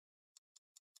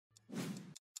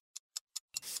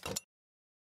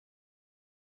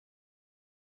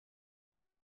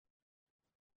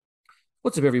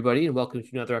What's up, everybody, and welcome to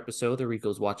another episode of the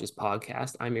Rico's Watches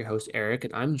podcast. I'm your host, Eric,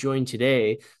 and I'm joined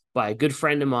today by a good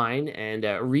friend of mine and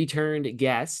a returned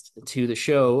guest to the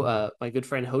show, my good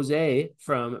friend Jose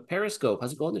from Periscope.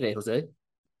 How's it going today, Jose?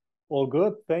 All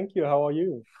good. Thank you. How are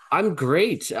you? I'm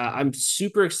great. I'm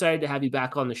super excited to have you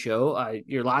back on the show.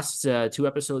 Your last two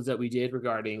episodes that we did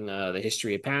regarding the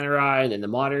history of Panerai and the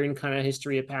modern kind of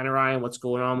history of Panerai and what's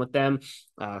going on with them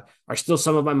are still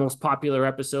some of my most popular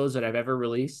episodes that I've ever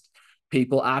released.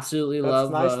 People absolutely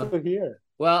That's love nice to hear.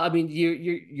 well, I mean,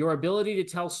 your ability to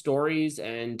tell stories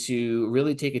and to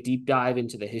really take a deep dive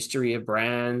into the history of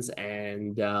brands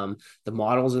and the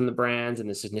models in the brands and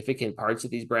the significant parts of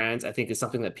these brands, I think is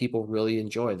something that people really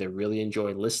enjoy. They really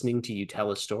enjoy listening to you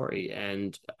tell a story.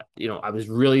 And I was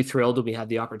really thrilled when we had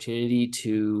the opportunity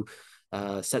to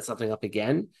set something up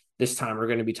again. This time, we're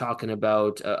going to be talking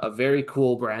about a very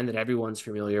cool brand that everyone's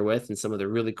familiar with, and some of the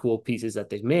really cool pieces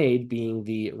that they've made, being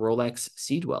the Rolex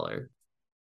Sea Dweller.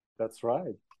 That's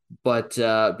right. But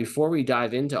before we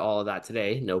dive into all of that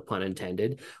today, no pun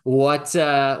intended, what do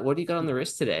you got on the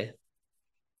wrist today?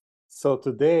 So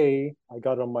today I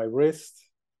got on my wrist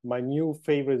my new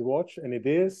favorite watch, and it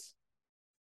is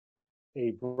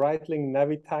a Breitling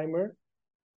Navitimer,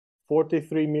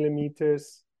 43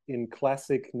 millimeters in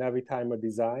classic Navitimer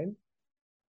design.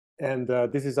 And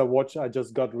this is a watch I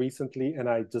just got recently, and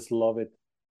I just love it.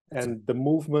 And the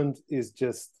movement is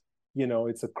just,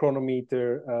 it's a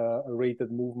chronometer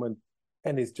rated movement,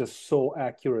 and it's just so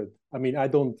accurate. I mean, I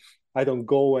don't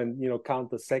go and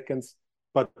count the seconds,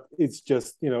 but it's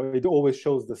just it always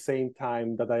shows the same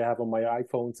time that I have on my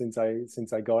iPhone since I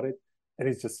got it, and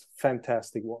it's just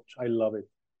fantastic watch. I love it.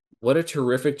 What a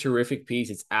terrific, terrific piece!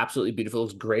 It's absolutely beautiful.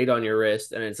 It's great on your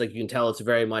wrist, and it's like you can tell it's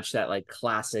very much that like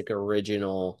classic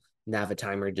original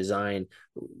Navitimer design.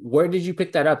 Where did you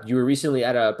pick that up? You were recently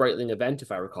at a Breitling event,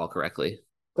 if I recall correctly.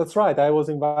 That's right. I was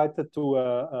invited to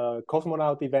a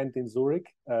cosmonaut event in Zurich,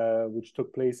 which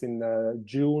took place in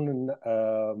June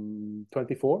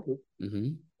 24, Mm-hmm.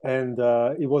 and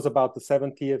it was about the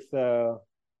 60th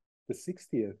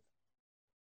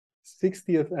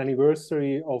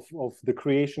anniversary of the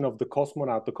creation of the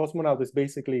cosmonaut. The cosmonaut is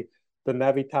basically the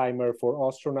Navitimer for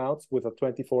astronauts with a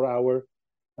 24-hour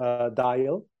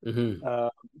dial, Mm-hmm. uh,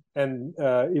 and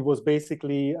it was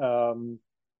basically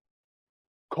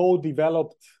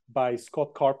co-developed by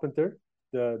Scott Carpenter,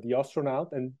 the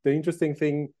astronaut. And the interesting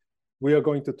thing, we are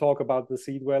going to talk about the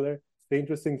Sea Dweller. The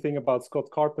interesting thing about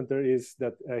Scott Carpenter is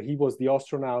that he was the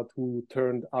astronaut who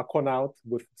turned aquanaut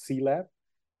with Sea Lab,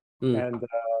 Mm. and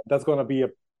that's going to be a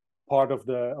part of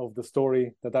the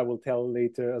story that I will tell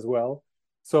later as well.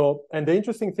 So, and the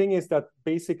interesting thing is that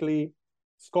basically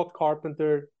Scott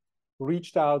Carpenter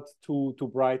reached out to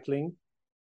Breitling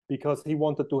because he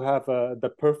wanted to have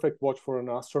the perfect watch for an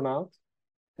astronaut,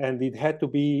 and it had to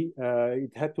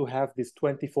have this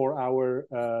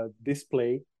 24-hour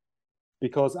display,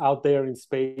 because out there in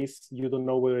space you don't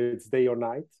know whether it's day or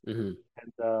night. Mm-hmm.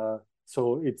 And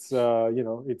so it's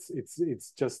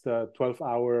just a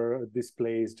 12-hour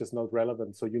display is just not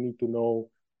relevant, so you need to know,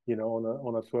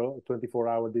 on a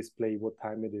 24-hour display what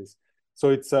time it is. So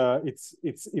it's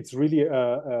really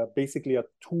basically a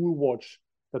tool watch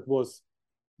that was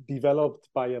developed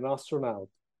by an astronaut,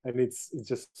 and it's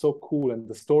just so cool. And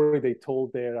the story they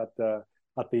told there at the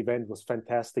event was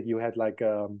fantastic. You had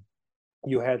what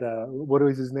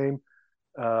was his name,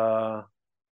 uh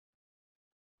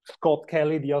Scott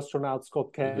Kelly, the astronaut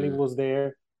Scott Kelly Mm-hmm. was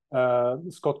there.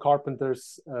 Scott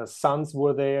Carpenter's sons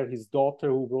were there, his daughter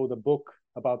who wrote a book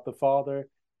about the father,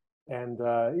 and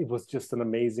it was just an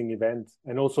amazing event.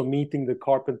 And also meeting the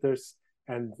Carpenters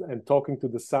and talking to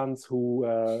the sons who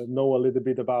know a little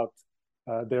bit about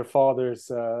their father's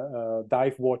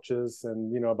dive watches,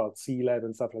 and about Sea Lab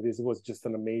and stuff like this. It was just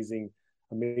an amazing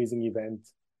event.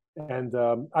 And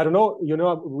I don't know,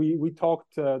 we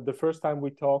talked the first time we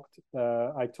talked.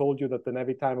 I told you that the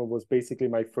Navitimer was basically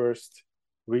my first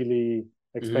really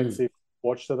Mm-hmm. expensive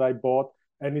watch that I bought,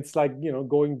 and it's like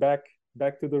going back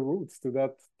to the roots, to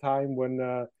that time when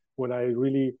I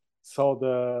really saw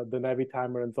the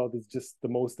Navitimer and thought it's just the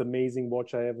most amazing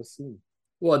watch I ever seen.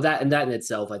 Well, that in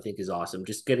itself, I think, is awesome.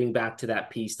 Just getting back to that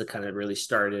piece that kind of really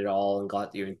started it all and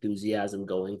got your enthusiasm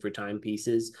going for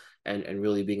timepieces and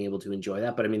really being able to enjoy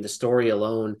that. But I mean, the story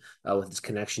alone, with its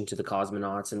connection to the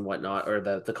cosmonauts and whatnot, or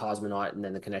the cosmonaut, and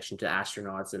then the connection to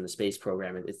astronauts and the space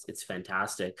program, it's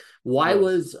fantastic.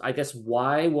 Yes. I guess,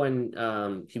 why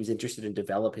when he was interested in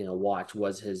developing a watch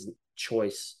was his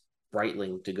choice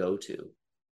Breitling to go to?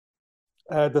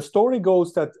 The story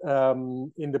goes that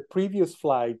in the previous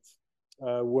flight,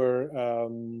 where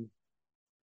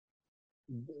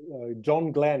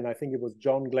John Glenn, I think it was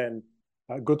John Glenn,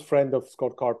 a good friend of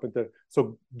Scott Carpenter.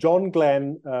 So John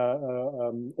Glenn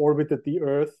orbited the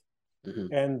Earth,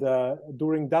 and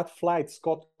during that flight,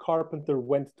 Scott Carpenter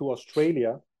went to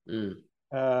Australia.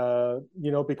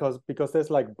 Because there's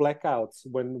like blackouts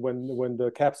when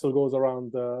the capsule goes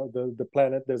around the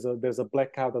planet. There's a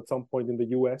blackout at some point in the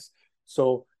US.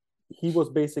 So he was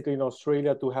basically in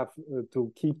Australia to have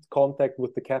to keep contact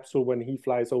with the capsule when he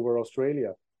flies over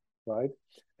Australia, right?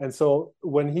 And so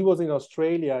when he was in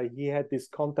Australia, he had this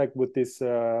contact with this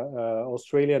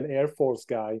Australian Air Force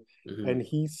guy, and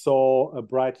he saw a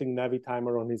Breitling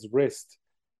Navitimer on his wrist,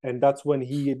 and that's when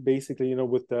he basically,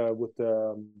 with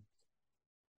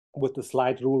the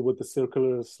slide rule, with the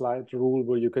circular slide rule,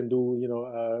 where you can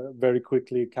do, very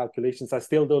quickly calculations. I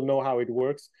still don't know how it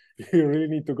works. You really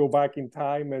need to go back in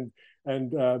time and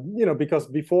because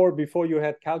before you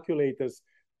had calculators,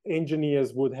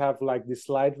 engineers would have like the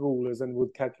slide rulers and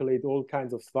would calculate all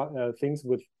kinds of things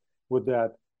with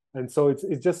that. And so it's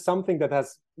just something that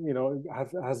has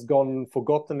gone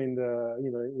forgotten in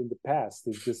the past.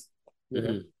 It's just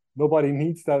nobody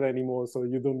needs that anymore, so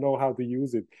you don't know how to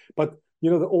use it. But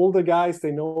the older guys,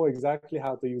 they know exactly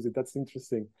how to use it. That's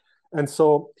interesting. And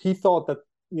so he thought that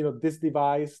this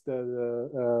device,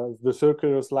 the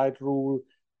circular slide rule,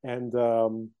 and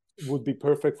would be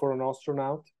perfect for an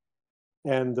astronaut.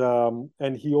 And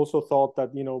he also thought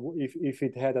that if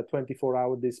it had a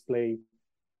 24-hour display,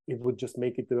 it would just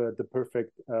make it the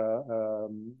perfect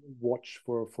watch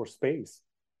for space.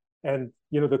 And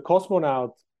the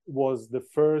Cosmonaut was the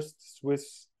first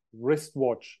Swiss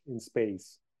wristwatch in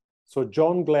space. So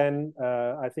John Glenn,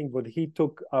 I think what he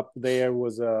took up there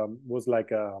was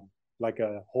like a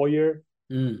Hoyer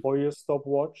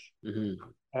stopwatch.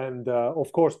 And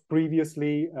of course,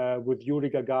 previously with Yuri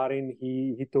Gagarin,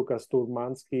 he took a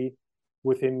Sturmansky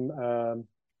with him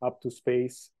up to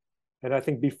space. And I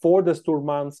think before the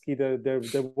Sturmansky,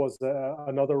 there was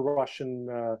another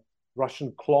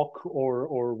Russian clock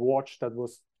or watch that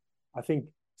was, I think,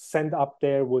 sent up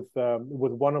there with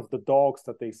one of the dogs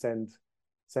that they sent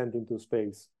into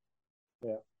space.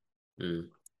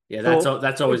 Yeah,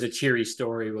 that's always a cheery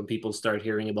story when people start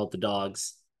hearing about the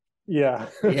dogs. Yeah.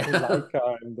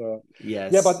 Laika and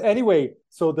yes. Yeah, but anyway,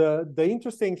 so the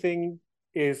interesting thing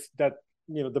is that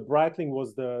the Breitling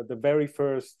was the very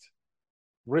first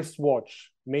wristwatch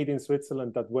made in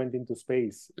Switzerland that went into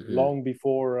space long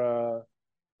before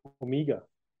Omega.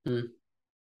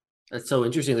 That's so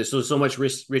interesting. There's so much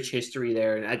rich history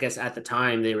there. And I guess at the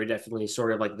time, they were definitely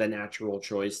sort of like the natural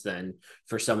choice then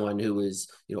for someone who was,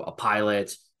 a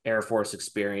pilot, Air Force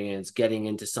experience, getting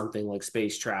into something like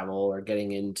space travel or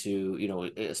getting into,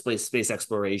 space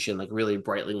exploration. Like really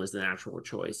Breitling was the natural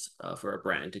choice for a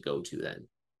brand to go to then.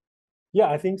 Yeah,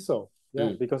 I think so.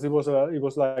 Yeah, because it was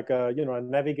like a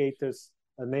navigators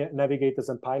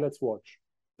and pilots watch.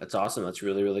 That's awesome. That's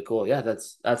really, really cool. Yeah,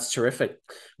 that's terrific.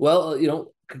 Well,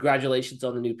 congratulations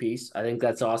on the new piece. I think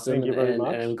that's awesome. Thank you very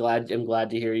much. And I'm glad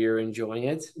to hear you're enjoying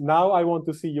it. Now I want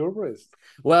to see your wrist.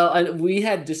 Well, we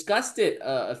had discussed it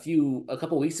a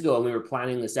couple of weeks ago when we were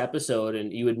planning this episode,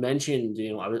 and you had mentioned,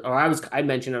 I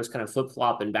mentioned I was kind of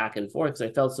flip-flopping back and forth because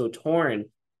I felt so torn.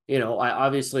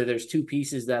 Obviously there's two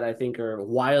pieces that I think are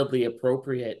wildly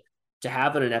appropriate to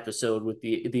have in an episode with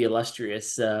the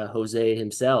illustrious Jose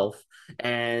himself.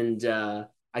 And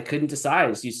I couldn't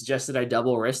decide. So you suggested I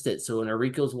double wrist it. So when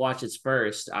Enrico's watch is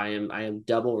first, I am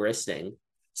double wristing.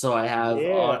 So I have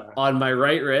on my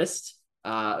right wrist,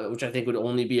 which I think would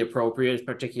only be appropriate,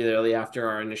 particularly after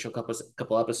our initial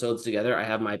couple episodes together. I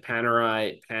have my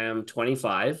Panerai PAM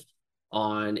 25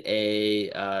 on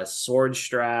a sword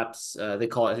straps. They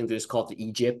call it, I think they just call it the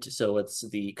Egypt. So it's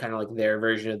the kind of like their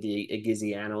version of the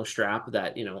Giziano strap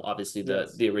that, obviously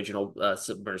the original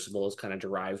submersible is kind of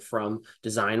derived from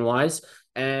design wise.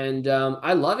 And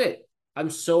I love it. I'm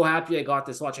so happy I got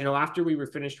this watch. After we were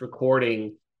finished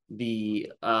recording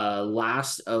the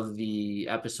last of the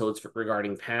episodes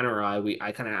regarding Panerai,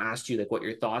 I kind of asked you like what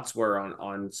your thoughts were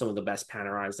on some of the best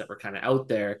Panerais that were kind of out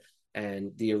there.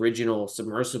 And the original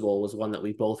submersible was one that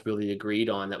we both really agreed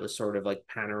on. That was sort of like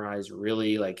Panerai's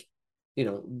really like,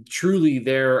 truly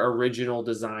their original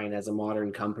design as a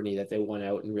modern company that they went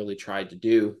out and really tried to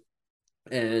do.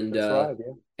 And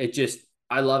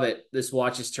I love it. This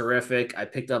watch is terrific. I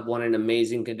picked up one in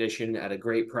amazing condition at a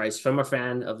great price from a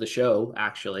fan of the show,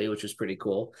 actually, which was pretty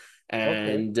cool.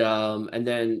 And and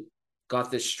then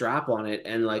got this strap on it.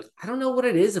 And like, I don't know what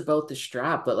it is about the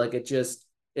strap, but like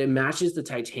it matches the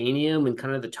titanium and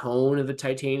kind of the tone of the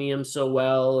titanium so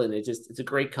well. And it's a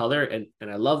great color. And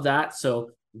I love that.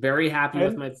 So Very happy with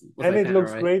And my and it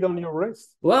looks Panerai. great on your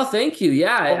wrist. Well, thank you.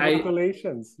 Yeah, I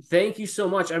Congratulations. thank you so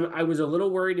much. I was a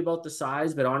little worried about the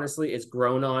size, but honestly, it's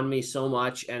grown on me so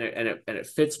much, and it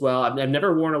fits well. I've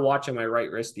never worn a watch on my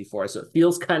right wrist before, so it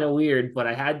feels kind of weird. But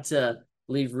I had to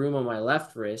leave room on my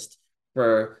left wrist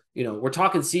for, we're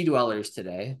talking Sea Dwellers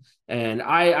today, and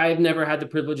I've never had the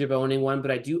privilege of owning one,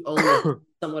 but I do own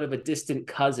somewhat of a distant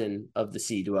cousin of the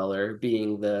Sea Dweller,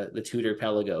 being the Tudor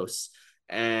Pelagos,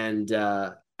 and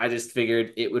I just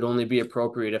figured it would only be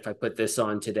appropriate if I put this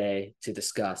on today to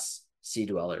discuss Sea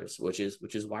Dwellers, which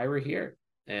is why we're here.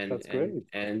 And That's and great.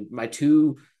 and my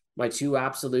two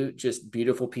absolute just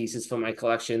beautiful pieces from my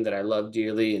collection that I love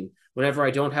dearly. And whenever I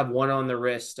don't have one on the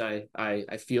wrist, I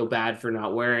feel bad for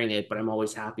not wearing it, but I'm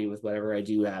always happy with whatever I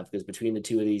do have, because between the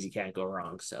two of these, you can't go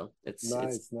wrong. So it's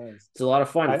Nice, nice. it's a lot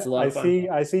of fun. It's a lot I of fun. see.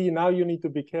 I see. Now you need to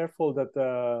be careful that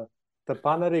the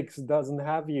Panarix doesn't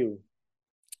have you.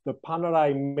 The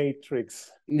Panerai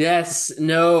Matrix. Yes,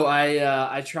 no,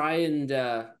 I try and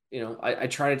I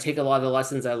try to take a lot of the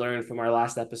lessons I learned from our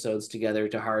last episodes together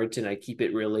to heart, and I keep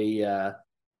it really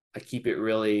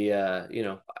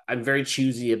I'm very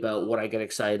choosy about what I get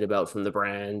excited about from the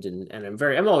brand, and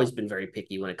I've always been very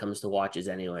picky when it comes to watches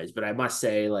anyways, but I must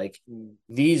say, like, Mm.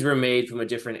 these were made from a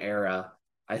different era,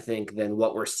 I think, than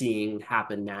what we're seeing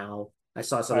happen now. I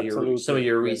saw some of Absolutely.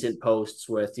 your Yes. recent posts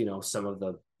with, some of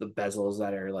the bezels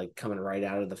that are like coming right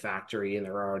out of the factory and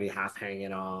they're already half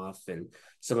hanging off, and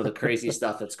some of the crazy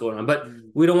stuff that's going on. But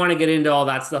Mm. we don't want to get into all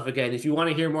that stuff again. If you want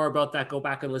to hear more about that, go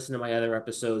back and listen to my other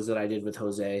episodes that I did with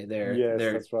Jose. They're Yes,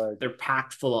 they're that's right. they're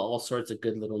packed full of all sorts of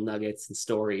good little nuggets and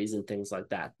stories and things like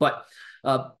that. But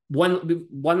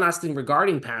one last thing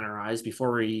regarding Panerais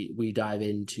before we dive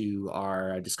into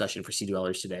our discussion for Sea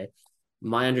Dwellers today.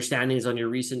 My understanding is on your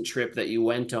recent trip that you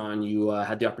went on, you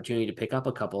had the opportunity to pick up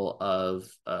a couple of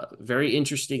very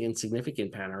interesting and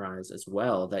significant Panerais as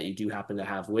well that you do happen to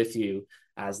have with you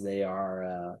as they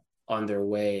are on their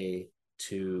way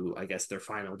to, I guess, their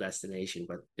final destination.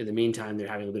 But in the meantime, they're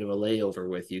having a bit of a layover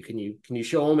with you. Can you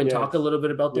show them and talk a Yes. little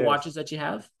bit about the Yes. watches that you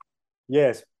have?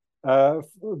 Yes.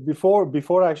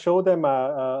 Before I show them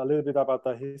a little bit about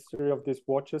the history of these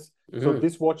watches. So Mm-hmm.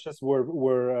 these watches were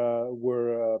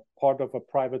part of a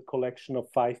private collection of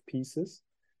 5 pieces,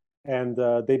 and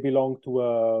they belong to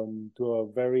a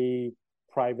very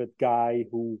private guy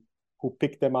who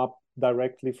picked them up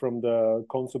directly from the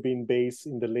Consubin base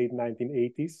in the late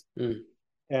 1980s. Mm.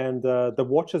 And the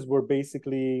watches were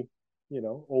basically,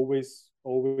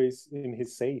 always in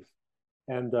his safe.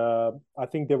 And I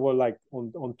think there were like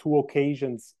on 2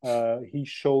 occasions he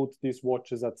showed these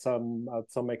watches at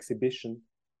some exhibition.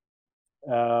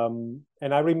 And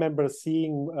I remember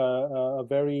seeing a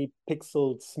very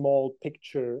pixeled small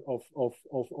picture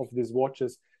of these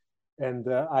watches. And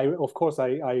I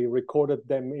recorded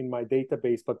them in my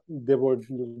database, but there were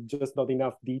just not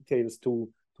enough details to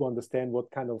understand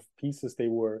what kind of pieces they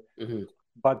were. Mm-hmm.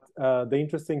 But the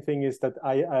interesting thing is that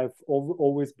I've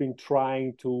always been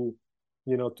trying to,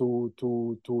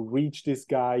 to reach this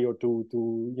guy, or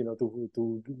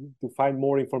to find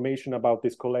more information about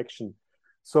this collection.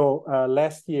 So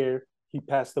last year he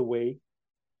passed away,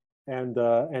 and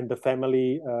the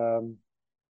family,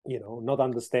 not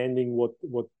understanding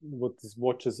what these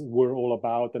watches were all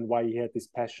about and why he had this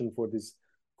passion for these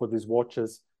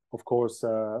watches. Of course,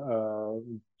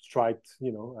 tried,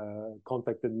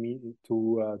 contacted me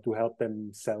to help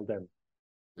them sell them.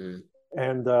 Mm.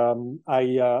 And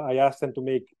I asked them to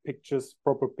make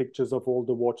proper pictures of all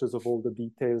the watches, of all the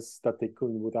details that they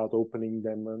could without opening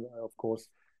them, and of course,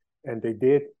 and they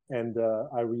did. And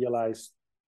I realized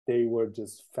they were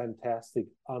just fantastic,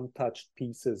 untouched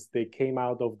pieces. They came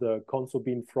out of the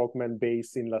Consubin Frogman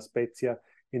base in La Spezia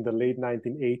in the late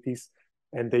 1980s,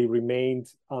 and they remained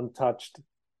untouched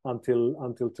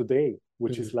until today,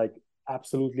 which Mm-hmm. is like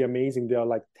absolutely amazing. They are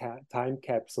like time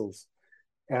capsules.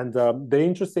 And the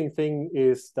interesting thing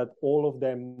is that all of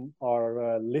them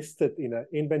are listed in an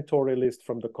inventory list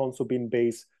from the Consubin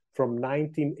base from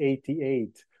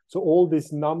 1988. So all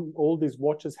these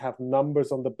watches have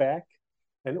numbers on the back,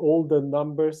 and all the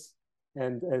numbers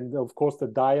and of course the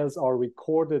dials are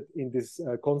recorded in this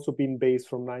Consubin base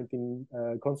from 19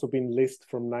 Consubin list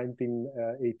from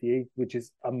 1988, which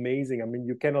is amazing. I mean,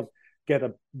 you cannot get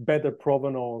a better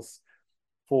provenance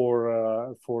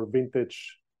for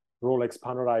vintage Rolex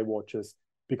Panerai watches,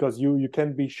 because you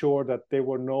can be sure that there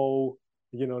were no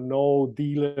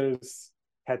dealers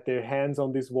had their hands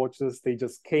on these watches. They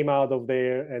just came out of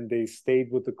there and they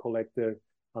stayed with the collector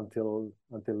until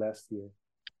last year.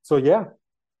 So yeah,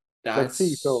 let's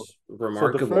see. So That's so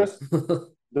remarkable.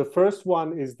 the first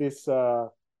one is this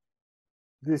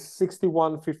this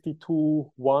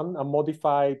 6152-1, a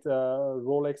modified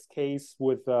Rolex case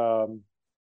with the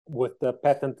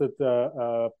patented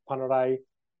Panerai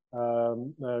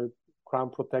crown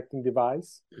protecting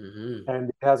device. And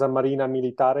it has a Marina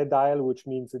Militare dial, which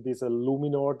means it is a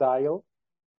Luminor dial.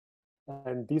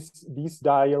 And these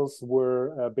dials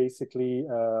were basically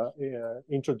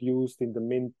introduced in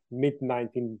the mid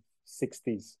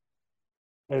 1960s.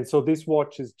 And so this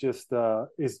watch is just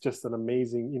an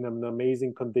amazing, in an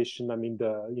amazing condition. I mean,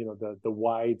 the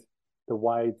wide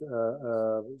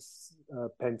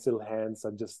pencil hands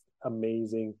are just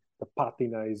amazing. The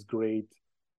patina is great.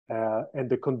 And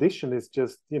the condition is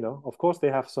just, of course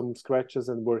they have some scratches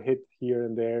and were hit here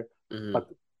and there, but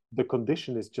the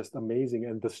condition is just amazing.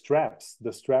 And the straps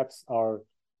are,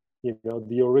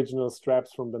 the original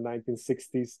straps from the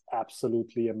 1960s,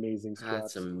 absolutely amazing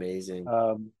straps. That's amazing.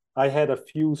 I had a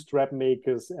few strap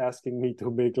makers asking me to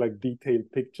make like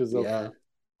detailed pictures of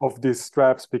these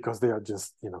straps because they are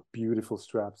just, beautiful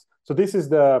straps. So this is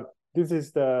the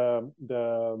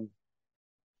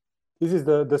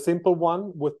simple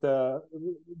one with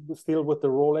still with the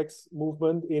Rolex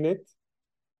movement in it.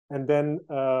 And then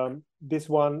this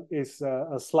one is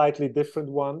a slightly different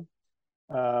one.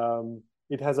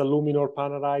 It has a Luminor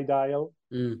Panerai dial.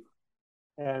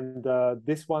 And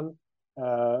this one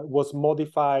was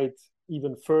modified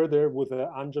even further with the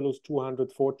Angelus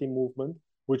 240 movement,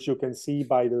 which you can see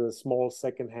by the small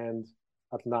second hand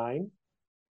at 9.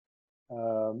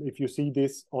 If you see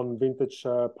this on vintage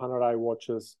Panerai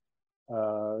watches,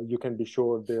 you can be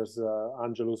sure there's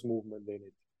Angelus movement in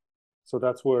it. So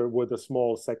that's where the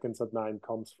small seconds at 9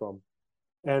 comes from.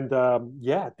 And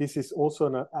this is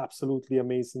also an absolutely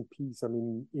amazing piece. I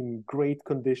mean, in great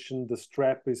condition. The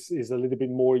strap is a little bit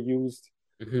more used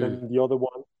than the other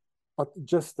one, but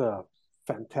just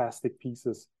fantastic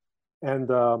pieces. And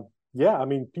I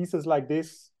mean, pieces like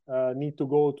this need to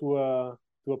go to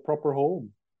a proper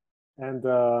home. And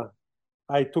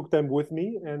I took them with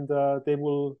me, and they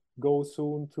will go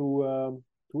soon to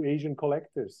Asian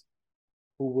collectors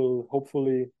who will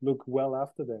hopefully look well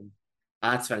after them.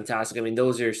 That's fantastic. I mean,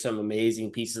 those are some amazing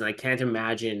pieces, and I can't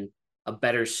imagine a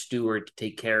better steward to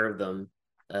take care of them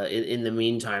in the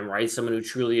meantime, right? Someone who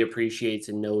truly appreciates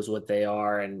and knows what they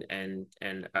are and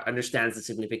understands the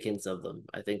significance of them.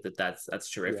 I think that's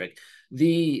terrific. Yeah.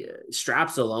 The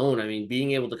straps alone, I mean,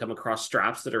 being able to come across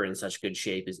straps that are in such good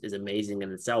shape is amazing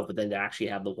in itself, but then to actually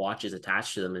have the watches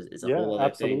attached to them is a whole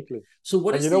other thing. So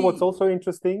what's also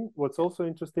interesting? What's also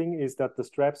interesting is that the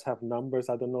straps have numbers.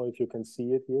 I don't know if you can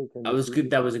see it here. That was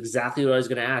good. That was exactly what I was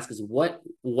going to ask. Is what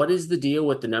is the deal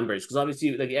with the numbers? Because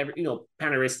obviously, like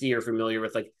Panaristi are familiar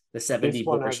with like the 70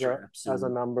 bore straps. Has a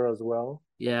number as well.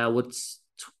 Yeah, what's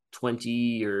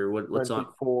 20 or what's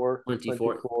 24, on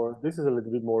 24. This is a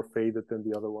little bit more faded than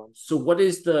the other ones. So what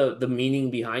is the meaning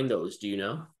behind those? Do you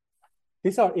know?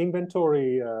 These are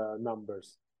inventory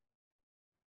numbers.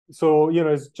 So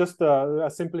it's just a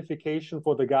simplification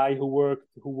for the guy who worked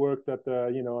at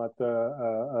the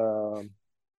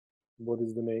what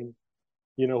is the name?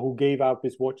 Who gave out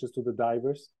these watches to the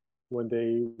divers when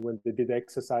they did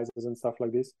exercises and stuff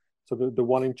like this. So the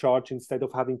one in charge, instead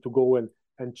of having to go and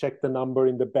check the number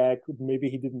in the bag, maybe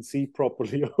he didn't see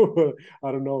properly.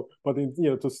 I don't know. But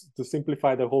to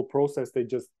simplify the whole process, they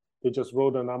just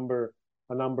wrote a number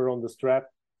on the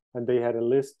strap, and they had a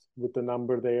list with the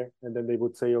number there, and then they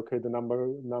would say, okay, the number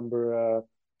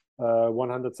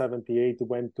 178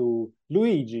 went to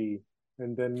Luigi,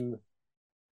 and then.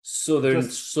 So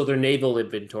they're naval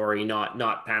inventory, not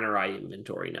Panerai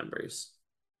inventory numbers.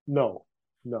 No.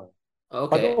 Okay.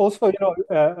 But also,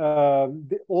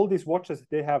 all these watches,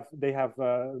 they have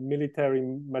military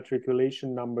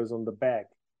matriculation numbers on the back.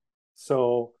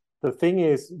 So the thing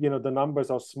is, the numbers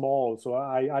are small. So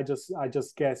I just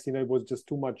guess, it was just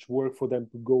too much work for them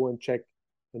to go and check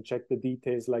the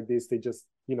details like this. They just,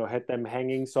 had them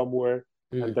hanging somewhere,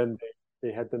 and then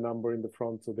they had the number in the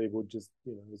front, so they would just,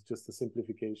 it's just a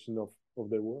simplification of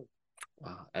their work.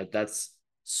 Wow, that's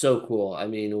so cool. I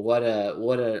mean, what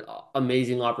an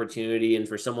amazing opportunity, and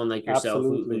for someone like yourself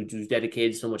who's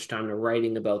dedicated so much time to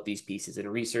writing about these pieces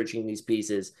and researching these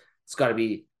pieces, it's got to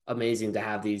be amazing to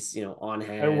have these, on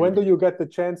hand. And when do you get the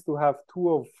chance to have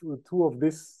two of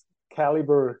this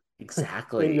caliber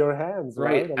exactly in your hands,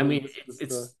 right? I mean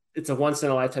it's a once in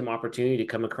a lifetime opportunity to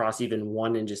come across even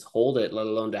one and just hold it, let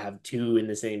alone to have two in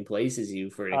the same place as you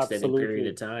for an extended period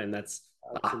of time. That's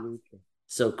absolutely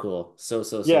so cool. So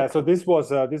yeah. Cool. So this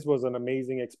was an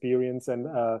amazing experience, and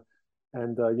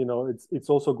it's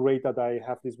also great that I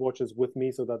have these watches with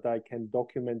me so that I can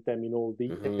document them in all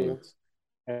details.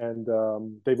 and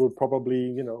they will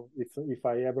probably, if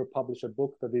I ever publish a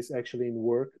book that is actually in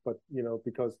work, but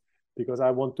because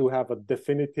I want to have a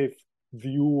definitive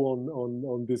view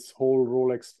on this whole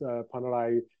Rolex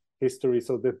Panerai history,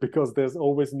 so that because there's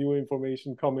always new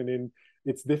information coming in,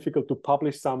 it's difficult to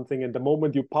publish something, and the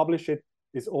moment you publish it,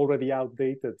 it's already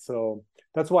outdated. So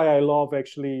that's why I love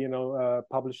actually,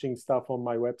 publishing stuff on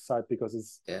my website, because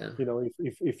it's, Yeah.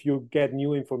 If you get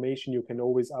new information, you can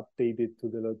always update it to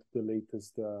the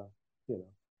latest, you know.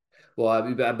 Well,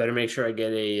 I better make sure I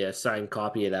get a signed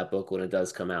copy of that book when it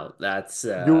does come out.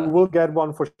 You will get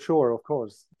one for sure, of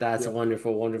course. That's Yeah.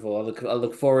 wonderful, wonderful. I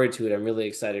look forward to it. I'm really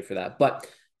excited for that. But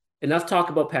enough talk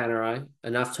about Panerai,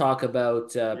 enough talk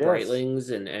about Yes.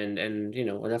 Breitlings, and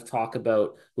enough talk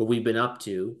about what we've been up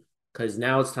to, because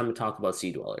now it's time to talk about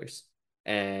Sea Dwellers.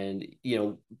 And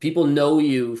people know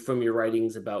you from your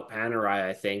writings about Panerai,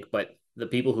 I think, but the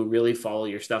people who really follow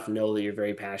your stuff know that you're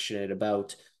very passionate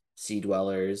about Sea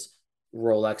Dwellers.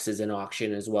 Rolex is in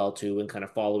auction as well too, and kind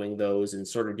of following those and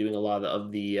sort of doing a lot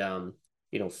of the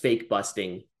fake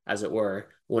busting, as it were,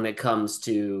 when it comes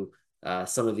to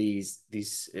some of these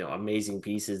amazing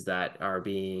pieces that are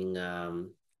being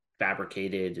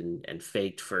fabricated and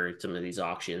faked for some of these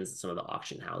auctions, some of the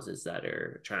auction houses that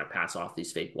are trying to pass off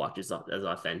these fake watches as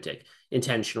authentic,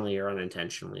 intentionally or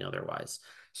unintentionally otherwise.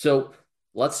 So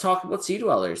let's talk about Sea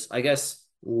Dwellers. I guess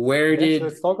Yes,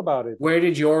 let's talk about it. where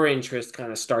did your interest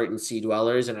kind of start in Sea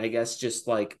Dwellers? And I guess just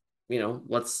like,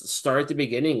 let's start at the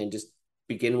beginning and just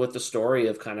begin with the story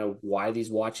of kind of why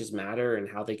these watches matter and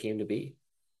how they came to be.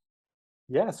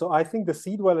 Yeah, so I think the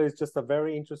Sea Dweller is just a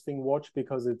very interesting watch,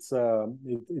 because it's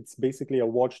basically a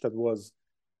watch that was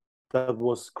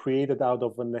created out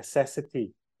of a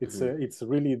necessity. Mm-hmm. It's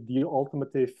really the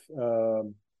ultimate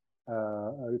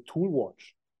tool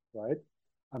watch, right?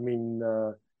 I mean,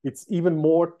 it's even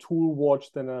more tool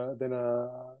watch than a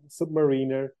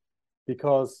submariner,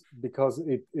 because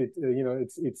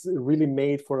it's really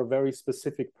made for a very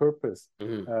specific purpose.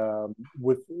 Mm-hmm.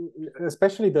 With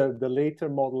especially the later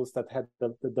models that had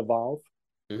the valve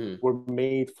Mm-hmm. were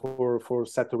made for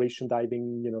saturation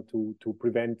diving, to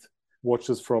prevent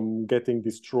watches from getting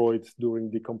destroyed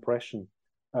during decompression.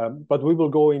 But we will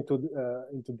go into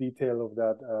detail of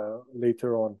that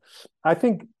later on. I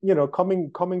think, coming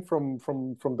from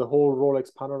the whole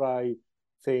Rolex Panerai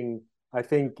thing, I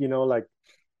think, like,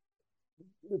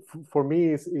 for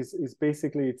me is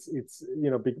basically it's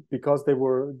because they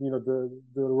were, the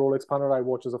Rolex Panerai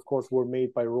watches, of course, were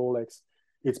made by Rolex.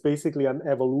 It's basically an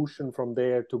evolution from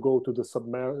there to go to the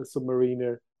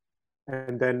Submariner,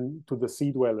 and then to the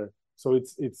Sea Dweller. So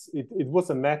it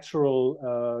was a natural,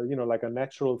 like a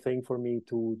natural thing for me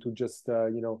to just,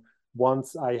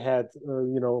 once I had,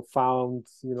 found,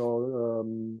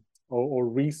 or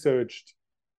researched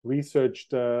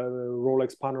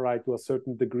Rolex Panerai to a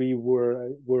certain degree,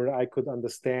 where I could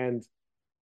understand,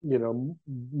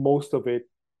 most of it.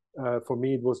 For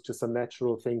me, it was just a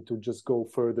natural thing to just go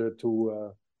further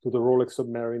to the Rolex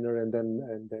Submariner, and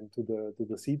then to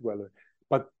the Sea Dweller.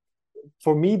 But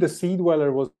for me, the Sea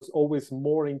Dweller was always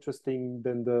more interesting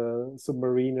than the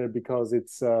Submariner, because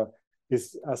it's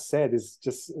as said, is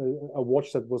just a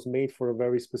watch that was made for a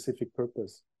very specific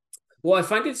purpose. Well, I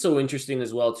find it so interesting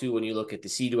as well too when you look at the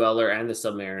Sea Dweller and the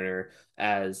Submariner.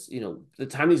 As the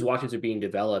time these watches are being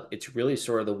developed, it's really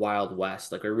sort of the Wild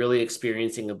West. Like we're really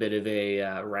experiencing a bit of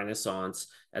a renaissance,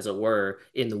 as it were,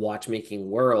 in the watchmaking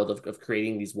world of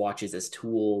creating these watches as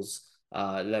tools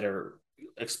that are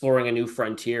exploring a new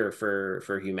frontier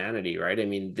for humanity, right? I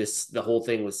mean, the whole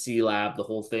thing with Sea Lab, the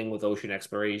whole thing with ocean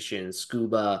exploration,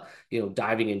 scuba,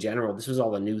 diving in general. This was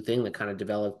all a new thing that kind of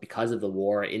developed because of the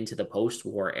war into the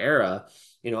post-war era.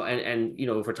 And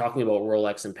if we're talking about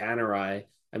Rolex and Panerai,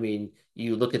 I mean,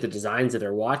 you look at the designs of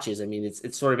their watches. I mean,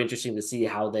 it's sort of interesting to see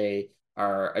how they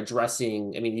are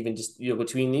addressing. I mean, even just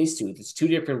between these two, it's two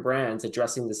different brands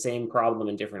addressing the same problem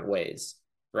in different ways,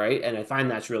 right? And I find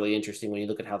that's really interesting when you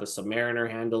look at how the Submariner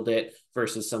handled it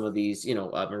versus some of these,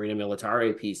 Marina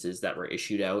Militare pieces that were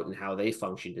issued out and how they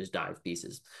functioned as dive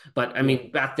pieces. But I Yeah.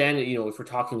 mean, back then, if we're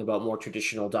talking about more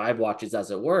traditional dive watches,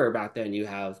 as it were, back then you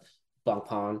have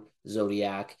Blancpain,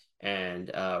 Zodiac, and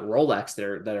Rolex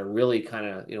that are really kind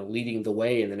of leading the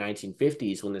way in the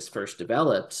 1950s when this first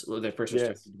developed, when they first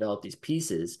started Yes. to develop these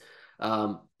pieces.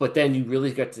 But then you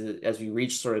really get to, as we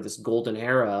reach sort of this golden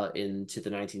era into the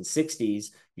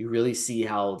 1960s, you really see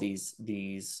how these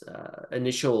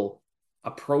initial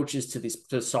approaches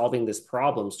to solving this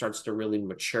problem starts to really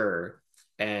mature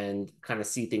and kind of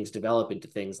see things develop into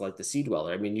things like the Sea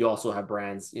Dweller. I mean, you also have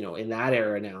brands, in that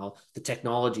era now, the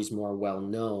technology is more well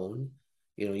known.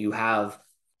 You have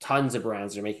tons of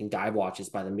brands are making dive watches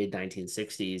by the mid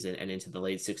 1960s and into the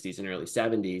late 60s and early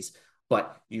 70s.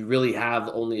 But you really have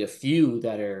only a few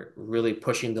that are really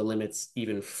pushing the limits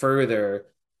even further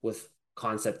with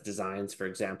concept designs, for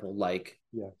example, like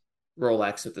Yeah.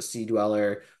 Rolex with the Sea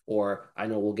Dweller, or I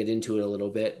know we'll get into it a little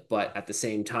bit, but at the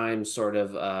same time, sort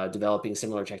of developing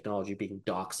similar technology, being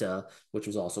Doxa, which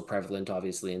was also prevalent,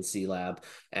 obviously, in Sea Lab,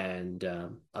 and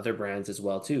other brands as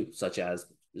well too, such as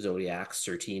Zodiac,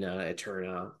 Certina,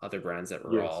 Eterna, other brands that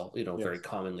were Yes. all very Yes.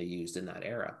 commonly used in that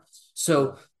era. Yeah.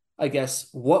 So I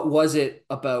guess what was it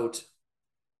about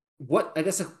what I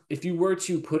guess if you were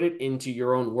to put it into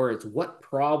your own words, what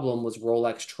problem was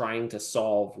Rolex trying to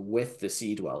solve with the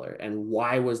Sea Dweller, and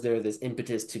why was there this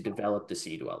impetus to develop the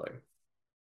Sea Dweller?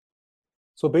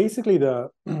 So basically, the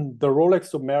the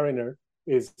Rolex Submariner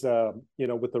is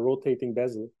with the rotating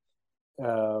bezel,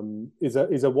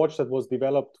 is a watch that was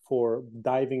developed for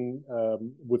diving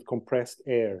with compressed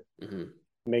air Mm-hmm.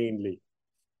 mainly.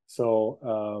 So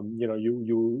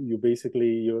you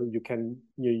basically you can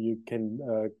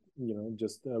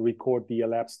just record the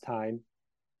elapsed time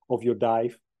of your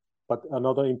dive. But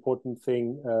another important thing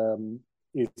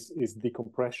is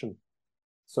decompression.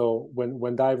 So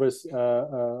when divers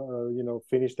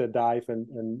finished their dive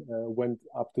and went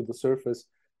up to the surface,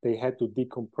 they had to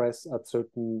decompress at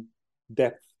certain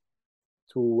depth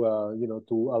to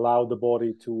to allow the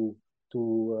body to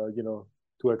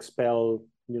expel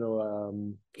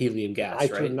Helium gas,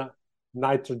 right? nitro-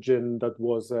 nitrogen that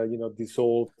was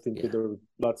dissolved into Yeah. the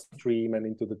bloodstream and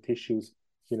into the tissues,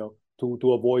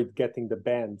 to avoid getting the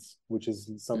bands, which is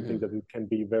something Mm-hmm. that it can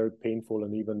be very painful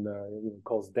and even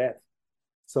cause death.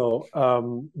 So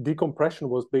decompression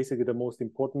was basically the most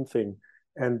important thing.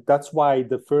 And that's why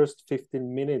the first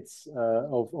 15 minutes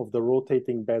of the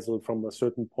rotating bezel from a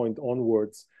certain point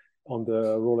onwards on the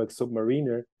Rolex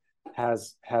Submariner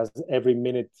has every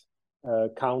minute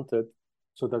counted,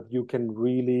 so that you can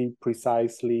really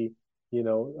precisely,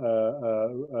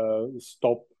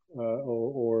 stop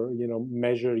or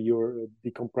measure your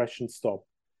decompression stop.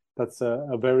 That's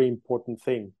a very important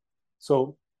thing.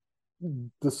 So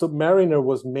the Submariner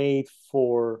was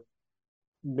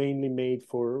mainly made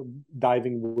for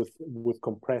diving with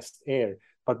compressed air.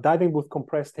 But diving with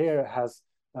compressed air has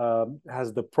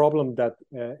the problem that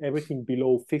everything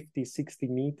below 50, 60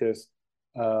 meters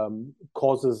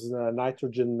causes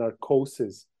nitrogen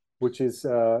narcosis, which is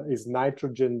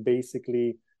nitrogen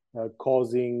basically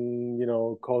causing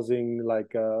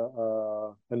like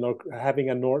having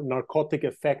a narcotic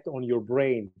effect on your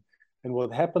brain. And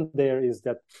what happened there is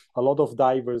that a lot of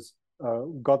divers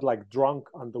got like drunk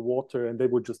underwater, and they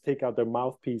would just take out their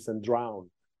mouthpiece and drown.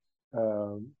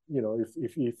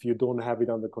 If you don't have it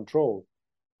under control.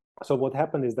 So what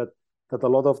happened is that a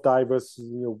lot of divers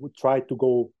would try to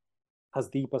go as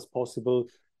deep as possible.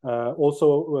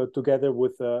 Also, together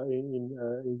with in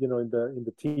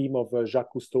the team of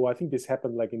Jacques Cousteau. I think this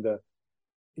happened like in the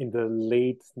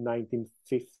late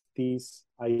 1950s,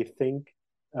 I think.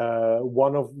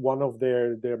 One of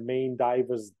their main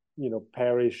divers,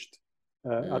 perished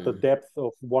at a Mm. depth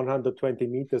of 120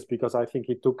 meters, because I think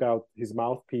he took out his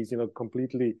mouthpiece,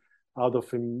 completely out of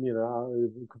him,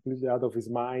 completely out of his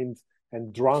mind,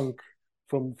 and drunk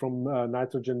from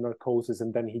nitrogen narcosis,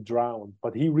 and then he drowned.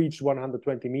 But he reached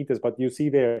 120 meters. But you see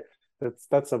there,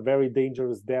 that's a very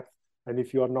dangerous depth. And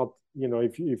if you are not,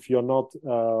 if you're not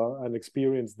an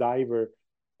experienced diver,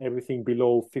 everything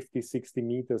below 50, 60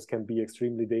 meters can be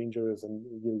extremely dangerous, and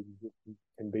you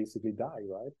can basically die,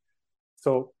 right?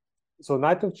 So, so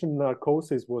nitrogen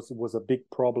narcosis was a big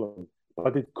problem,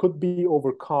 but it could be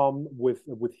overcome with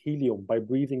helium, by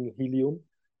breathing helium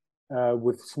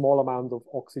with small amount of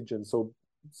oxygen. So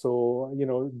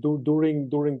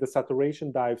during the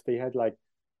saturation dives, they had like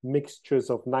mixtures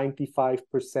of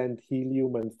 95%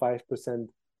 helium and 5%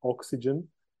 oxygen.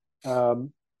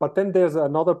 But then there's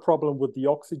another problem with the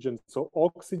oxygen. So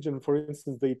oxygen, for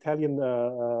instance, the Italian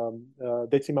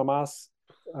Decima Mas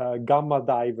gamma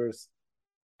divers,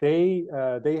 they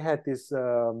had this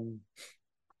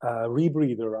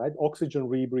rebreather, right? Oxygen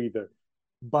rebreather.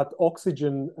 But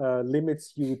oxygen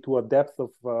limits you to a depth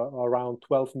of around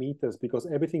 12 meters, because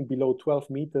everything below 12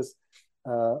 meters,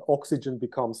 oxygen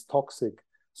becomes toxic.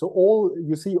 So all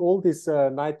this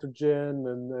nitrogen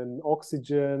and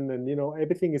oxygen, and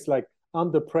everything is like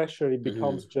under pressure. It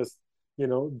becomes Mm-hmm. just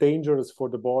dangerous for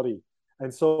the body.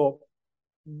 And so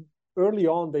early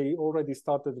on, they already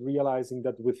started realizing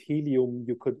that with helium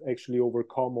you could actually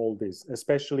overcome all this,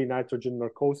 especially nitrogen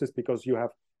narcosis, because you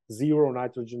have zero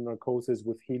nitrogen narcosis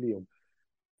with helium.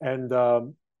 And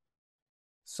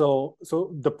so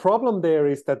the problem there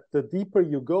is that the deeper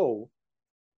you go,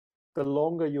 the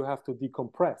longer you have to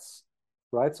decompress,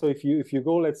 right? So if you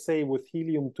go, let's say, with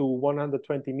helium to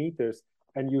 120 meters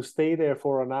and you stay there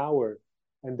for an hour,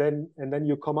 and then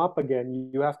you come up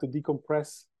again, you have to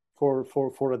decompress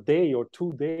for a day or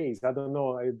 2 days. I don't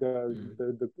know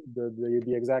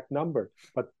the exact number,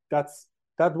 but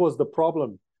that was the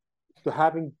problem, to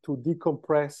having to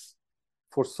decompress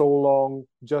for so long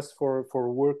just for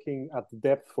working at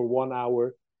depth for 1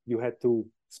 hour. You had to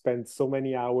spend so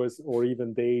many hours or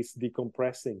even days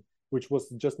decompressing, which was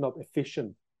just not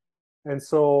efficient. And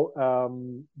so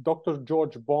Dr.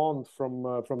 George Bond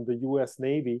from the U.S.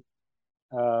 Navy,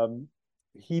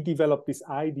 he developed this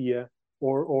idea,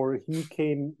 or he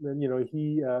came,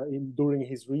 during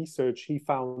his research, he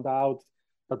found out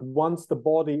that once the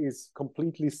body is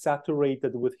completely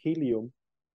saturated with helium,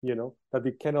 that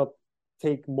it cannot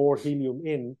take more helium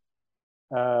in,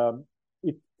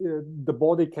 the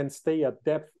body can stay at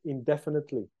depth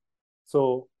indefinitely.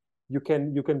 So you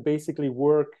can basically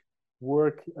work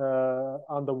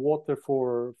underwater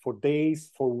for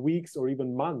days, for weeks, or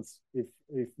even months if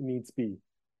needs be,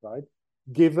 right?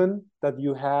 Given that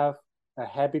you have a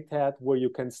habitat where you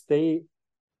can stay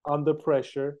under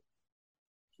pressure,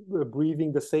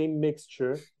 breathing the same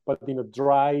mixture, but in a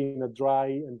dry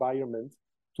environment,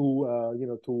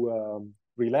 to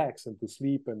relax and to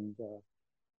sleep and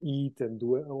eat and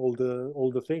do all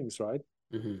the things, right?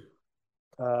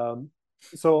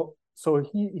 So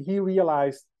he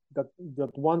realized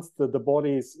that once the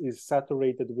body is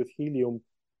saturated with helium,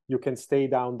 you can stay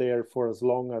down there for as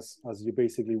long as you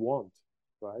basically want,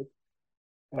 right?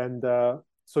 And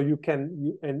so you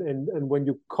can, and when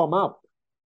you come up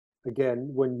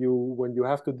again, when you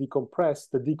have to decompress,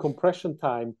 the decompression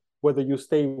time, whether you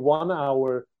stay 1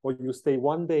 hour or you stay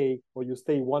 1 day or you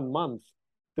stay 1 month,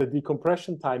 the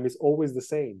decompression time is always the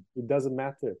same. It doesn't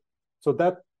matter. So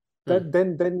then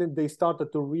they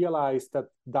started to realize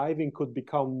that diving could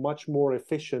become much more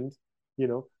efficient.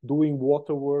 Doing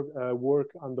water work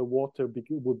underwater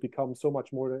would become so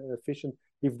much more efficient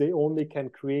if they only can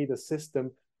create a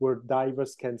system where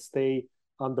divers can stay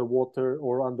underwater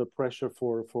or under pressure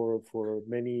for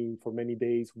many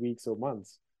days, weeks, or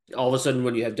months. All of a sudden,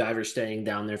 when you have divers staying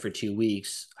down there for 2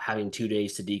 weeks, having 2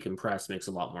 days to decompress makes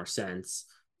a lot more sense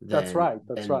That's right.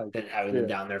 than having them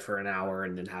down there for an hour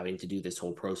and then having to do this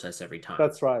whole process every time.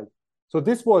 That's right. So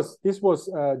this was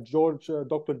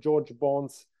Dr. George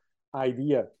Bond's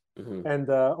idea. And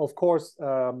of course,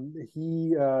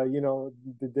 they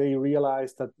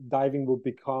realized that diving would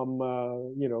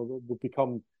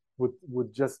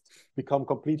just become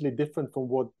completely different from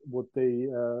what they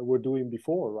were doing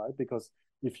before, right? Because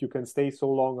if you can stay so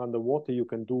long underwater, you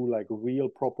can do like real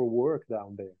proper work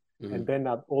down there. And then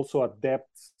also at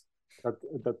depths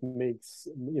that makes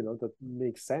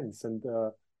sense, and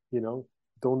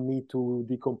don't need to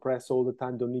decompress all the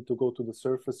time, don't need to go to the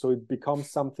surface. So it becomes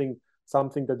something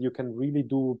that you can really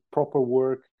do proper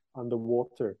work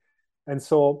underwater. And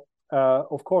so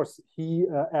of course he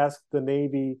asked the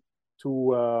Navy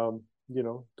to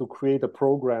create a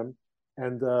program,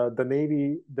 and the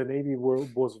Navy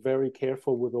was very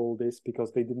careful with all this,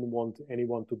 because they didn't want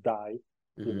anyone to die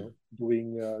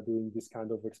doing this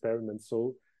kind of experiments.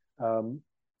 So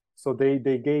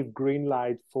they gave green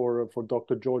light for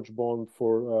Dr. George Bond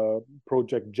for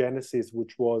Project Genesis,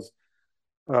 which was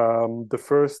the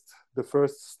first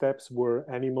steps were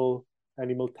animal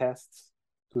tests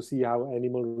to see how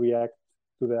animals react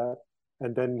to that,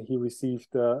 and then he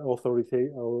received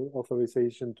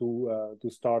authorization to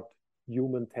start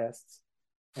human tests.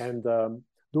 And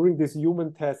during these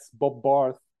human tests, Bob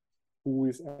Barth, who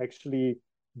is actually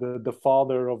the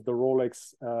father of the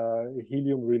Rolex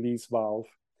helium release valve,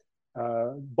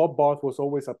 Bob Barth was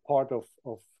always a part of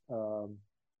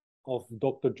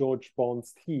Dr. George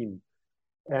Bond's team.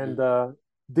 And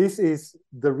this is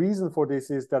the reason for this,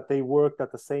 is that they worked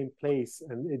at the same place,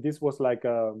 and this was like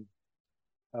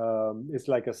it's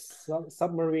like a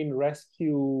submarine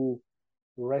rescue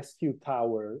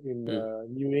tower in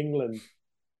New England.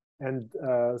 And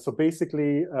so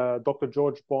basically, Dr.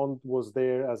 George Bond was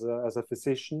there as a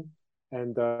physician,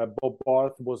 and Bob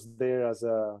Barth was there as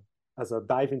a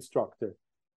dive instructor.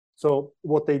 So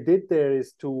what they did there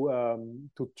is to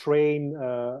train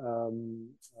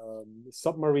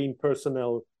submarine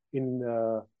personnel in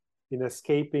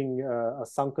escaping a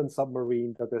sunken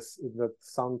submarine that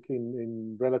sunk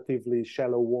in relatively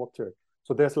shallow water.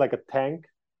 So there's like a tank.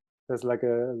 There's like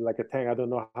a tank. I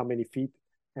don't know how many feet.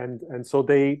 And so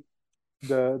the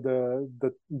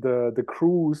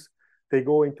crews, they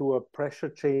go into a pressure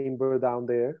chamber down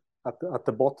there at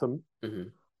the bottom.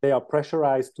 They are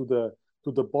pressurized to the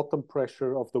bottom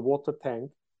pressure of the water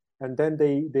tank, and then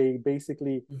they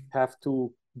basically have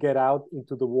to get out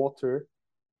into the water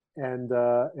and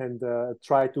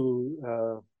try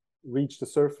to reach the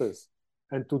surface.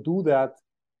 And to do that,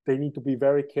 they need to be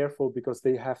very careful because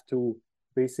they have to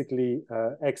basically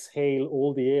exhale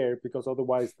all the air, because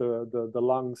otherwise the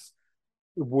lungs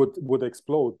would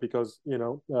explode, because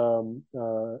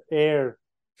air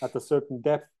at a certain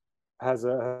depth has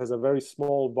a very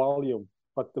small volume,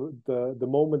 but the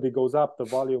moment it goes up, the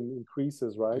volume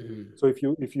increases, right? So if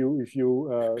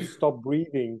you stop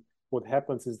breathing, what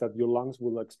happens is that your lungs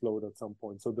will explode at some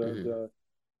point. So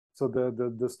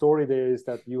the story there is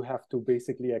that you have to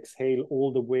basically exhale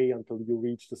all the way until you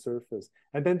reach the surface.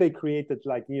 And then they created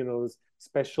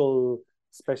special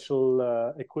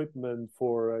equipment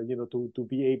for to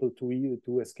be able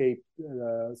to escape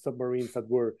submarines that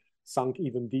were sunk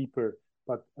even deeper.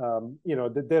 But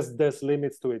there's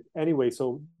limits to it anyway.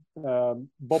 So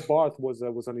Bob Barth was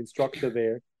an instructor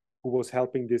there who was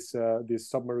helping this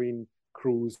submarine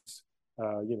crews,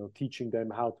 teaching them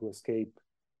how to escape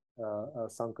a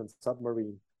sunken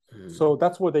submarine. So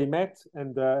that's where they met,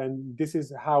 and this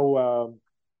is how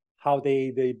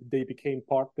they became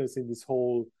partners in this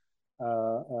whole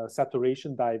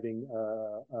saturation diving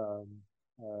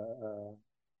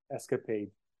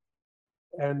escapade.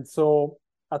 And so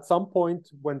at some point,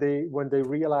 when they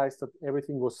realized that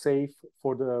everything was safe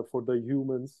for the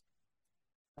humans,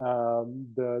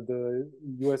 the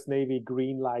U.S. Navy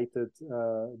green lighted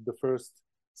the first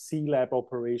Sealab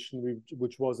operation,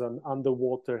 which was an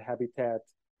underwater habitat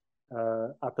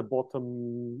at the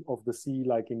bottom of the sea,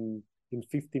 like in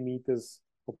 50 meters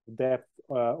of depth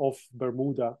off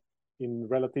Bermuda, in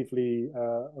relatively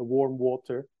warm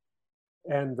water.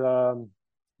 And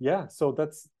so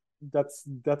that's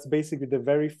basically the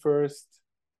very first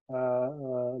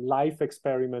life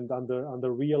experiment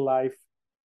under real life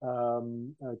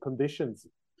conditions.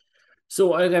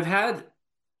 So I've had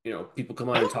people come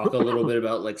on and talk a little bit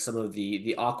about like some of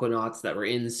the aquanauts that were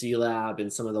in Sealab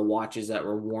and some of the watches that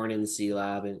were worn in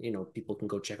Sealab, and people can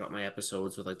go check out my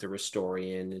episodes with like the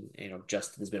Restorian, and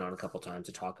Justin's been on a couple times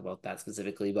to talk about that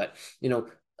specifically. But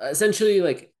essentially,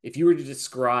 like, if you were to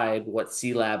describe what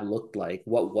Sealab looked like,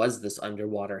 what was this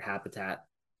underwater habitat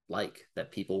like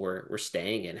that people were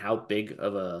staying in? How big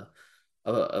of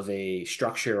a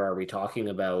structure are we talking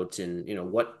about, and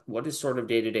what is sort of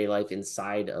day-to-day life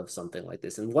inside of something like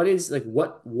this, and what is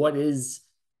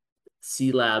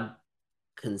Sealab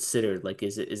considered? Like,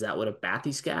 is that what a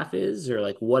bathyscaphe is, or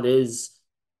like what is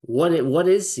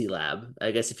Sealab? I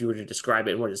guess if you were to describe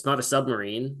it, it's not a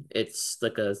submarine, it's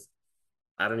like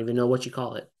I don't even know what you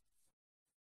call it.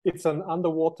 It's an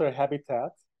underwater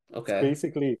habitat. Okay.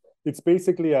 It's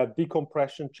basically a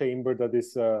decompression chamber that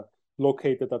is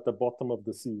located at the bottom of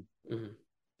the sea. Mm-hmm.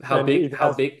 How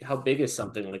big is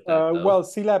something like that, though? Well,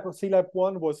 Sealab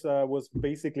 1 was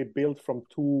basically built from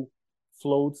two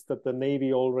floats that the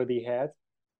Navy already had,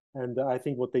 and I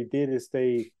think what they did is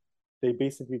they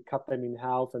basically cut them in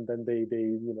half, and then they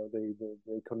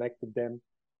connected them.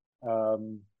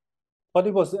 But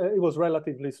it was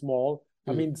relatively small.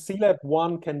 I mean, Sealab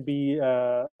 1 can be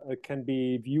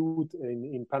viewed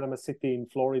in Panama City in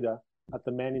Florida at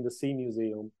the Man in the Sea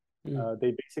Museum.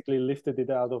 They basically lifted it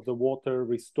out of the water,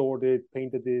 restored it,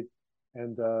 painted it,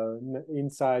 and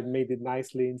inside made it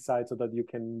nicely inside so that you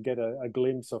can get a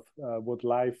glimpse of what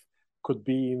life could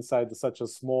be inside such a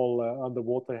small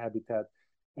underwater habitat.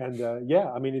 And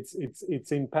I mean,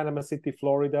 it's in Panama City,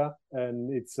 Florida,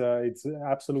 and it's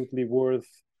absolutely worth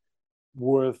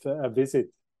a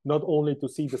visit, not only to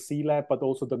see the Sealab, but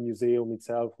also the museum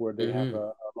itself, where they have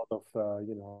a lot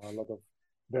of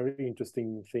very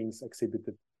interesting things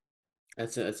exhibited.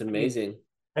 That's amazing.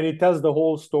 And it tells the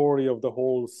whole story of the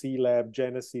whole Sealab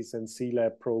Genesis and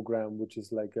Sealab program, which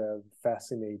is like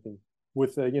fascinating,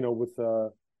 with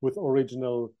with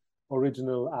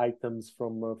original items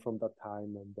from that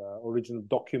time, and original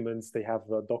documents. They have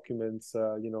documents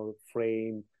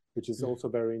framed, which is also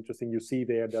very interesting. You see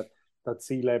there that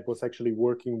Sealab was actually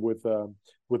working with the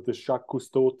Jacques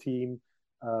Cousteau team,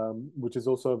 which is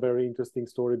also a very interesting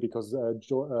story, because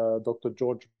Dr.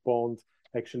 George Bond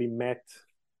actually met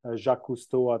Jacques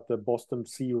Cousteau at the Boston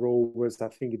Sea Rovers, I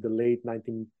think in the late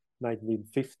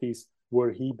 1950s,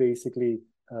 where he basically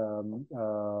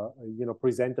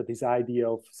presented his idea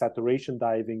of saturation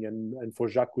diving, and for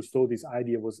Jacques Cousteau this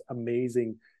idea was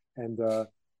amazing. And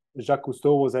Jacques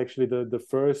Cousteau was actually the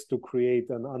first to create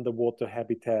an underwater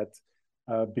habitat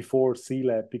before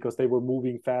Sealab, because they were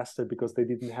moving faster, because they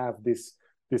didn't have this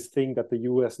thing that the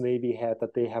U.S. Navy had,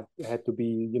 that they had to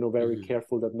be very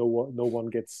careful that no one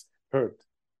gets hurt.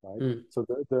 right? Mm. So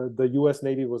the U.S.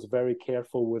 Navy was very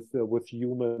careful with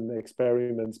human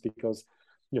experiments because,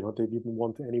 they didn't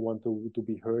want anyone to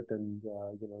be hurt, and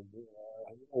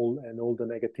all the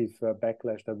negative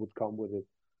backlash that would come with it.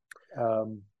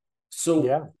 So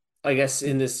Yeah. I guess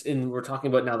we're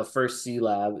talking about now the first Sea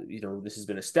Lab, this has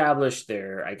been established.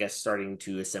 They're, I guess, starting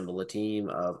to assemble a team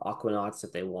of aquanauts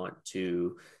that they want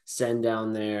to send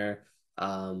down there.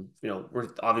 We're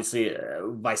obviously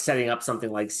by setting up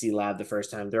something like Sea Lab the first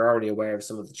time, they're already aware of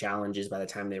some of the challenges by the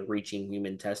time they're reaching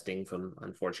human testing from,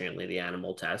 unfortunately, the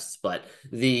animal tests. But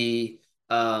the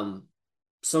some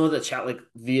of the like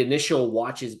the initial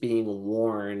watches being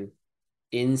worn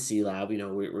in Sea Lab,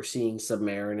 we're seeing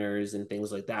submariners and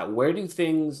things like that. Where do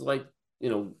things like,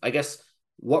 I guess,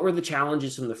 what were the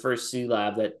challenges from the first Sea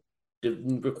Lab that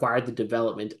required the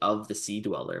development of the Sea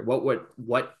Dweller?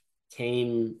 What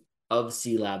came of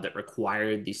Sea Lab that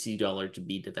required the Sea Dweller to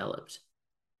be developed?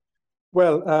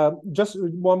 Well, just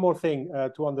one more thing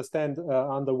to understand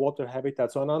underwater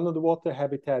habitat. So an underwater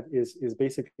habitat is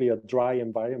basically a dry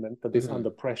environment that is Mm-hmm. under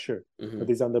pressure. Mm-hmm. That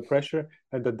is under pressure,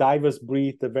 and the divers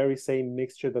breathe the very same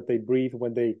mixture that they breathe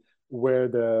when they wear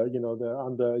the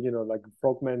under like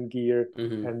frogman gear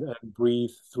Mm-hmm. and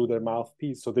breathe through their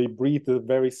mouthpiece. So they breathe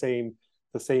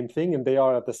the same thing, and they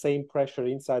are at the same pressure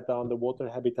inside the underwater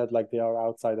habitat like they are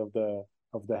outside of the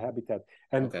habitat.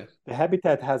 And Okay. the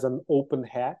habitat has an open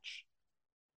hatch,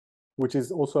 which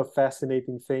is also a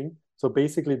fascinating thing. So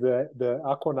basically, the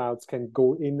aquanauts can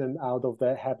go in and out of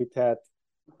the habitat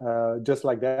just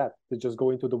like that. They just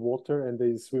go into the water and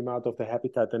they swim out of the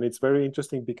habitat, and it's very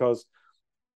interesting because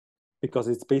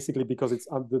it's basically because it's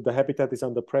under the habitat is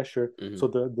under pressure, Mm-hmm. so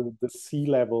the sea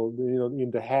level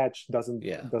in the hatch doesn't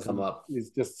come up.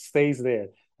 it just stays there,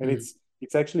 and Mm-hmm.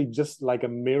 it's actually just like a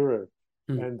mirror.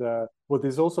 Mm-hmm. And what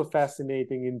is also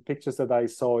fascinating in pictures that I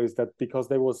saw is that because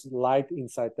there was light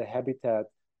inside the habitat,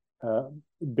 uh,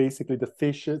 basically the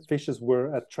fishes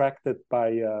were attracted by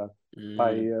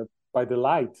the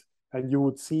light, and you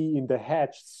would see in the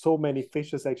hatch so many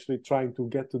fishes actually trying to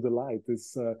get to the light.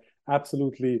 It's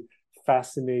absolutely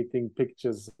fascinating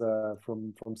pictures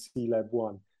from Sea Lab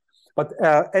 1. But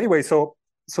anyway, so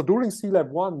during Sea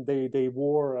Lab 1, they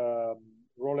wore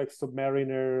Rolex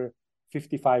Submariner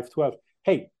 5512.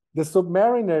 Hey, the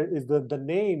Submariner is the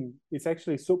name is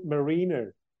actually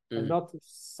Submariner and not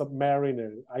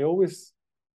Submariner. I always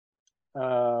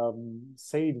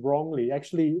say it wrongly.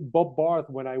 Actually, Bob Barth,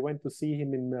 when I went to see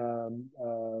him in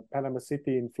Panama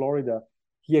City in Florida,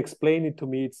 he explained it to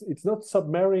me. It's not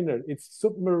Submariner, it's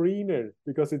Submariner,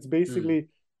 because it's basically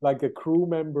like a crew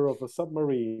member of a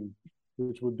submarine,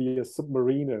 which would be a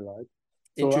submariner, right?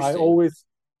 So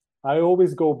I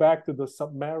always go back to the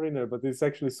Submariner, but it's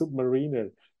actually Submariner.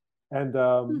 And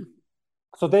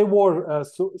so they wore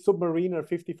Submariner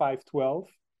 5512,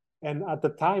 and at the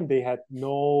time they had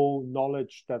no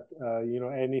knowledge that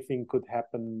anything could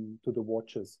happen to the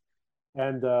watches.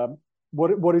 And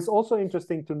what is also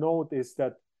interesting to note is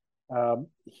that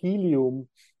helium.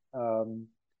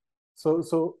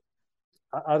 So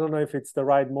I don't know if it's the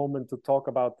right moment to talk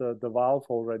about the valve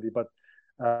already, but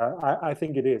I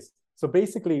think it is. So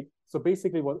basically,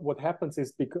 what happens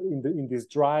is because in these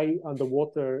dry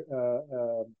underwater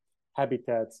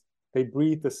habitats, they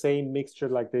breathe the same mixture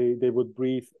like they would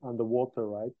breathe underwater,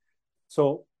 right?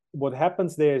 So what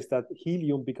happens there is that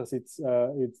helium, because it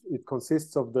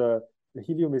consists of the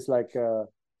helium is like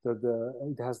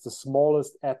it has the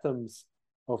smallest atoms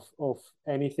of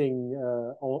anything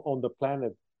on the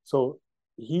planet. So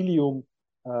helium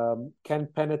can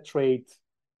penetrate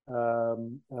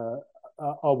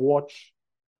a watch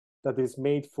that is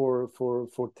made for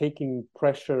taking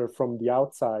pressure from the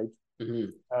outside.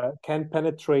 Can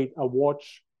penetrate a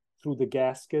watch through the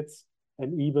gaskets,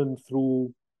 and even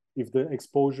through, if the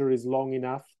exposure is long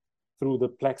enough, through the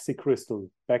plexicrystal.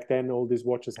 Back then, all these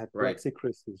watches had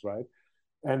plexicrystals, right?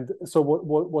 And so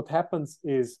what happens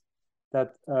is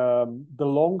that the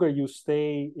longer you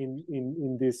stay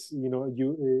in this,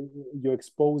 you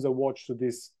expose a watch to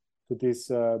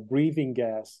this breathing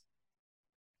gas,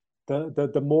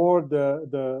 the more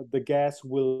the gas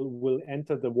will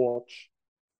enter the watch,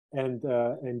 and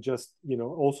just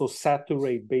also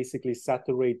basically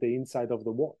saturate the inside of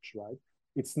the watch, right?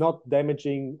 It's not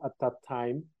damaging at that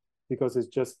time because it's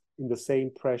just in the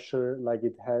same pressure like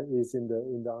it is in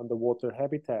the underwater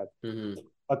habitat.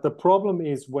 But the problem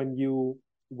is when you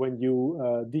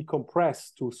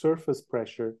decompress to surface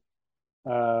pressure.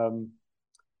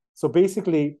 So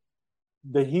basically,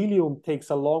 the helium takes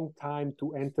a long time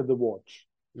to enter the watch,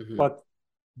 but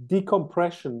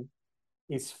decompression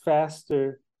is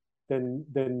faster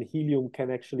than helium can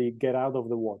actually get out of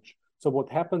the watch. So what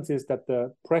happens is that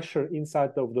the pressure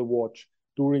inside of the watch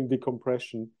during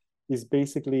decompression is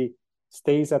basically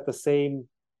stays at the same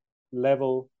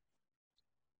level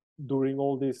during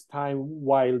all this time,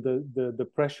 while the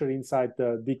pressure inside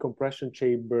the decompression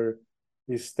chamber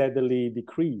is steadily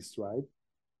decreased, right?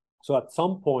 So at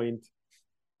some point,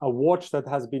 a watch that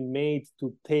has been made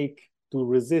to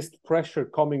resist pressure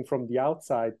coming from the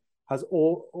outside has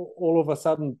all of a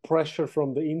sudden pressure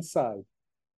from the inside,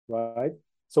 right?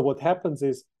 So what happens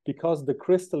is, because the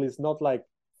crystal is not like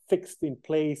fixed in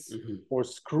place or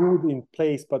screwed in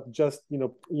place, but just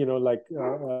like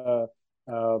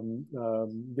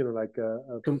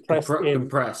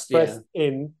compressed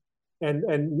in,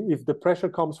 and if the pressure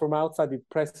comes from outside, it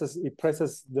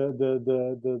presses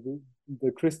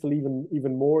the crystal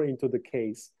even more into the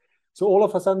case. So all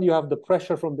of a sudden you have the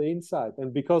pressure from the inside,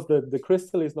 and because the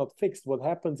crystal is not fixed, what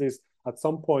happens is at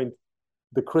some point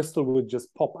the crystal would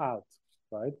just pop out,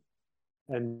 right,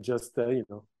 and just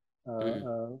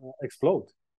explode,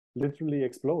 literally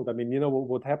explode. I mean,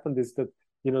 what happened is that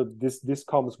this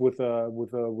comes with a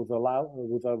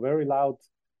very loud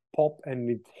pop, and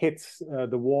it hits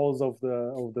the walls of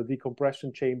the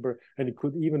decompression chamber, and it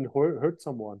could even hurt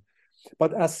someone.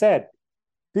 But as said,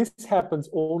 this happens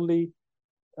only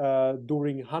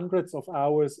during hundreds of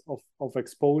hours of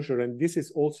exposure, and this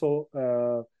is also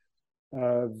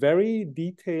very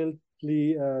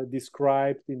detailedly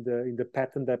described in the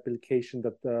patent application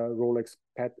that Rolex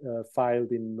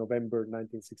filed in November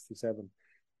 1967.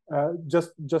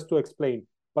 Just to explain,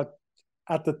 but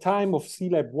at the time of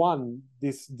SEALAB 1,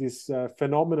 this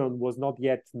phenomenon was not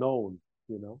yet known,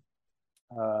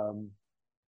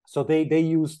 so they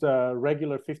used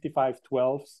regular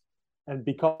 5512s, and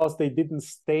because they didn't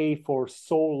stay for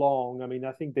so long, I mean,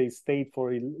 I think they stayed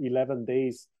for 11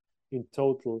 days in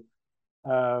total.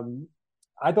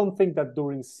 I don't think that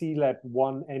during SEALAB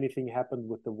 1 anything happened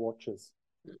with the watches.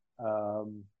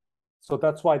 So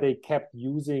that's why they kept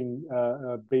using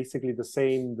basically the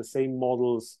same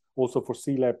models also for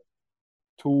SEALAB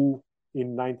 2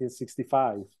 in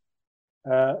 1965.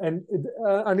 And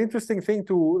an interesting thing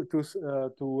to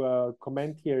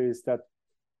comment here is that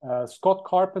Scott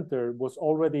Carpenter was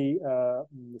already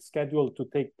scheduled to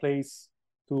take place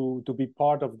to be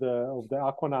part of the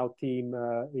Aquanaut team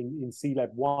in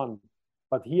SEALAB 1,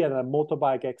 but he had a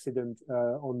motorbike accident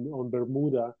on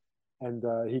Bermuda, and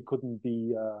he couldn't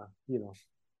be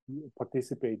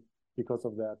participate because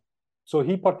of that. So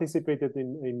he participated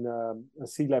in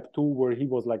SEALAB 2, where he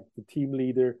was like the team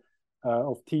leader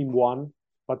of Team 1,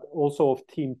 but also of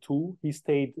Team 2. He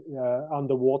stayed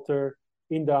underwater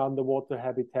in the underwater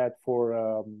habitat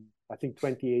for I think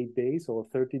 28 days or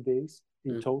 30 days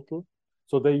in total.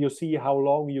 So there you see how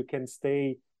long you can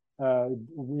stay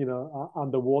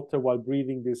underwater while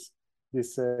breathing this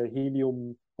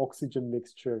helium oxygen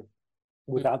mixture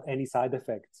without any side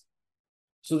effects.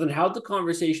 So then how'd the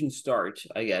conversation start,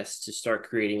 I guess, to start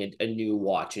creating a new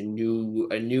watch, a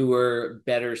newer,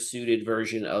 better suited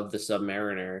version of the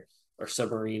Submariner or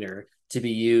Submariner to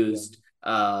be used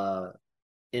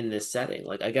in this setting?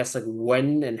 Like, I guess, like,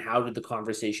 when and how did the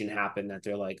conversation happen that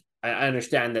they're like, I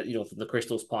understand that, the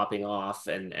crystals popping off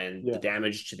and the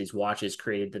damage to these watches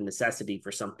created the necessity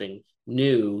for something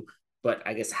new, but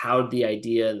I guess how did the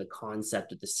idea and the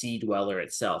concept of the Sea Dweller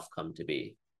itself come to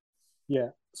be? Yeah,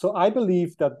 so I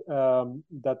believe that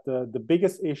the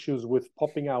biggest issues with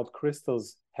popping out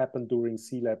crystals happened during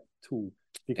SEALAB 2,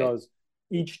 because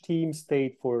each team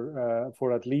stayed for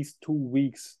at least 2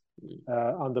 weeks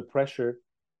under pressure,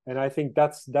 and I think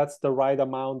that's the right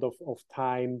amount of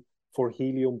time for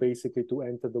helium basically to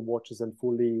enter the watches and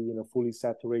fully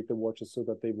saturate the watches so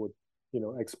that they would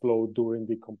explode during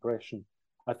decompression.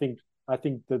 I think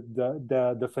that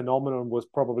the phenomenon was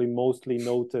probably mostly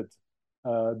noted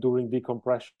during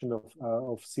decompression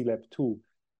of SEALAB 2,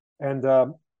 and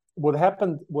what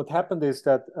happened is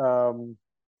that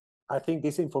I think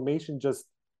this information just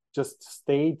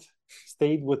stayed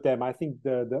with them. I think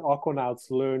the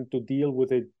Aquanauts learned to deal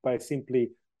with it by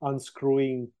simply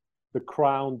unscrewing the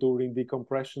crown during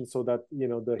decompression so that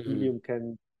the helium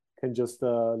can just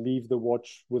leave the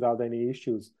watch without any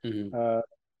issues. The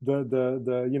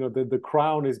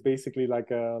crown is basically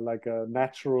like a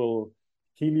natural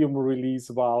helium release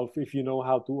valve if you know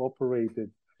how to operate it.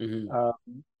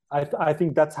 I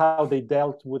think that's how they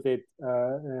dealt with it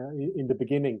in the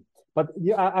beginning. But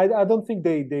yeah, I don't think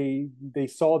they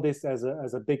saw this as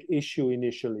a big issue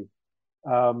initially.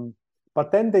 But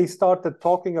then they started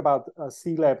talking about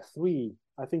SEALAB 3.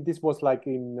 I think this was like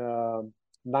in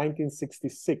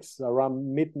 1966,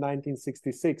 around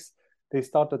mid-1966. They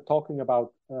started talking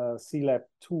about SEALAB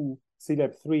 2,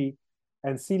 SEALAB 3,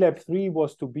 And Sealab 3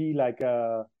 was to be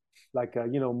more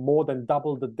than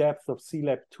double the depth of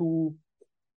Sealab 2.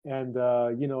 And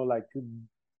like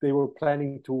they were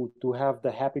planning to have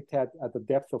the habitat at the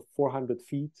depth of 400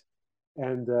 feet,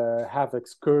 and have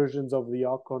excursions of the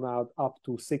Argonaut up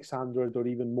to 600 or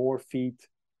even more feet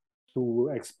to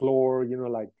explore,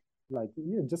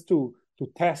 just to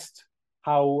test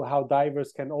how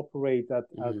divers can operate at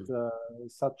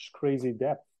such crazy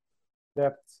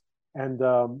depths. And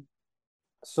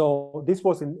so this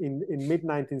was in mid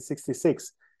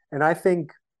 1966, and I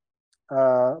think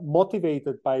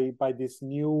motivated by this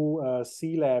new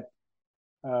Sealab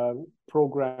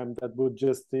program that would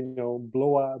just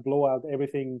blow out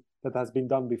everything that has been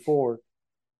done before.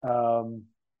 So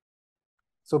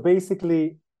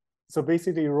basically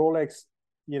Rolex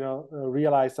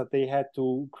realized that they had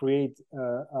to create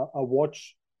a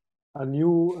watch, a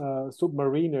new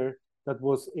submariner that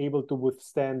was able to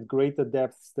withstand greater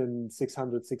depths than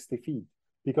 660 feet,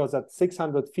 because at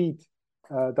 600 feet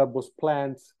that was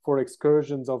planned for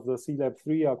excursions of the Sealab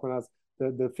 3 Argonauts,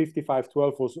 the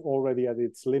 5512 was already at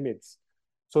its limits.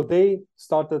 So they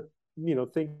started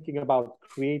thinking about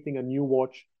creating a new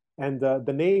watch, and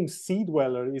the name Sea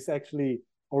Dweller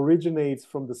originates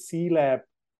from the Sealab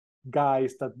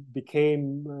guys that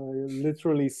became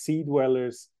literally sea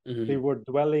dwellers. They were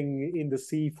dwelling in the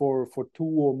sea for 2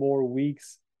 or more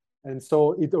weeks, and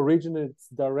so it originates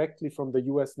directly from the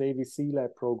US Navy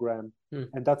Sealab program.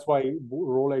 And that's why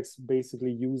Rolex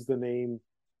basically used the name,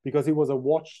 because it was a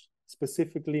watch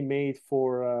specifically made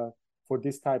for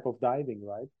this type of diving,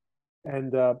 right?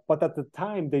 And but at the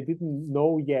time they didn't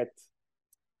know yet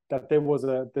that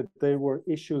there were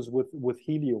issues with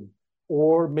helium,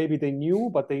 or maybe they knew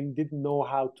but they didn't know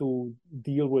how to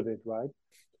deal with it, right?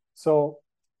 So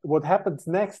what happens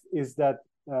next is that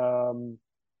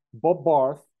Bob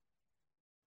Barth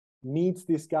meets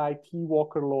this guy T.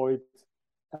 Walker Lloyd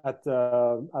at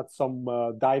some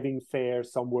diving fair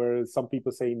somewhere. Some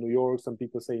people say in New York, some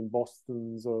people say in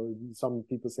Boston, or some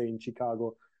people say in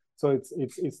Chicago. So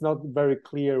it's not very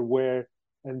clear where.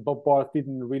 And Bob Barth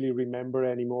didn't really remember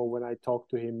anymore when I talked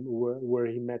to him where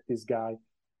he met this guy.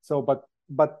 So, but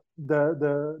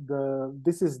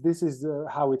this is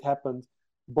how it happened.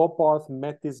 Bob Barth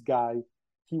met this guy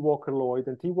T. Walker Lloyd,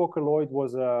 and T. Walker Lloyd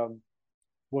was a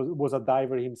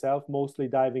diver himself, mostly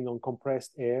diving on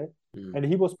compressed air. And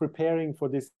he was preparing for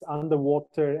this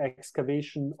underwater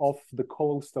excavation off the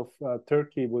coast of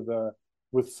Turkey with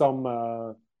some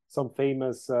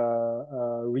famous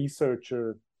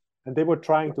researcher, and they were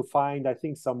trying to find, I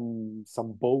think, some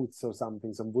boats or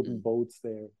something, some wooden boats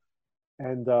there.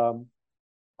 And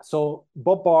so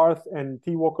Bob Barth and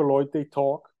T. Walker Lloyd, they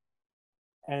talk,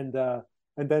 and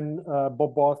then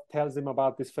Bob Barth tells him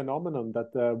about this phenomenon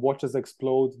that watches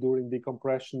explode during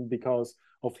decompression because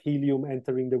of helium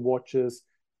entering the watches,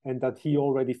 and that he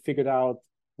already figured out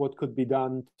what could be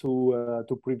done to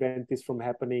prevent this from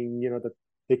happening. That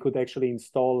they could actually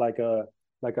install like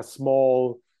a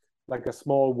small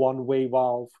one-way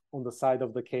valve on the side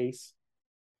of the case,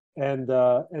 and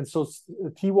so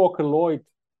T. Walker Lloyd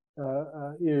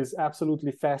is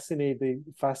absolutely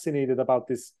fascinated about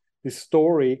this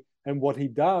story. And what he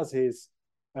does is,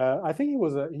 I think he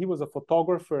was a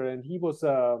photographer, and he was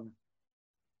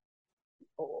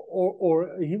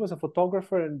he was a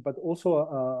photographer, but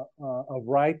also a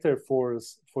writer for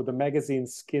the magazine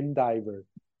Skin Diver.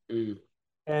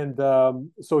 And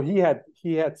so he had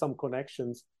some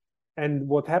connections. And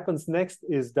what happens next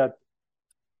is that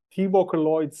T. Walker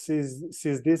Lloyd sees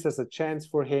this as a chance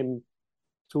for him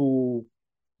to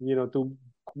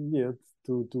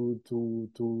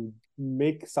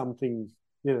make something,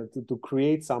 to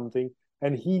create something.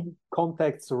 And he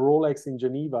contacts Rolex in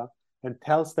Geneva and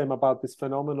tells them about this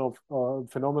phenomenon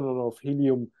of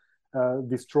helium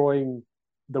destroying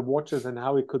the watches and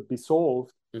how it could be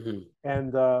solved.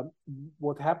 And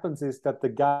what happens is that the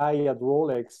guy at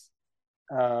Rolex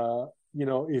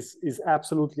is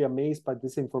absolutely amazed by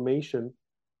this information,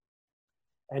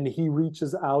 and he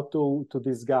reaches out to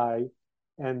this guy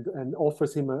and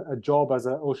offers him a job as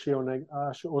an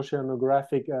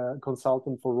oceanographic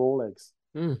consultant for Rolex.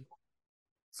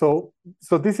 So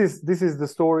this is the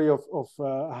story of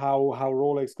how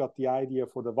Rolex got the idea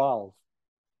for the valve.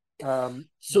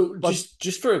 So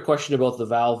just for a question about the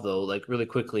valve, though, like really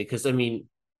quickly, because I mean,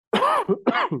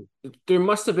 there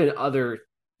must have been other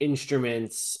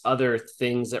instruments, other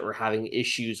things that were having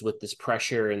issues with this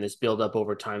pressure and this buildup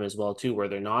over time as well, too, where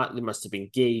there must have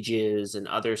been gauges and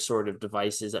other sort of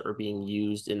devices that were being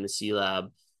used in the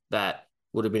Sealab that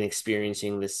would have been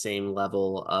experiencing the same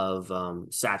level of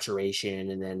saturation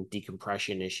and then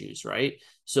decompression issues, right?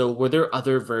 So were there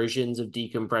other versions of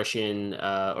decompression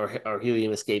or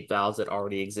helium escape valves that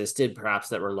already existed, perhaps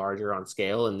that were larger on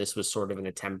scale, and this was sort of an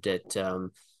attempt at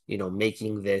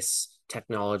making this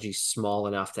technology small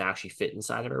enough to actually fit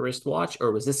inside of a wristwatch,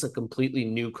 or was this a completely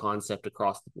new concept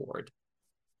across the board?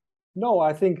 No,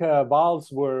 I think valves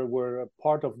were a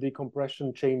part of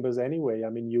decompression chambers anyway. I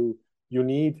mean, you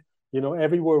need,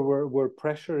 everywhere where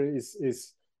pressure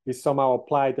is somehow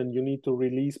applied, and you need to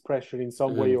release pressure in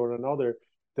some way Mm-hmm. or another.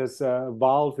 This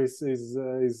valve is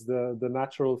the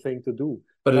natural thing to do,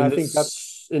 But and I think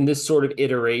that's in this sort of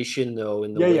iteration, though,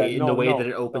 yeah, yeah, in the no, way that no,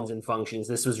 it opens no. and functions,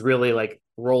 this was really like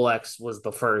Rolex was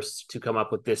the first to come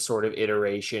up with this sort of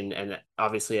iteration, and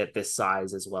obviously at this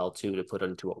size as well too, to put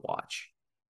into a watch.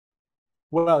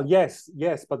 Well, yes,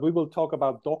 yes, but we will talk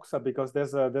about Doxa because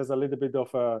there's a little bit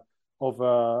of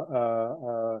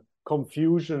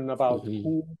confusion about Mm-hmm.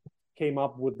 who came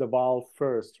up with the valve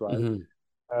first, right? Mm-hmm.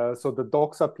 So the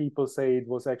Doxa people say it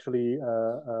was actually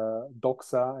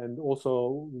Doxa, and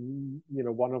also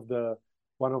one of the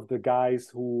guys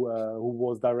who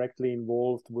was directly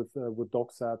involved with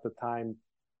Doxa at the time.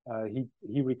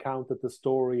 He recounted the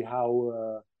story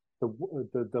how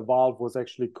the valve was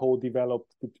actually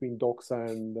co-developed between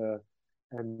Doxa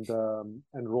and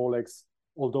Rolex,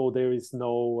 although there is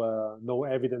no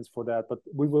evidence for that. But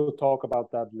we will talk about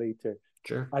that later.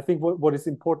 Sure. I think what is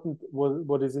important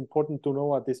to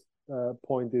know at this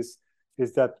point is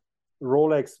that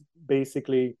Rolex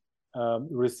basically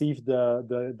received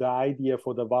the idea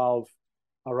for the valve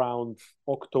around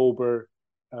October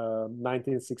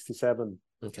 1967.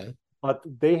 Okay. But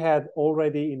they had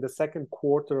already in the second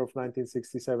quarter of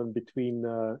 1967, between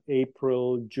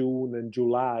April, June, and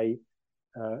July,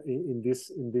 in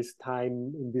this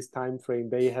time frame,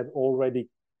 they had already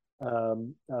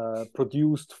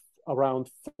produced around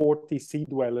 40 sea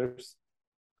dwellers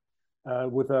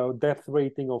with a depth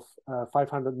rating of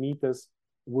 500 meters,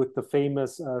 with the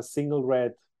famous single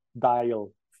red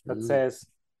dial that Mm-hmm. says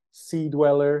sea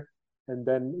dweller, and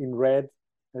then in red,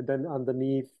 and then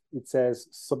underneath it says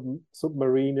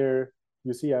submariner.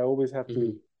 You see, I always have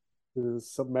to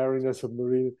submariner.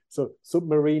 So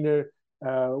submariner,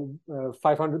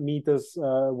 500 meters,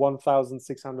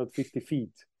 1,650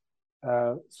 feet.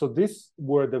 So these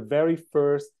were the very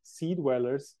first sea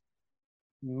dwellers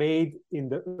made in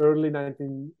the early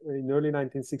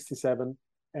 1967,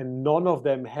 and none of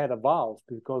them had a valve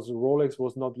because Rolex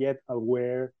was not yet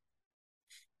aware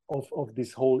of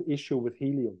this whole issue with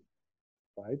helium,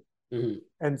 right? Mm-hmm.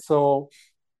 And so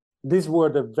these were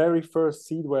the very first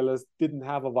sea dwellers didn't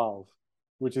have a valve,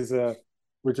 which is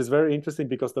very interesting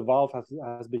because the valve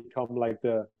has become like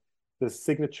the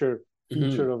signature Mm-hmm.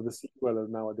 feature of the sea dweller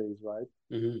nowadays, right?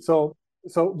 Mm-hmm. So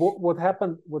what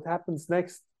happens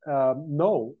next?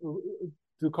 No,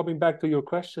 coming back to your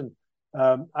question,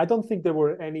 I don't think there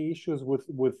were any issues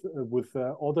with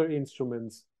other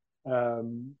instruments,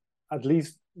 at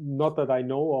least not that I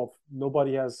know of.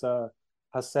 Nobody has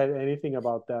said anything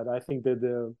about that. I think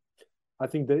the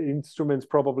instruments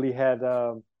probably had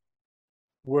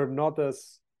were not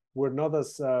as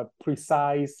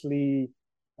precisely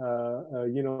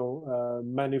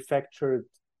manufactured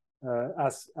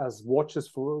as watches,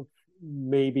 for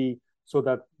maybe, so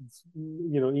that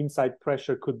inside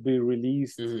pressure could be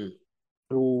released Mm-hmm.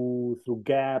 through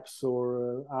gaps,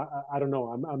 or I don't know.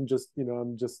 I'm just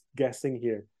guessing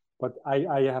here, but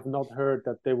I have not heard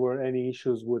that there were any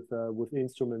issues with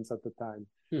instruments at the time.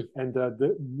 Hmm. And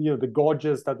the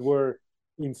gauges that were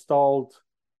installed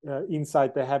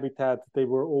inside the habitat, they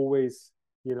were always,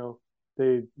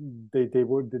 they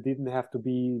didn't have to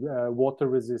be water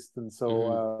resistant. So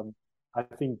Mm-hmm.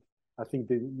 I think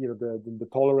the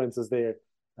tolerances there,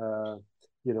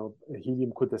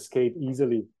 helium could escape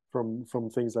easily from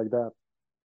things like that.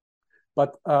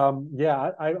 But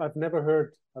yeah, I've never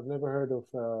heard of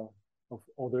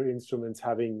other instruments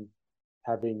having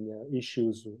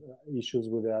issues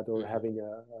with that, or Mm-hmm. having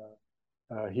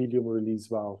a helium release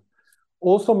valve.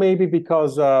 Also, maybe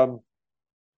because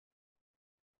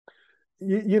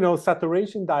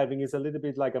saturation diving is a little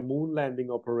bit like a moon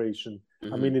landing operation. I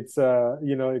Mm-hmm. mean, it's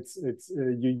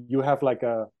you have like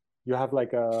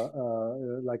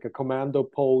a commando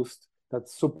post that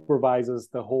supervises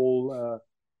the whole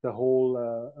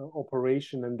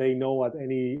operation, and they know at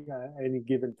any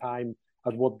given time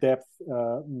at what depth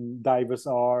divers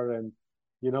are, and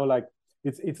like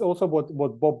it's also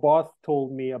what Bob Barth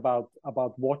told me about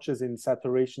watches in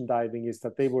saturation diving, is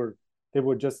that they were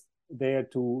just there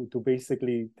to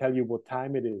basically tell you what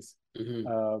time it is. Mm-hmm.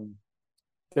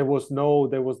 there was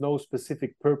no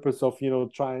specific purpose of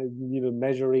trying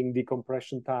measuring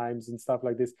decompression times and stuff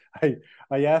like this.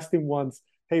 I asked him once,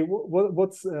 hey,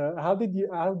 what's how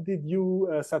did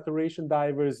you saturation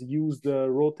divers use the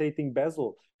rotating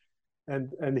bezel?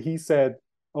 And he said,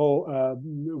 oh,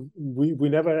 we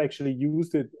never actually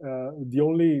used it. The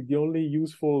only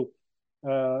useful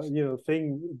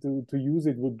thing to use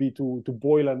it would be to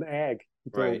boil an egg, he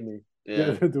told Right. me.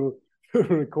 Yeah. To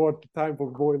record the time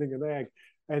for boiling an egg.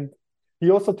 And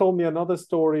he also told me another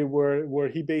story where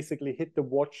he basically hit the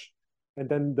watch and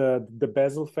then the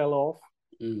bezel fell off.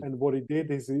 Mm. And what he did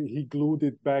is he glued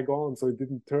it back on so it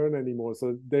didn't turn anymore.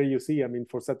 So there you see, I mean,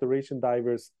 for saturation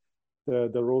divers,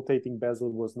 the rotating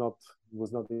bezel was not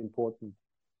important.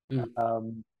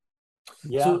 Mm.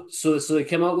 Yeah. So they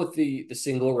came out with the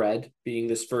single red being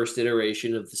this first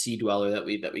iteration of the Sea Dweller that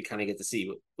we kind of get to see,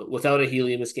 but without a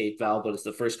helium escape valve. But it's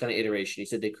the first kind of iteration. He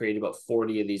said they created about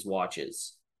 40 of these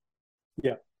watches.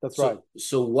 Yeah, that's right.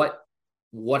 So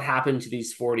what happened to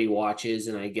these 40 watches,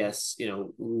 and I guess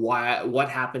what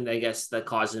happened, I guess, that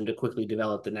caused them to quickly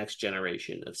develop the next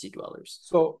generation of Sea Dwellers.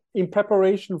 So in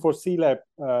preparation for SEALAB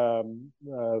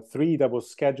 3 that was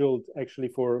scheduled actually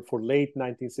for late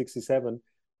 1967,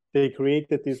 they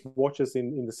created these watches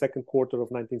in the second quarter of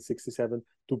 1967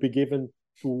 to be given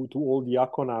to all the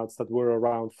aquanauts that were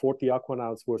around. 40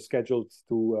 aquanauts were scheduled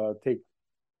to take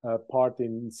part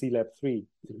in SEALAB 3.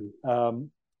 Mm-hmm.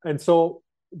 And so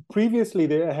previously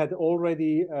they had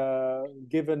already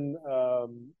given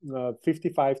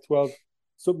 5512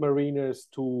 submariners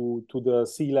to the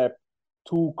SEALAB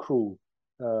 2 crew,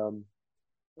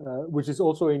 which is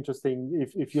also interesting.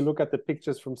 If you look at the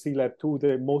pictures from SEALAB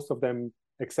 2, most of them,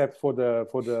 except for the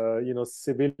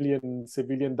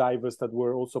civilian divers that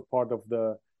were also part of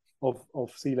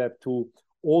SEALAB 2,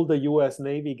 all the U.S.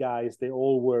 Navy guys, they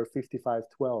all were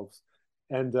 5512s,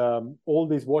 and all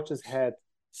these watches had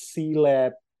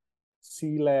SEALAB,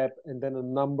 and then a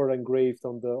number engraved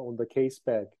on the case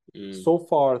back. So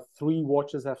far, 3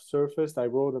 watches have surfaced. I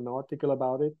wrote an article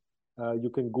about it. You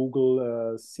can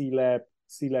Google SEALAB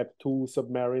 2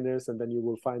 submariners, and then you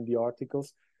will find the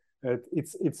articles.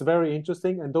 It's very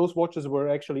interesting, and those watches were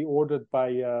actually ordered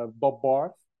by Bob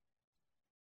Barth.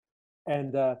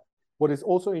 And what is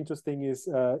also interesting is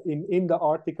in the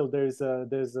article there's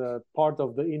a part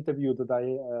of the interview that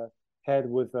I had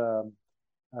with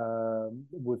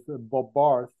Bob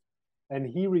Barth, and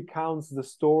he recounts the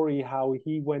story how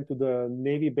he went to the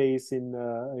Navy base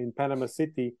in Panama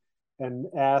City and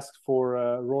asked for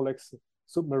Rolex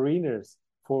submariners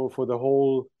for the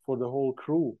whole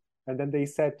crew. And then they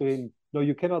said to him, no,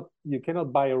 you cannot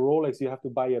buy a Rolex, you have to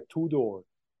buy a two-door.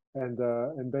 And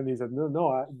then he said,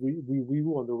 no, we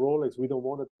want the Rolex, we don't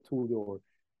want a two-door.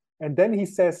 And then he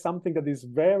says something that is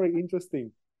very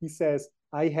interesting. He says,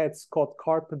 I had Scott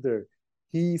Carpenter.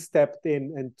 He stepped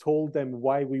in and told them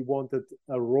why we wanted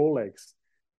a Rolex.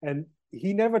 And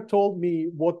he never told me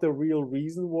what the real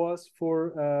reason was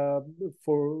for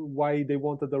why they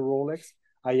wanted a Rolex.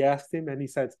 I asked him, and he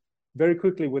said, very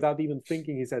quickly, without even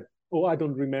thinking, he said, oh, I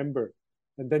don't remember.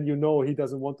 And then he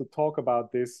doesn't want to talk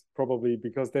about this, probably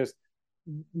because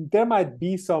there might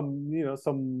be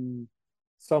some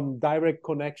direct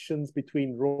connections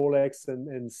between Rolex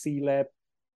and SEALAB,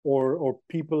 or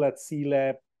people at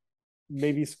SEALAB.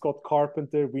 Maybe Scott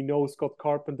Carpenter. We know Scott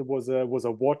Carpenter was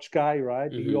a watch guy, right?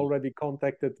 Mm-hmm. He already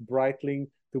contacted Breitling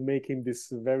to make him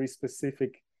this very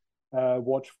specific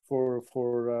watch for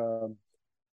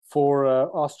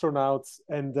astronauts.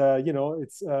 And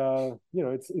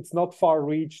it's not far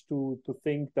reach to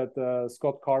think that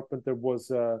Scott Carpenter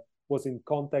was in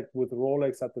contact with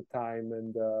Rolex at the time,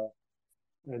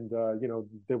 and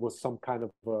there was some kind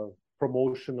of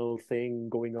promotional thing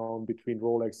going on between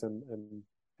Rolex and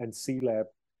SEALAB,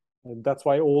 and that's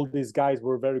why all these guys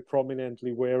were very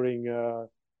prominently wearing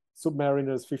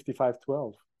Submariners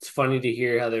 5512. It's funny to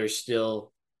hear how there's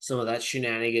still some of that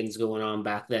shenanigans going on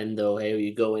back then, though. Hey,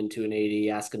 you go into an AD,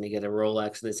 ask them to get a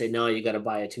Rolex, and they say, no, you got to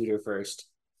buy a Tudor first.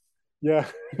 Yeah,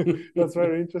 that's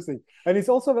very interesting. And it's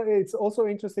also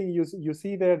interesting. You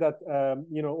see there that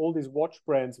all these watch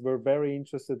brands were very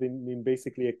interested in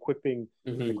basically equipping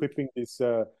this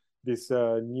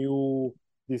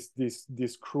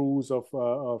crews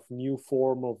of new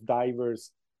form of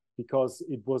divers, because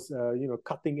it was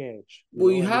cutting edge.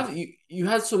 You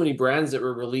had so many brands that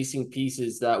were releasing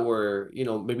pieces that were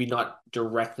maybe not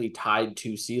directly tied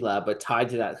to SEALAB, but tied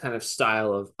to that kind of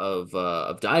style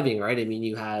of diving, right? I mean,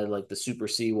 you had like the Super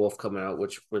Seawolf coming out,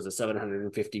 which was a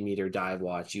 750-meter dive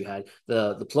watch. You had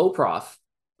the Ploprof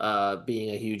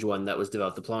being a huge one that was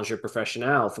developed, the Plongeur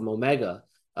Professionnel from Omega.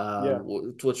 Yeah,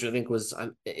 which I think was, I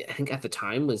think at the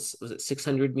time was it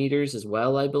 600 meters as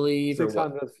well, I believe, or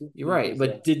what? 600 You're right,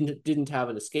 meters. Yeah, but didn't have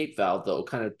an escape valve though.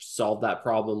 Kind of solved that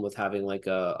problem with having like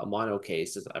a mono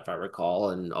case, if I recall,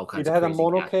 and all it kinds of had a crazy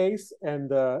mono cat. case, and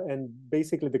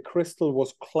basically the crystal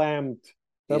was clamped.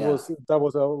 Yeah. That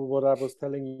was what I was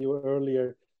telling you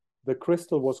earlier. The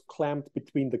crystal was clamped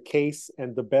between the case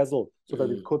and the bezel so that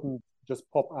it Mm-hmm. couldn't just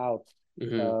pop out.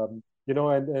 Mm-hmm.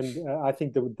 And I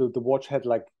think the watch had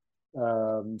like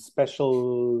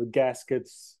special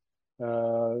gaskets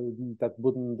that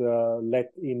wouldn't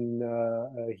let in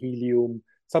helium,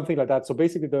 something like that. So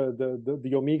basically,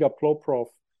 the Omega Ploprof,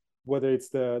 whether it's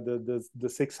the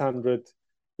 600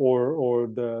 or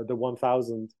the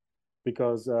 1000,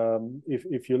 because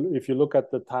if you look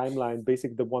at the timeline,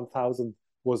 basically the 1000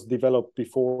 was developed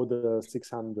before the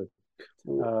 600.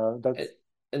 And, That's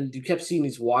and you kept seeing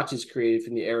these watches created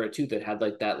from the era too that had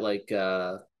like that like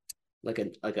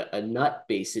a nut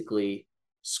basically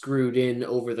screwed in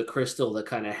over the crystal that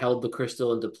kind of held the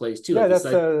crystal into place too. Yeah, Like this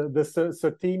that's like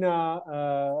the Certina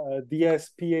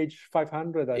DSPH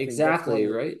 500. I think that's exactly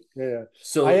one. right. Yeah,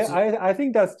 So, so I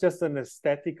think that's just an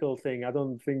aesthetical thing. I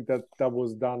don't think that that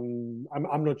was done.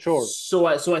 I'm not sure. so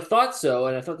I thought so,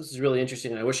 and I thought this was really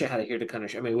interesting. And I wish I had it here to kind of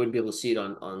show. I mean, I wouldn't be able to see it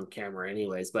on camera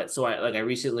anyways. But so I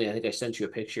recently, I think I sent you a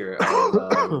picture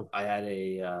of I had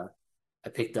I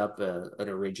picked up an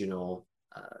original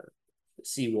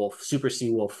Seawolf, Super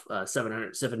Seawolf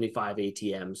 775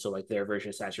 ATM. So like their version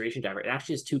of saturation diver. It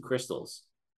actually has two crystals,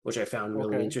 which I found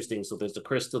really Okay. interesting. So there's the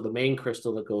crystal, the main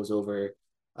crystal that goes over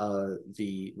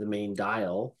the main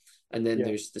dial, and then Yeah.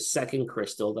 there's the second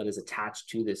crystal that is attached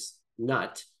to this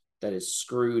nut that is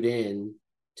screwed in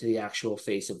to the actual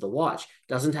face of the watch. It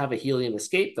doesn't have a helium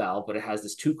escape valve, but it has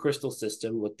this two crystal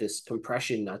system with this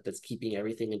compression nut that's keeping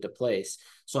everything into place.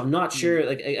 So I'm not Mm. sure.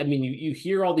 Like, I mean, you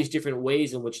hear all these different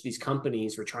ways in which these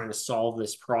companies were trying to solve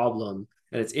this problem,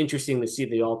 and it's interesting to see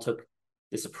they all took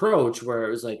this approach where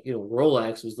it was like,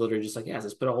 Rolex was literally just like, yeah,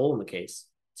 let's put a hole in the case.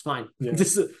 It's fine. Yeah.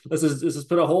 Let's just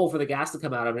put a hole for the gas to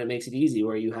come out of, and it makes it easy.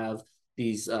 Where you have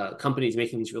these companies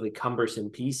making these really cumbersome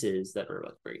pieces that are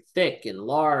like very thick and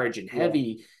large and Yeah.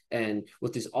 heavy, and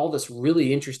with all this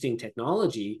really interesting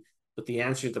technology. But the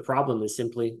answer to the problem is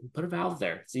simply put a valve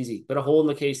there. It's easy. Put a hole in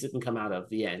the case that can come out of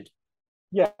the end.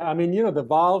 Yeah, I mean, the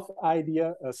Valve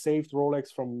idea saved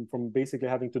Rolex from basically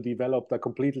having to develop a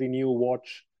completely new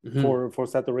watch Mm-hmm. for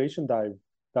saturation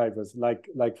divers,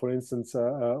 like for instance,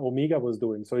 Omega was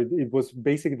doing. So it was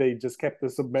basically they just kept the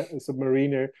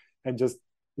submariner and just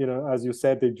as you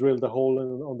said, they drilled a hole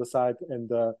on the side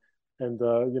and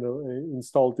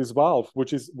installed this valve,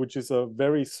 which is a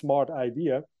very smart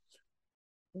idea.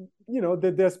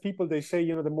 There's people, they say,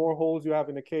 the more holes you have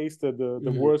in a case, the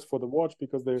Mm-hmm. worse for the watch,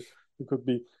 because there it could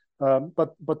be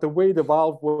but the way the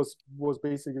valve was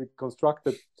basically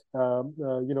constructed,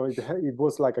 it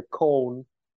was like a cone.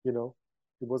 you know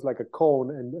it was like a cone,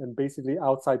 and basically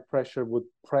outside pressure would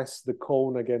press the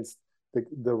cone against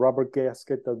the rubber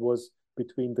gasket that was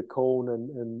between the cone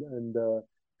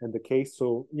and the case.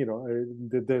 So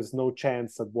there's no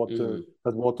chance that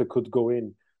Mm-hmm. water could go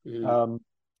in. Mm-hmm. um,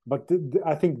 but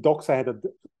I think Doxa had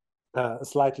a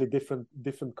slightly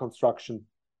different construction.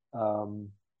 Um,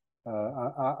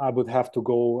 I would have to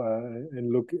go and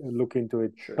look into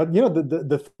it. Sure. But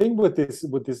the thing with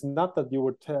this nut that you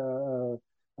were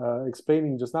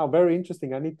explaining just now, very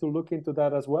interesting. I need to look into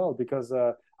that as well, because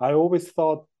I always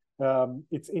thought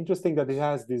it's interesting that it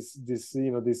has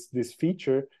this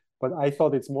feature, but I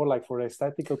thought it's more like for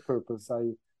aesthetical purpose. I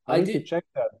I need to did check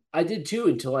that. I did too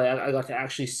until I got to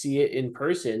actually see it in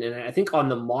person. And I think on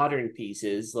the modern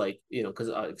pieces, like, because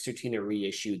Certina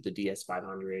reissued the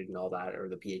DS500 and all that, or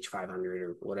the PH500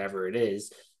 or whatever it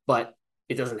is, but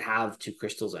it doesn't have two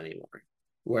crystals anymore.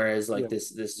 Whereas like Yeah.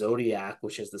 this Zodiac,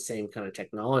 which has the same kind of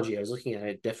technology, I was looking at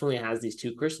it, definitely has these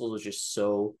two crystals, which is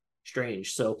so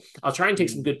strange. So I'll try and take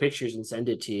some Mm. good pictures and send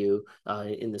it to you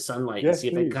in the sunlight and Yes, see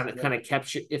if I please. kind of Yeah. kind of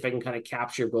capture if I can kind of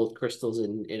capture both crystals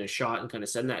in a shot and kind of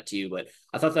send that to you. But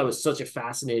I thought that was such a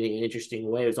fascinating and interesting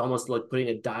way. It was almost like putting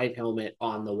a dive helmet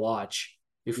on the watch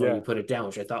before you Yeah. put it down,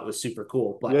 which I thought was super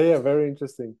cool. Yeah. Yeah. Very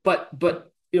interesting. But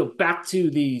back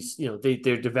to these,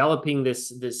 they're developing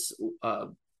this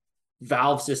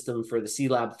valve system for the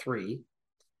Sealab 3,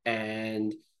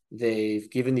 and they've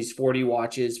given these 40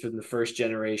 watches from the first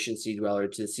generation Sea Dweller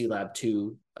to the Sealab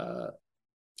 2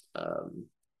 um,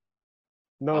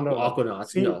 No, no, no.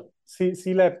 Aquanauts. No,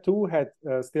 Sea Lab 2 had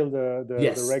still the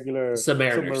yes, regular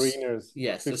Submariners. Submariners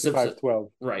Yes,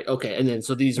 5512. right. Okay, and then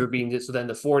so these were being so then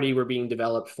the 40 were being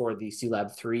developed for the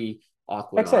Sealab 3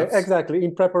 Aquanauts. Exactly.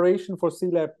 In preparation for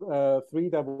Sea Lab 3,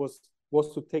 that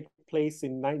was to take place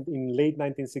in late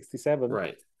 1967.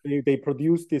 Right. They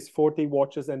produced these 40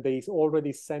 watches and they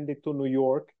already send it to New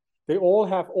York.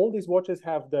 All these watches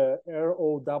have the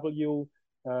ROW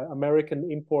American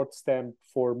import stamp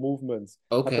for movements.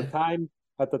 Okay.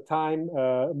 At the time,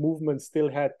 movements still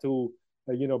had to,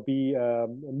 be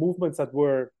movements that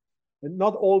were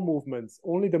not all movements,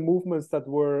 only the movements that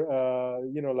were,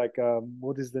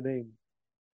 what is the name?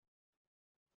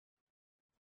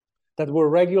 That were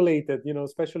regulated,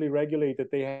 especially regulated.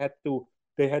 There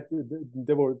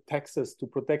were taxes to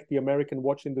protect the American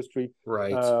watch industry.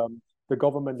 Right. The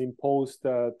government imposed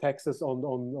taxes on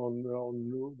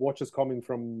watches coming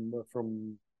from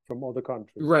other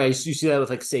countries. Right. So you see that with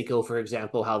like Seiko, for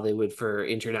example, how they would for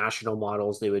international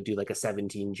models, they would do like a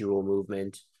 17 jewel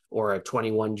movement or a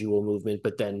 21 jewel movement,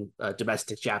 but then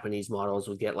domestic Japanese models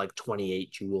would get like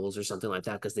 28 jewels or something like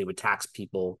that because they would tax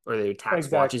people or they would tax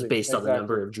watches based on the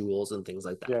number of jewels and things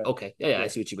like that. Yeah. Okay. Yeah, I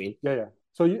see what you mean. Yeah.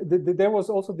 So there was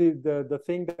also the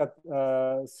thing that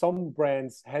some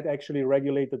brands had actually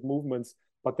regulated movements,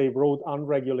 but they wrote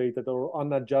unregulated or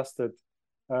unadjusted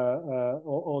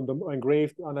on the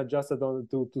engraved unadjusted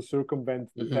to circumvent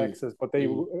the taxes. But they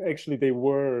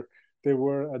were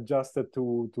adjusted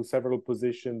to several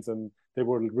positions, and they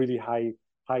were really high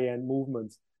end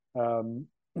movements.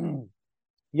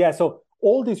 Yeah, so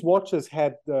all these watches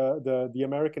had the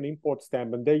American import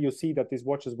stamp, and there you see that these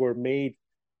watches were made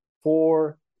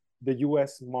for the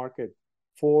U.S. market,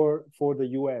 for the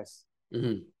U.S.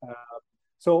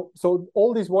 So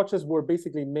all these watches were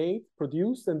basically made,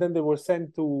 produced, and then they were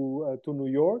sent to New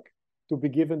York to be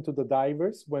given to the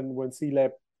divers when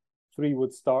SEALAB 3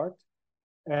 would start.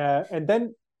 And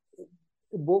then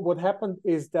what happened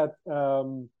is that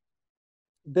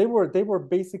they were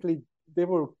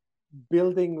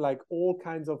building like all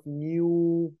kinds of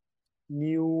new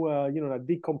like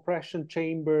decompression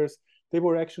chambers. They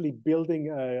were actually building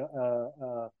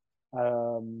a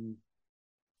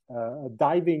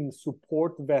diving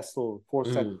support vessel for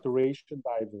saturation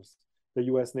divers, the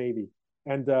U.S. Navy.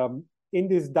 And in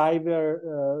this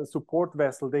diver support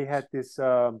vessel, they had this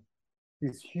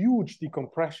huge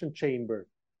decompression chamber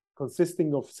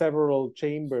consisting of several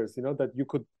chambers, that you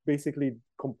could basically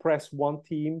compress one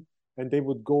team and they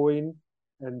would go in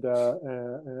and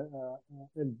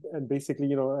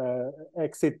basically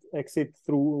exit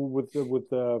through with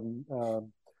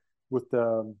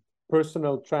the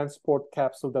personal transport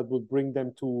capsule that would bring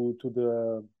them to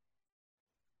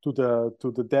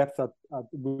the depth at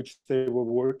which they were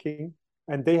working.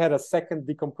 And they had a second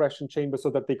decompression chamber so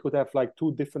that they could have like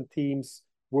two different teams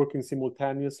working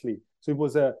simultaneously. So it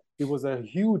was a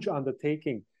huge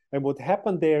undertaking. And what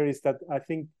happened there is that I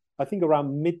think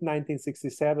around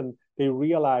mid-1967, they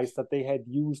realized that they had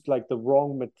used like the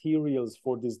wrong materials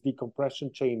for these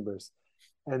decompression chambers.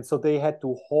 And so they had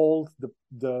to hold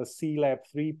the SEALAB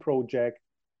 3 project,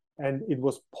 and it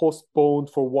was postponed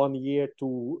for 1 year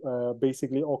to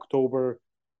basically October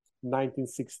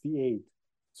 1968.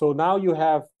 So now you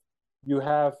have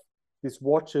these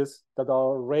watches that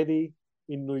are ready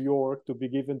in New York to be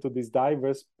given to these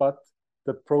divers, but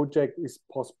the project is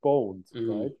postponed,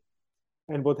 right?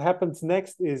 And what happens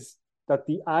next is that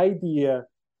the idea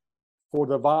for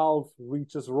the valve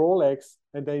reaches Rolex,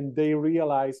 and then they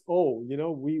realize, oh,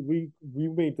 we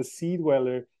made the Sea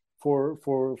Dweller for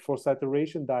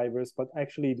saturation divers, but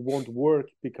actually it won't work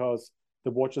because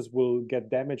the watches will get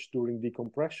damaged during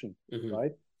decompression,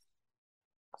 right?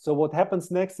 So what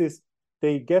happens next is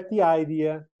they get the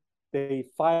idea, they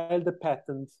file the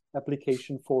patent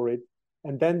application for it,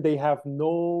 and then they have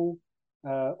no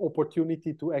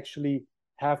opportunity to actually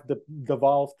have the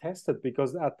valve tested,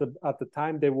 because at the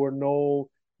time there were no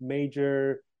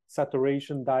major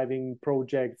saturation diving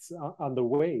projects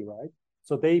underway, right?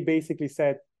 So they basically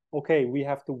said, okay, we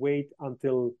have to wait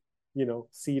until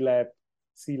SEALAB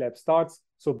starts.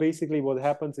 So basically what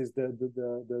happens is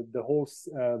the whole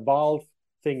valve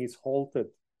thing is halted,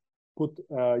 put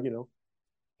on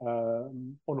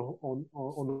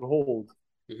hold.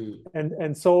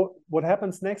 And so what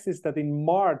happens next is that in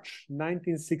March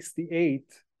 1968,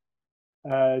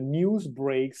 news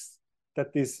breaks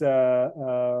that this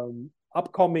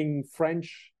upcoming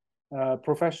French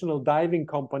professional diving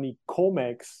company,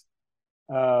 Comex,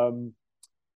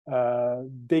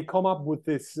 they come up with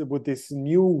this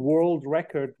new world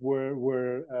record where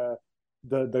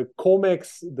the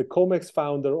Comex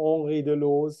founder Henri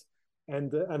Deleuze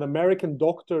and an American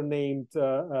doctor named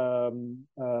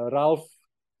Ralph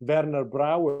Werner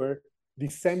Brauer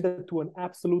descended to an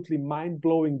absolutely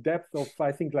mind-blowing depth of,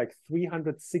 I think, like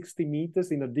 360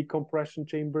 meters in a decompression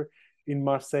chamber in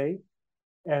Marseille,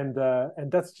 and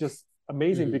that's just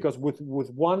amazing because with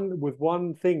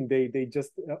one thing they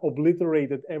just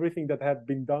obliterated everything that had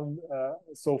been done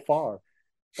so far,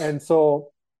 and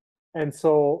so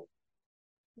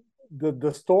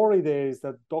the story there is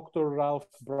that Dr. Ralph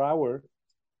Brower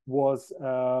was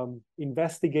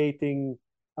investigating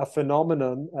a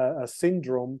phenomenon, a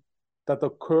syndrome that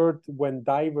occurred when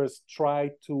divers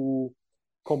try to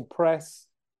compress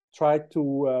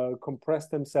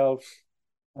themselves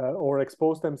or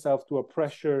expose themselves to a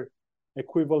pressure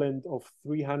equivalent of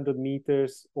 300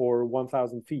 meters or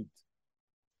 1,000 feet.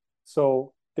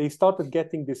 So they started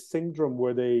getting this syndrome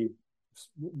where they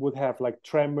would have like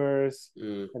tremors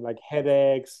and like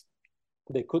headaches.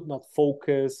 They could not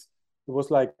focus. It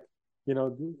was like, you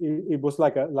know, it was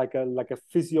like a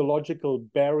physiological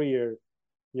barrier,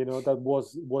 you know, that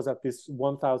was at this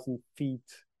 1,000 feet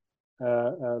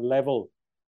level.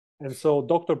 And so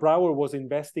Dr. Brower was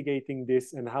investigating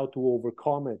this and how to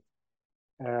overcome it.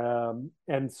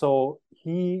 And so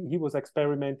he was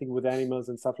experimenting with animals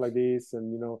and stuff like this.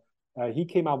 And, you know, he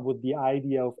came up with the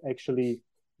idea of actually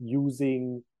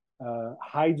using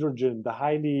hydrogen, the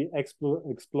highly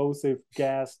explosive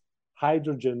gas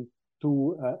hydrogen,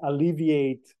 to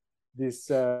alleviate this,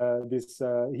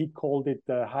 he called it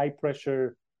high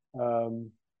pressure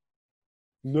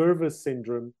nervous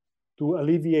syndrome, to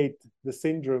alleviate the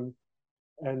syndrome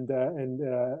and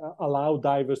allow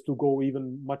divers to go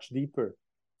even much deeper.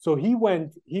 So he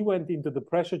went into the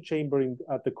pressure chamber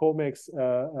at the COMEX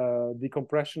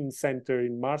decompression center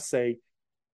in Marseille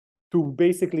to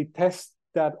basically test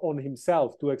that on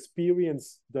himself, to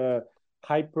experience the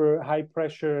high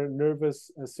pressure nervous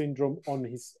syndrome on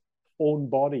his own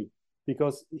body,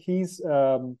 because his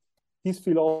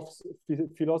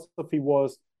philosophy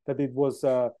was that it was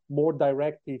more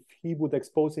direct if he would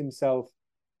expose himself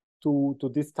to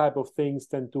this type of things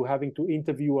than to having to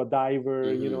interview a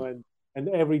diver, you know, and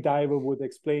every diver would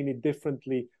explain it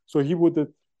differently. So he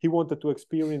wanted to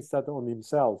experience that on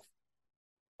himself,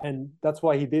 and that's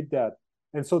why he did that.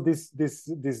 And so this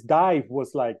dive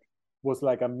was like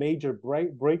a major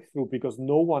breakthrough, because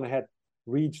no one had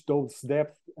reached those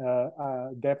depths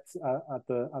at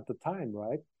the time,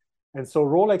 right? And so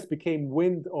Rolex became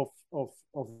wind of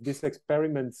these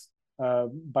experiments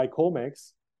by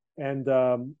COMEX, and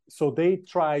so they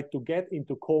tried to get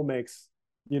into COMEX,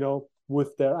 you know,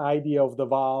 with the idea of the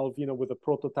valve, you know, with a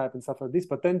prototype and stuff like this.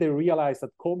 But then they realized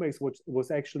that COMEX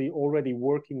was actually already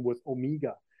working with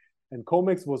Omega, and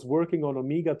COMEX was working on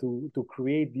Omega to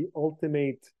create the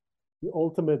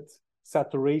ultimate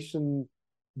saturation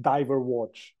diver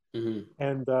watch.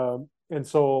 And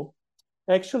so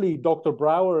actually Dr.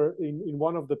 Brower, in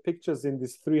one of the pictures in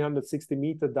this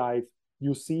 360-meter dive,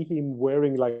 you see him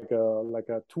wearing like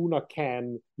a tuna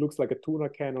can, looks like a tuna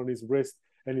can on his wrist,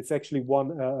 and it's actually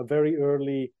a very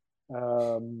early,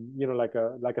 you know, like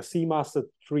a Seamaster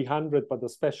 300, but a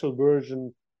special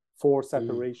version for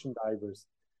saturation divers.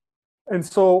 And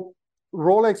so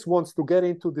Rolex wants to get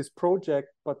into this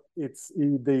project, but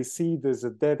they see there's a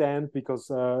dead end, because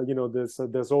you know,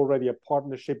 there's already a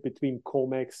partnership between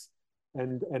COMEX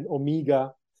and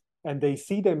Omega, and they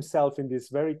see themselves in this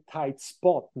very tight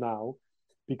spot now,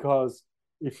 because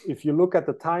if you look at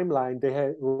the timeline,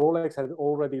 Rolex had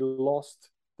already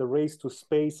lost the race to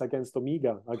space against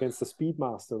Omega, against the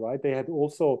Speedmaster, right? They had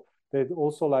also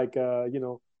like you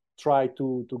know, try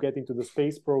to get into the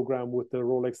space program with the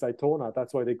Rolex Daytona.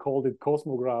 That's why they called it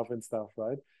Cosmograph and stuff,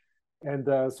 right? And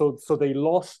so they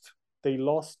lost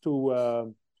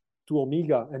to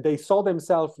Omega, and they saw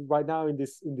themselves right now in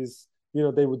this, you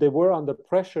know, they were under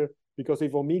pressure, because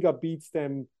if Omega beats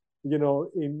them, you know,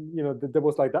 there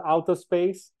was like the outer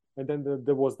space, and then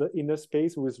there was the inner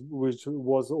space, which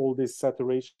was all this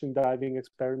saturation diving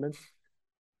experiments,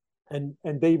 and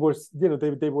they were, you know,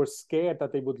 they were scared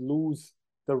that they would lose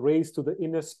the race to the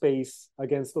inner space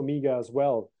against Omega as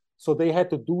well. So they had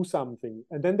to do something.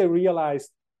 And then they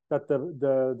realized that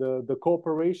the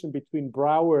cooperation between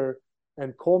Brower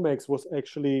and COMEX was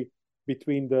actually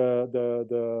between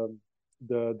the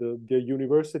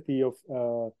University of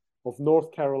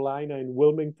North Carolina in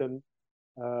Wilmington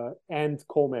and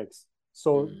COMEX.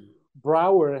 So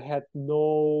Brower had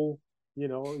no, you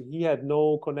know, he had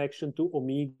no connection to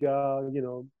Omega, you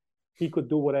know, he could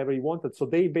do whatever he wanted. So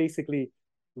they basically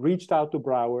reached out to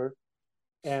Brower,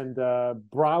 and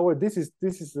Brower, this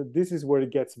is where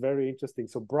it gets very interesting.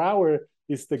 So Brower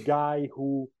is the guy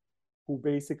who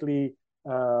basically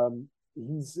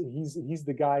he's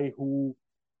the guy who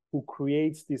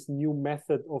creates this new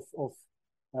method of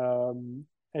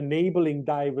enabling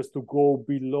divers to go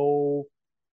below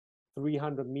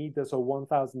 300 meters or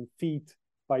 1,000 feet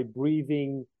by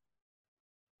breathing,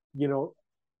 you know,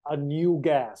 a new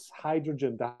gas,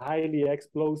 hydrogen, the highly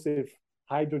explosive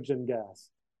hydrogen gas.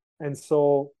 And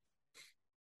so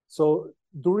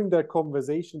during that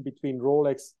conversation between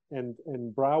Rolex and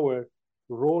Brouwer,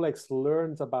 Rolex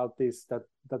learns about this, that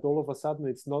all of a sudden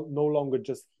it's no longer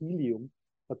just helium,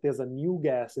 but there's a new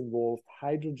gas involved,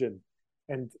 hydrogen.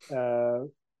 And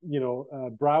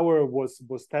Brouwer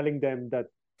was telling them that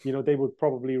they would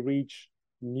probably reach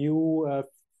new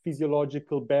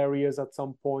physiological barriers at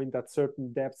some point at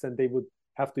certain depths, and they would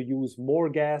have to use more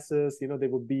gases. There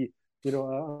would be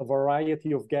a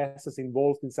variety of gases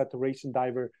involved in saturation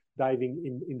diving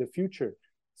in the future.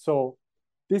 So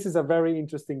this is a very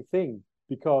interesting thing,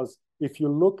 because if you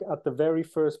look at the very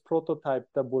first prototype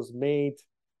that was made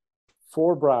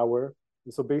for Brouwer,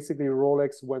 so basically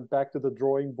Rolex went back to the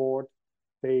drawing board.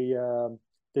 They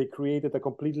created a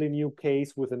completely new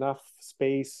case with enough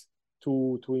space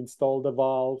to install the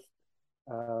valve.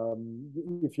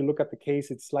 If you look at the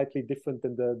case, it's slightly different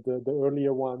than the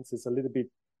earlier ones. It's a little bit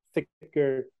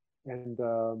thicker, and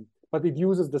but it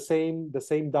uses the same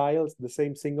dials, the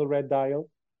same single red dial,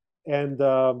 and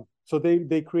so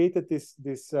they created this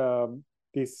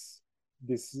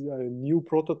new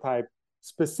prototype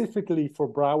specifically for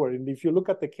Brouwer. And if you look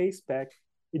at the case spec,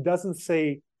 it doesn't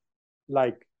say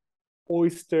like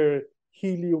Oyster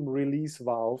helium release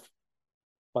valve,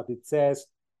 but it says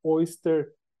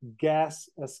Oyster gas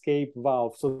escape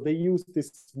valve. So they use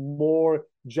this more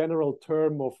general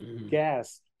term of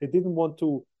gas. They didn't want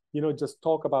to, just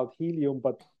talk about helium,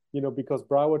 but, because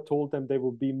Brouwer told them there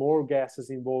will be more gases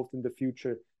involved in the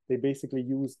future, they basically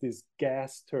use this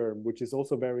gas term, which is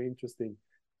also very interesting.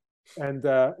 And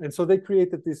so they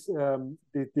created this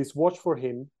watch for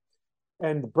him.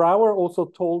 And Brouwer also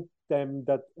told them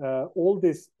that all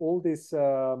these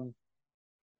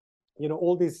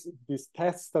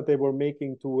tests that they were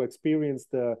making to experience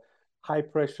the high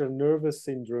pressure nervous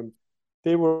syndrome,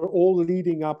 they were all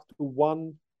leading up to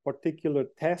one particular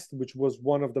test, which was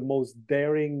one of the most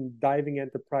daring diving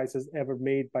enterprises ever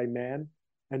made by man,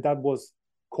 and that was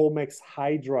Comex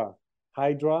Hydra.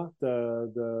 Hydra,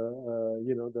 the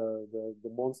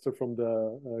monster from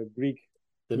the Greek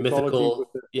the mythical,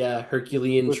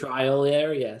 Herculean trial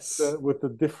there, yes, with the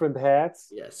different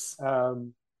heads, yes.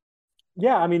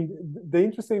 Yeah, I mean, the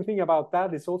interesting thing about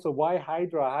that is also why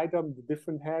Hydra. Hydra, the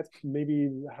different heads, maybe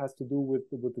has to do with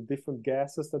the different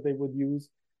gases that they would use.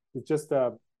 It's just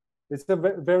it's a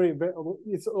very, very,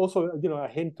 it's also a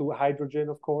hint to hydrogen,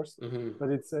 of course, but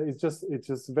it's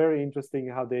just very interesting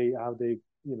how they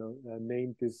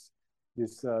named this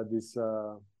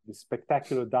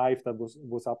spectacular dive that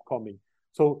was upcoming.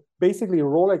 So basically,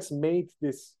 Rolex made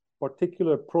this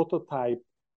particular prototype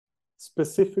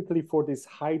specifically for this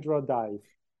Hydra dive,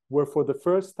 where for the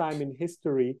first time in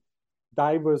history,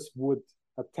 divers would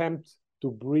attempt to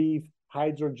breathe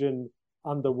hydrogen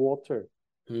underwater,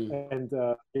 and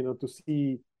to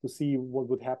see what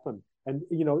would happen. And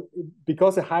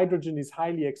because the hydrogen is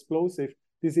highly explosive,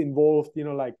 this involved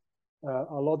a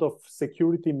lot of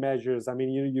security measures. I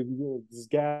mean, this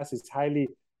gas is highly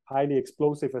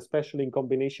explosive, especially in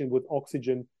combination with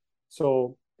oxygen.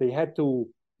 So they had to,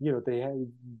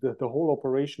 the whole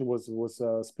operation was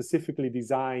specifically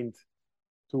designed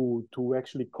to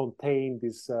actually contain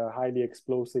this highly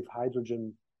explosive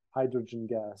hydrogen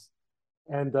gas.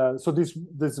 And so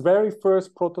this very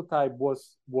first prototype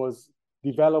was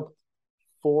developed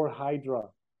for Hydra,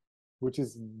 which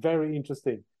is very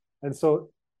interesting. And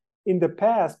so in the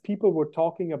past, people were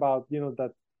talking about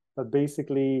that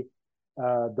basically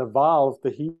the valve,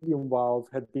 the helium valve,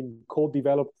 had been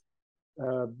co-developed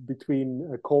between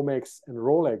Comex and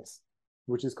Rolex,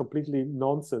 which is completely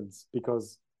nonsense,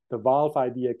 because the valve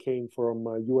idea came from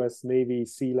U.S. Navy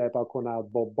Sea Lab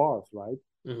astronaut Bob Barth, right?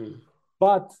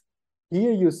 But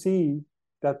here you see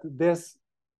that there's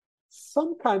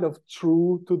some kind of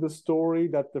truth to the story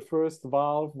that the first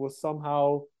valve was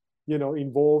somehow,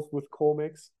 involved with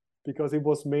Comex, because it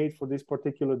was made for this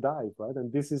particular dive, right? And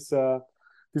this is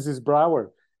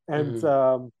Brouwer. And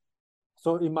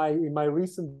so in my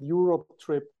recent Europe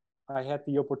trip, I had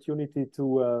the opportunity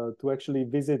to actually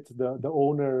visit the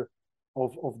owner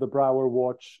of the Brouwer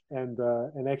watch, and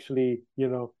actually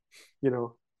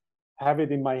have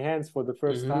it in my hands for the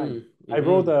first time. I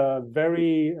wrote a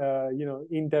very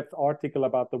in-depth article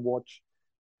about the watch,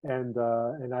 and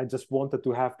I just wanted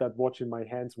to have that watch in my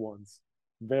hands once.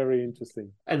 Very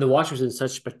interesting. And the watch was in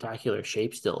such spectacular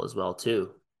shape still as well,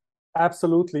 too.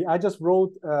 Absolutely. I just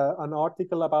wrote an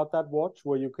article about that watch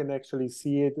where you can actually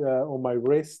see it on my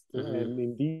wrist and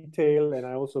in detail. And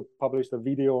I also published a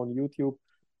video on YouTube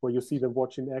where you see the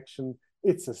watch in action.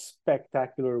 It's a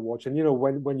spectacular watch. And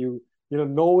when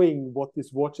knowing what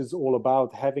this watch is all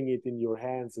about, having it in your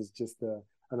hands is just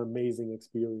an amazing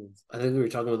experience. I think we were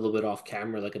talking a little bit off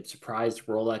camera. Like I'm surprised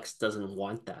Rolex doesn't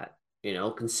want that,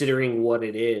 considering what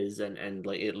it is and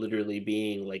like it literally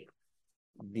being like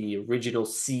the original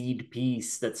seed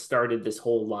piece that started this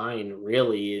whole line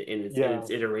really in Yeah. its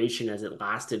iteration as it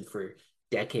lasted for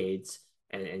decades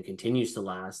and continues to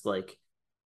last. Like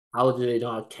how do they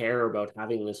not care about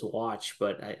having this watch?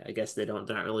 But I guess they're not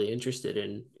really interested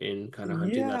in kind of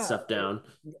hunting that Yeah, stuff down.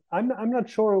 I'm not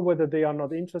sure whether they are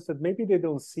not interested. Maybe they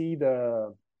don't see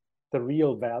the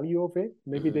real value of it.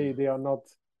 Maybe Mm-hmm. they are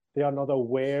not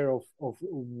aware of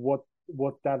what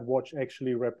that watch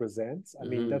actually represents. I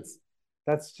mean, Mm-hmm.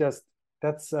 that's just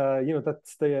that's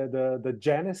the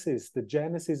genesis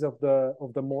of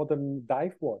the modern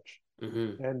dive watch.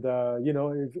 Mm-hmm. And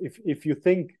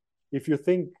if you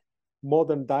think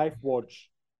modern dive watch,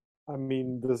 I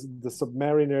mean, the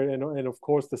Submariner and of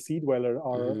course the Sea Dweller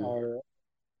Mm-hmm. are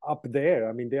up there.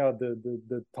 I mean, they are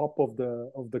the top of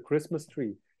the Christmas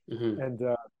tree. Mm-hmm. And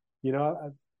you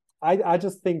know, I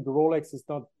just think Rolex is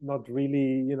not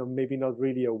really, maybe not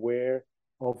really aware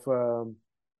of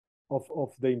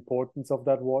of the importance of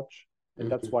that watch,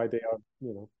 and that's Mm-hmm. why they are,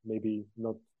 maybe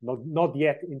not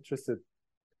yet interested.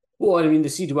 Well, I mean, the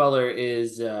Sea Dweller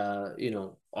is,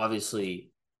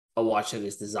 obviously a watch that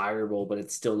is desirable, but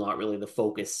it's still not really the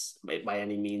focus by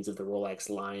any means of the Rolex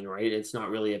line, right? It's not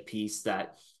really a piece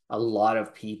that a lot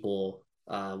of people,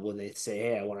 when they say,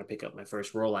 "Hey, I want to pick up my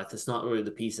first Rolex," it's not really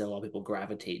the piece that a lot of people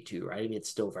gravitate to, right? I mean, it's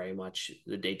still very much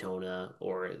the Daytona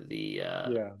or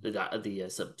Yeah,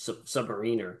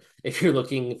 Submariner. If you're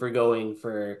looking for going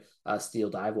for a steel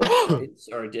dive watch, right,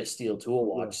 or just steel tool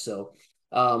yeah, watch, so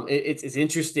it's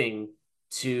interesting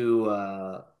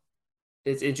to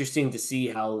see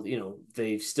how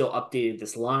they've still updated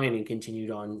this line and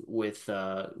continued on with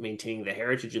maintaining the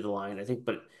heritage of the line. I think,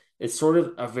 but it's sort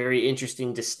of a very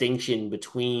interesting distinction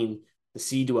between the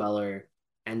Sea Dweller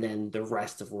and then the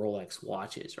rest of Rolex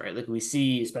watches, right? Like we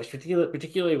see, especially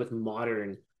particularly with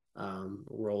modern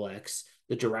Rolex,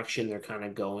 the direction they're kind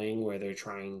of going, where they're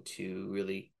trying to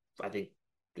really, I think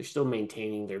they're still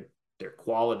maintaining their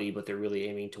quality, but they're really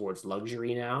aiming towards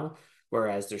luxury now.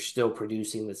 Whereas they're still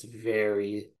producing this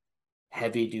very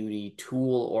heavy duty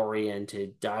tool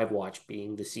oriented dive watch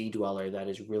being the Sea Dweller that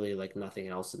is really like nothing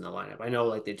else in the lineup. I know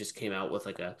like they just came out with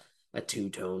like a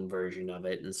two-tone version of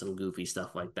it and some goofy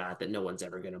stuff like that that no one's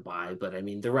ever going to buy, but I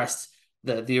mean the rest,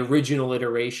 the original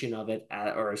iteration of it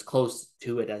or as close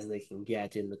to it as they can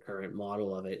get in the current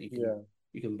model of it, yeah,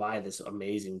 you can buy this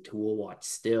amazing tool watch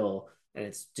still, and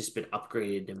it's just been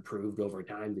upgraded and improved over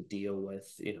time to deal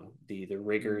with the mm,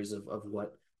 rigors of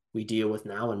what we deal with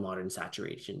now in modern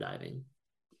saturation diving.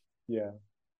 yeah.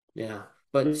 Yeah.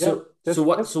 But Yeah, so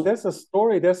what so there's a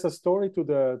story to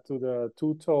the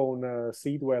two-tone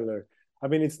Sea Dweller. I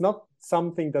mean, it's not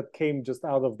something that came just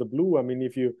out of the blue. I mean,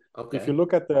 if you okay.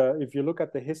 look at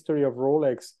the history of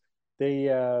Rolex, they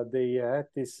had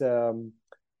this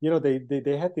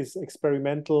they had this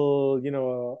experimental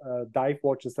dive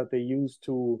watches that they used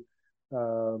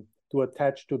uh, to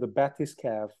attach to the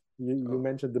bathyscaphe. You Oh.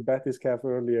 mentioned the bathyscaphe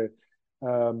earlier.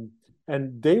 Um,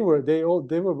 and they were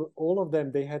all of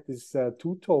them, they had this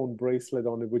two-tone bracelet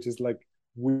on it, which is like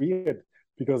weird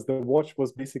because the watch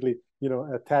was basically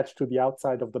attached to the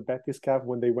outside of the bathyscaphe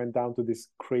when they went down to this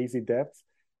crazy depth.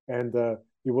 And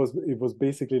it was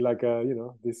basically like a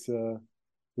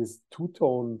this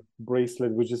two-tone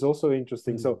bracelet, which is also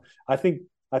interesting. Hmm. So I think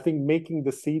making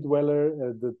the Sea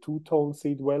Dweller, the two-tone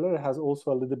Sea Dweller, has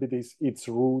also a little bit its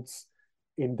roots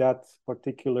in that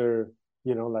particular,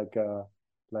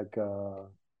 like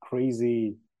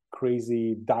crazy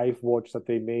crazy dive watch that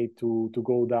they made to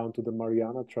go down to the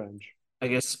Mariana Trench. I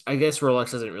guess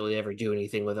Rolex doesn't really ever do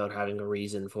anything without having a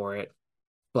reason for it.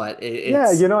 But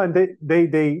Yeah, it's and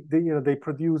they they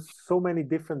produce so many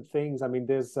different things. I mean,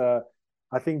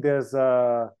 I think there's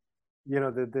so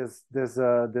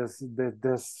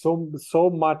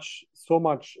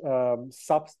much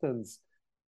substance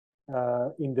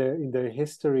in their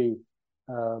history,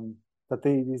 that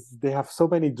they have so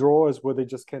many drawers where they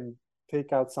just can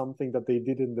take out something that they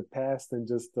did in the past and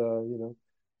just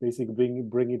basically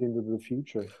bring it into the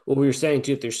future. what we were saying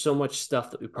too, if there's so much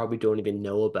stuff that we probably don't even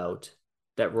know about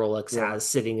that Rolex Yeah, has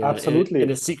sitting in absolutely.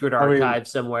 a secret I mean, archive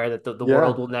somewhere that the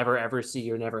world yeah, will never ever see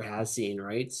or never has seen,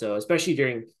 right? So especially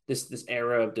during this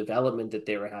era of development that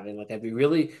they were having, like have we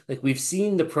really like we've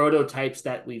seen the prototypes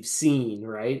that we've seen,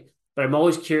 right? But I'm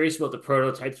always curious about the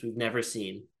prototypes we've never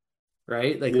seen.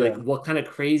 right? Like Yeah, what kind of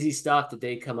crazy stuff did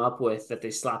they come up with that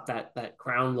they slapped that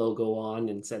crown logo on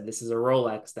and said this is a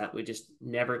Rolex that we just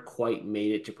never quite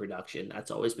made it to production.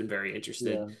 That's always been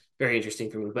yeah. very interesting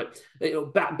for me. But you know,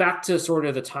 back to sort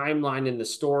of the timeline and the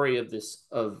story of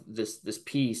this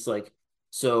piece, like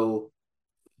so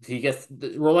he gets the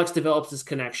Rolex develops this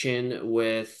connection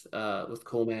with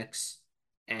Comex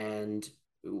and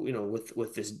you know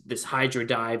with this Hydra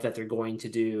dive that they're going to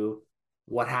do.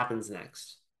 What happens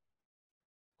next?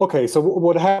 Okay, so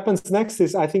what happens next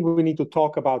is I think we need to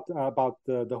talk about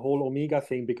the whole Omega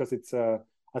thing because it's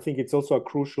I think it's also a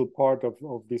crucial part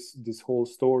of this whole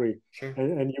story, Sure.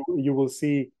 and you will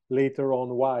see later on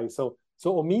why. So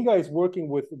Omega is working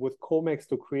with Comex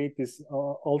to create this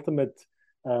ultimate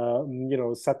you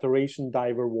know saturation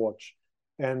diver watch,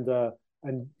 and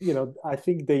you know I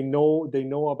think they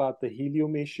know about the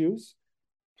helium issues,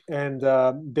 and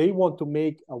they want to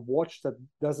make a watch that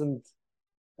doesn't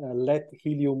let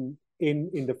helium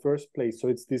in the first place. So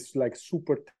it's this like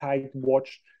super tight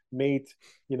watch made,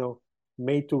 you know,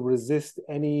 made to resist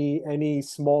any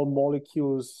small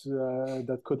molecules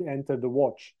that could enter the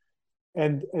watch.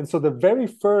 And so the very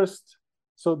first,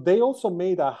 so they also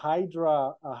made a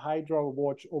Hydra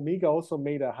watch. Omega also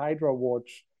made a Hydra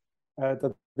watch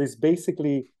that is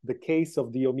basically the case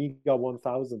of the Omega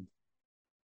 1000.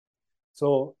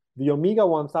 So the Omega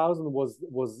 1000 was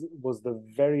the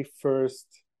very first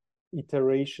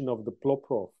iteration of the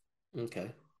Ploprov,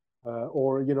 Okay.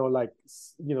 or you know, like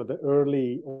you know, the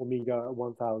early Omega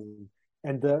 1000,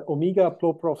 and the Omega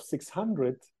Ploprov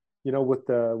 600, you know, with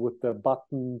the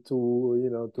button to you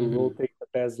know to Mm-hmm. rotate the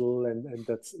bezel and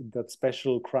that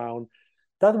special crown,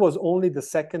 that was only the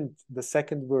second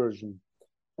version.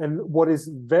 And what is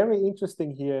very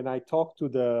interesting here, and I talked to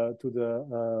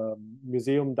the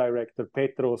museum director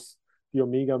Petros, the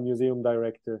Omega museum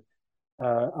director,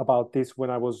 about this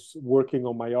when I was working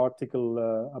on my article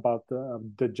about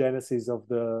the genesis of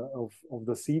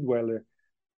the Sea Dweller,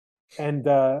 and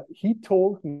he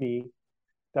told me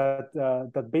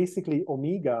that basically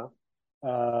Omega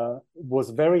was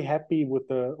very happy with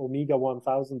the Omega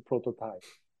 1000 prototype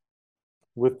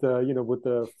with the you know with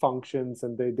the functions,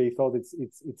 and they thought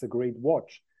it's a great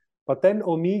watch. But then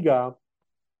Omega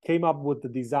came up with the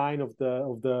design of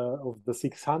the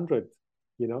 600,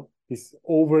 you know, this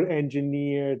over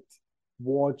engineered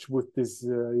watch with this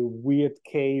weird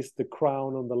case, the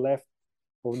crown on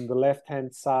the left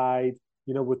hand side,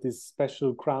 you know, with this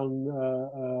special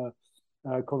crown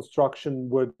construction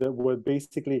where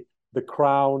basically the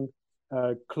crown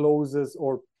closes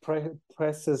or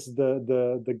presses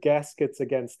the gaskets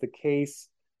against the case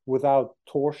without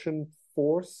torsion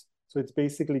force. So it's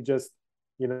basically just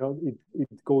you know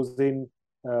it goes in.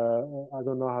 I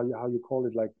don't know how you call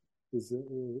it. Like is it,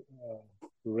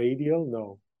 radial?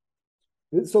 No.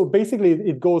 So basically,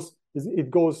 it goes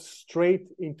straight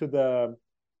into the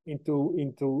into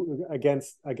The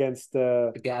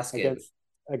gasket. against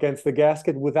against the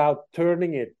gasket without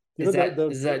turning it. You know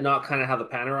Is that not kind of how the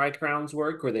Panerai crowns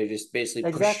work, where they just basically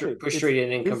exactly. push It's straight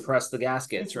in and this compress the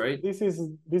gaskets, this right? this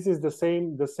is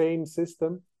the same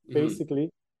system Mm-hmm. basically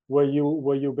where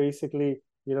you basically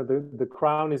you know the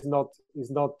crown is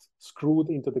not screwed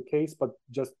into the case but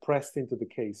just pressed into the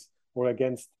case or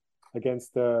against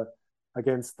the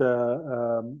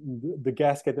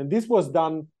gasket, and this was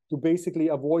done to basically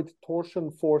avoid torsion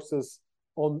forces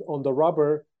on the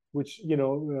rubber, which you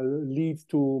know leads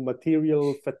to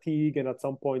material fatigue, and at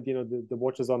some point you know the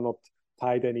watches are not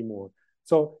tied anymore.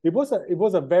 So it was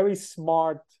a very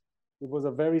smart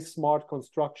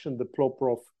construction, the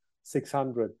Ploprov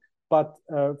 600. But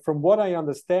from what I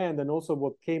understand, and also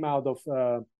what came out of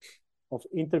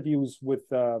interviews with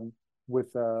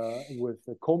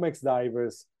Comex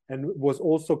divers, and was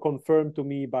also confirmed to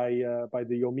me by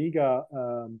the Omega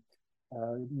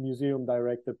museum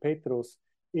director Petros,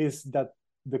 is that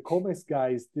the Comex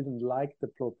guys didn't like the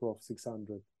Ploprov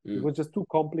 600. It Mm. was just too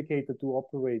complicated to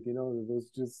operate. You know, it was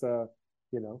just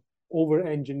you know over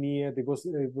engineered. It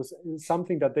was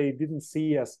something that they didn't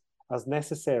see as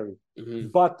necessary. Mm-hmm.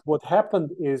 But what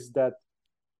happened is that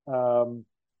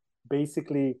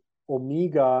basically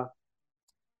Omega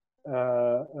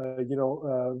you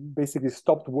know, basically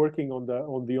stopped working on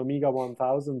the Omega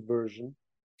 1000 version,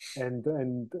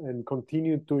 and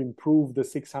continued to improve the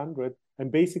 600,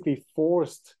 and basically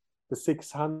forced the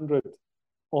 600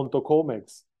 onto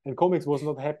Comex. And Comex was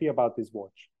not happy about this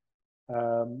watch.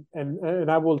 And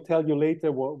I will tell you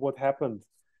later what happened.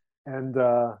 And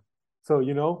so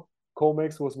you know,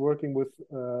 Comex was working with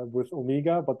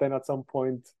Omega, but then at some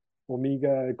point,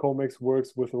 Omega Comex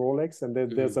works with Rolex, and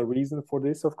there's Mm-hmm. a reason for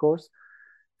this, of course.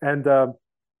 And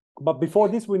But before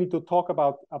this, we need to talk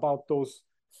about those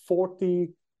 40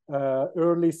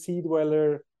 early Sea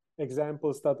Dweller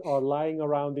examples that are lying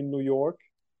around in New York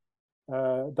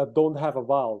that don't have a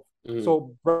valve. Mm.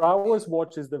 So Brouwer's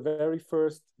watch is the very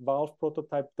first valve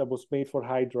prototype that was made for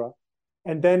Hydra.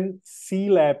 And then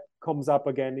Sealab comes up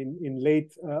again in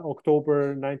late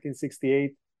October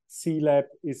 1968. Sealab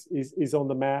is on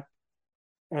the map.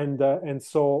 And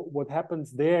so what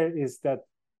happens there is that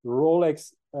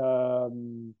Rolex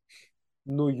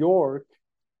New York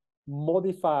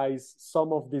modifies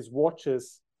some of these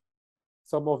watches,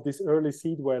 some of these early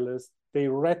Sea Dwellers. They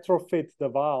retrofit the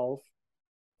valve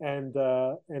and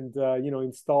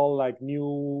install like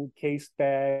new case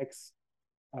bags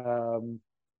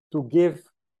to give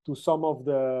to some of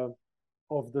the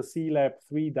Sealab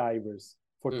 3 divers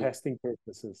for testing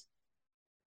purposes.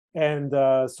 And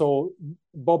so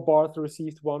Bob Barth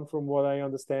received one, from what I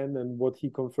understand and what he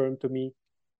confirmed to me.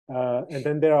 And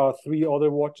then there are 3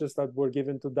 other watches that were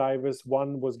given to divers.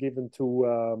 One was given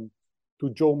to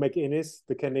Joe McInnes,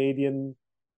 the Canadian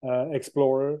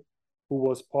explorer, who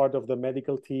was part of the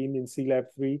medical team in Sealab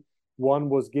 3. One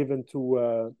was given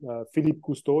to Philippe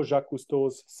Cousteau, Jacques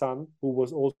Cousteau's son, who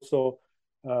was also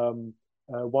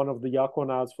one of the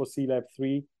aquanauts for Sealab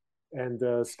 3,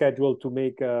 and scheduled to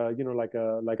make like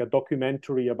a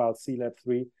documentary about Sealab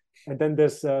 3. And then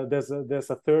there's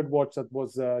a third watch that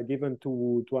was given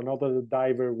to another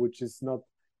diver, which is not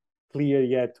clear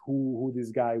yet who this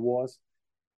guy was.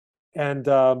 And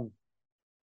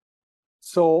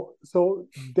so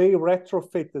they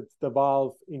retrofitted the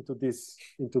valve into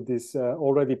this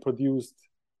already produced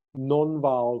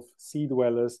non-valve Sea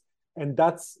Dwellers, and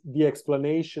that's the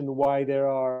explanation why there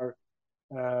are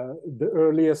the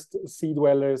earliest Sea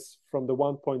Dwellers from the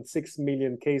 1.6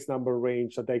 million case number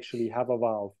range that actually have a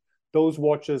valve. Those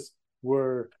watches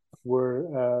were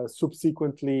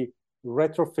subsequently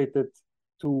retrofitted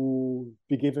to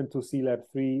be given to Sealab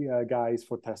 3 guys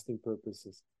for testing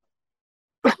purposes.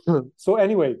 So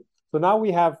anyway, so now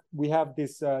we have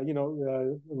this,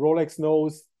 Rolex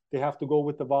knows they have to go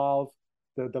with the valve.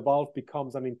 The valve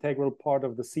becomes an integral part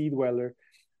of the Sea Dweller.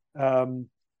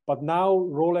 But now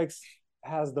Rolex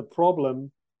has the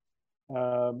problem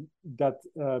that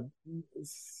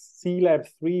Sealab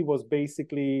 3 was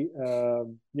basically,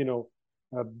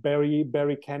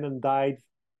 Barry Cannon died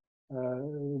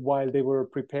while they were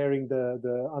preparing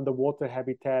the underwater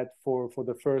habitat for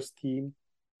the first team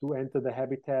to enter the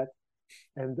habitat,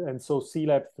 and so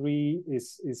Sealab 3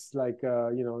 is like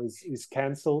is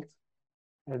canceled,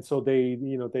 and so they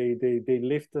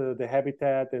lift the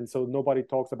habitat, and so nobody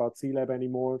talks about Sealab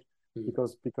anymore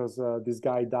because this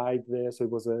guy died there, so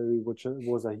it was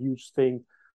a huge thing.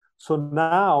 So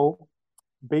now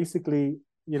basically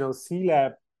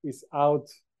Sealab is out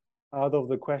of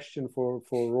the question for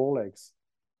Rolex,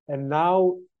 and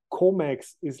now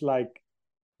Comex is like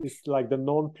the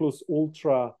non plus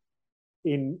ultra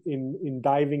in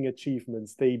diving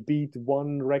achievements. They beat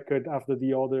one record after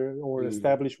the other, or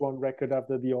establish one record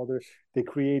after the other. They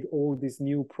create all these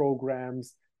new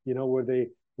programs, where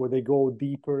they go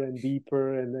deeper and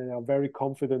deeper, and they are very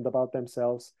confident about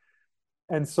themselves.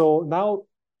 And so now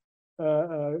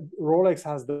Rolex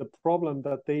has the problem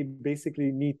that they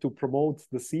basically need to promote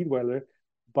the Sea Dweller,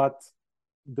 but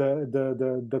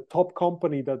the top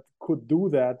company that could do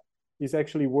that is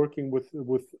actually working with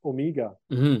Omega.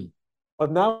 Mm-hmm.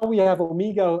 But now we have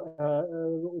Omega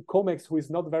Comex, who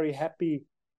is not very happy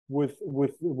with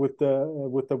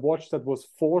the watch that was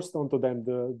forced onto them,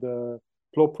 the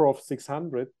Ploprof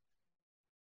 600.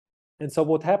 And so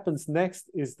what happens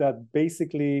next is that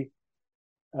basically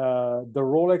the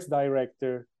Rolex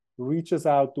director reaches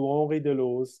out to Henri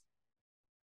Deleuze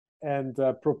and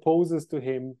proposes to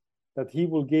him that he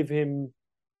will give him,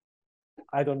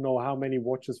 I don't know how many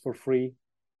watches for free,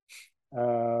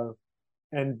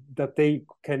 and that they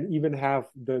can even have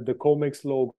the Comex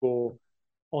logo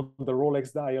on the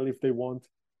Rolex dial if they want.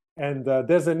 And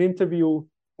there's an interview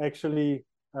actually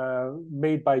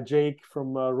made by Jake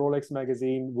from Rolex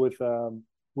magazine with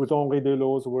Henri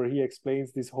Deleuze, where he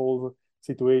explains this whole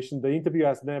situation. The interview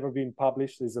has never been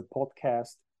published; it's a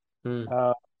podcast,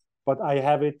 but I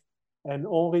have it. And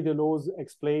Henri Deleuze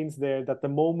explains there that the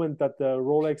moment that the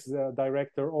Rolex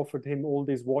director offered him all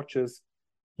these watches,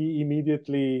 he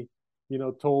immediately,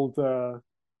 told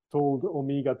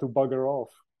Omega to bugger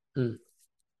off.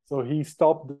 So he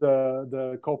stopped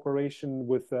the cooperation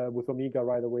with Omega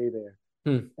right away there.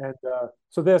 And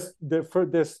so there's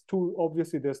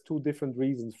two different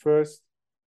reasons. First,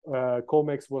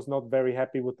 Comex was not very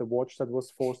happy with the watch that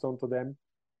was forced onto them,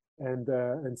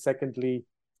 and secondly,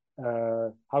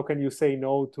 how can you say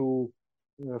no to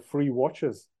free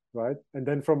watches? right? And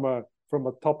then from a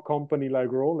top company like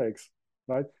Rolex,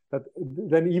 right? That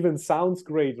then even sounds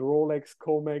great. Rolex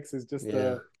Comex is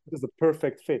Yeah. just a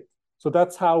perfect fit. So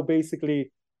that's how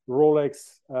basically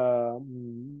Rolex,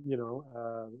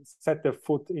 set their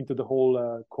foot into the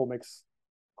whole Comex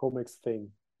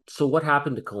thing. So what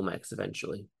happened to Comex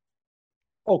eventually?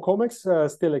 Oh, Comex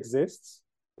still exists,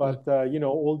 Mm. but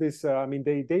all this. I mean,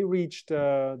 they reached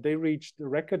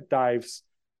record dives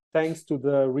thanks to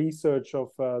the research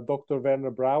of Dr.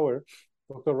 Werner Brauer,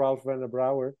 Dr. Ralph Werner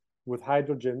Brauer, with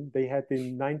hydrogen. They had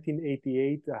in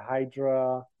 1988 a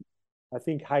Hydra, I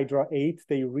think Hydra 8.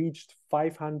 They reached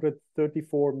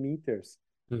 534 meters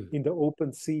Mm. in the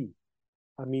open sea.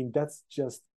 I mean, that's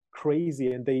just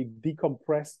crazy. And they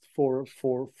decompressed for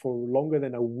longer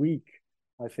than a week,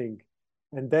 I think.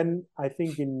 And then I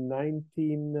think in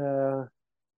 19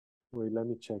 wait, let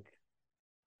me check.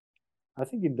 I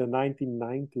think in the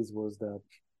 1990s was that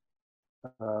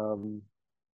um,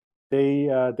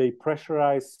 they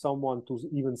pressurized someone to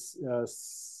even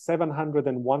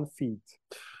 701 feet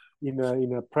in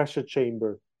a pressure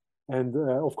chamber. And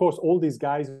of course, all these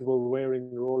guys were wearing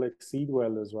Rolex Sea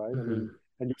Dwellers, right? I mean, Mm-hmm.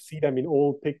 and you see them in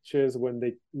all pictures when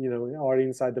they, are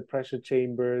inside the pressure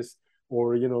chambers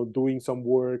or, doing some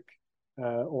work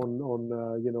on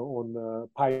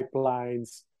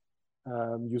pipelines.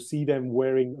 You see them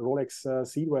wearing Rolex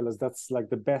Sea Dwellers. That's like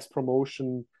the best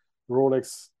promotion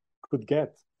Rolex could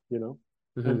get, and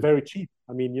Mm-hmm. very cheap.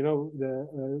 I mean,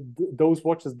 those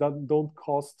watches don't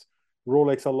cost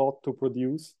Rolex a lot to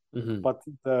produce, Mm-hmm. but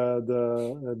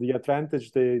the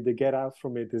advantage they get out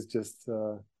from it is just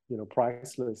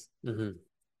priceless.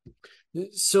 Mm-hmm.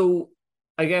 So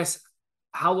I guess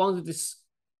how long did this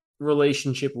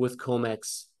relationship with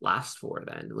Comex last for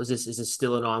then? Is this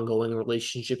still an ongoing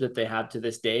relationship that they have to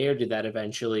this day, or did that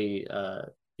eventually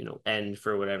end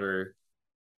for whatever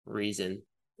reason?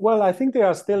 Well, I think they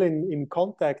are still in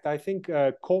contact. I think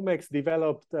Comex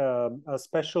developed a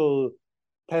special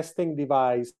testing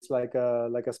device, like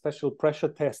a special pressure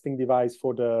testing device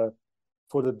for the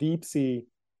deep sea,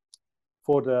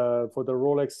 for the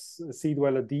Rolex Sea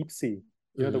Dweller Deep Sea.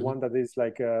 The Mm-hmm. one that is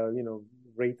like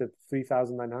rated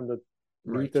 3,900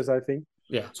 Right. meters, I think.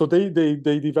 Yeah. So they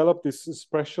developed this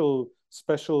special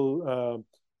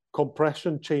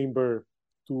compression chamber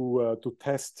to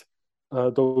test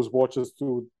those watches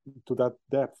to that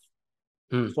depth.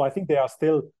 Hmm. So I think they are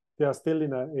still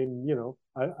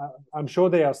I'm sure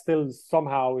they are still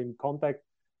somehow in contact.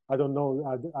 I don't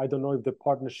know. I don't know if the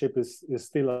partnership is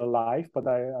still alive, but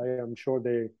I am sure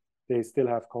they still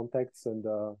have contacts. And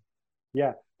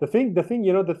yeah, the thing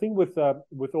with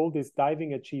all these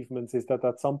diving achievements is that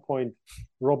at some point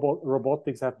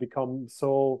robotics have become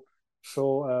so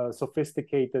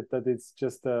sophisticated that it's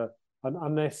just an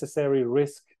unnecessary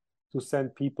risk to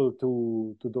send people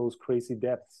to those crazy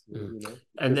depths. Mm. It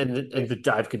And just then the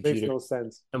dive makes computer no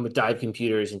sense. and with dive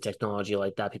computers and technology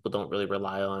like that, people don't really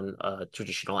rely on a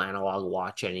traditional analog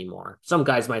watch anymore. Some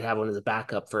guys might have one as a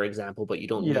backup, for example, but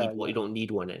Yeah, you yeah. don't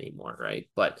need one anymore, right?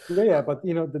 But Yeah, but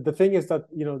the thing is that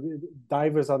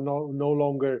divers are no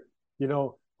longer,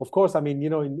 of course. I mean,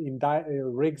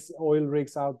 rigs, oil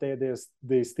rigs out there,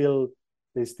 they still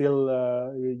use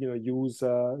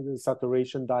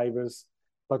saturation divers,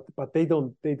 but they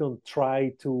don't try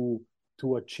to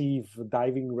achieve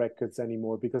diving records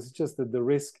anymore because it's just that the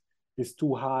risk is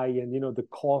too high, and the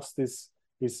cost is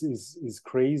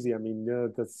crazy. I mean,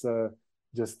 that's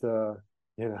just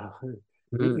you know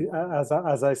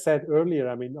Mhm. as I said earlier,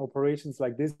 I mean, operations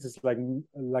like this is like a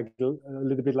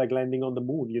little bit like landing on the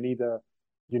moon. You need a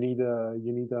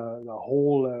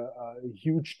whole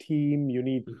huge team.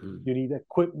 Mhm. You need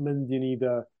equipment. You need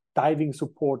diving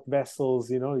support vessels.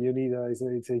 You need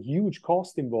it's a huge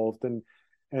cost involved, and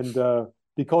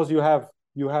because you have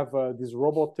this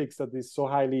robotics that is so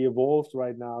highly evolved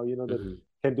right now, that Mhm.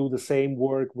 can do the same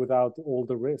work without all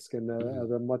the risk and Mhm. at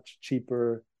a much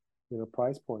cheaper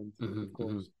price point, of Mhm.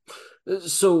 course.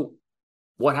 So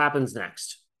what happens next?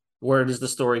 Where does the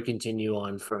story continue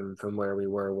on from where we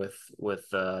were with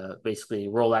basically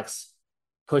Rolex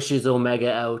pushes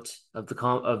Omega out of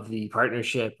the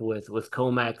partnership with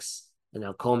Comex, and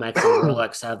now Comex and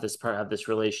Rolex have this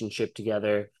relationship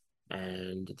together,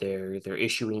 and they're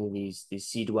issuing these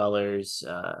sea dwellers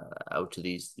out to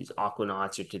these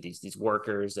aquanauts or to these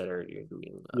workers that are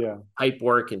doing Yeah. pipe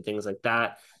work and things like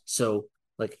that. So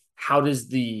like, how does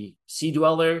the sea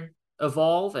dweller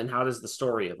evolve, and how does the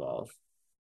story evolve?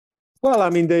 Well,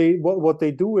 I mean, what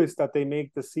they do is that they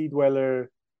make the sea dweller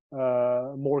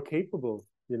more capable.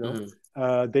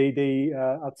 Mm-hmm. They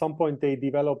at some point they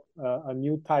develop a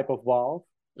new type of valve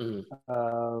Mm-hmm.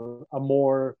 a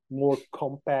more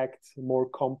compact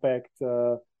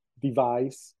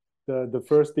device. The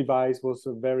first device was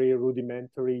very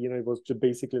rudimentary. It was just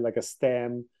basically like a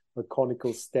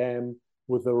conical stem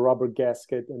with a rubber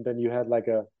gasket, and then you had like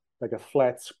a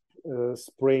flat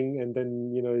spring, and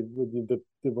then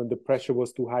when the pressure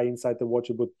was too high inside the watch,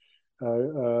 it would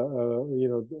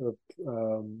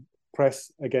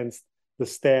press against the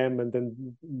stem, and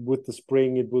then with the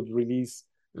spring it would release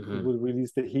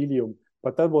the helium.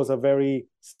 But that was a very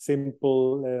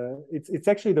simple. It's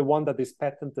actually the one that is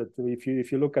patented.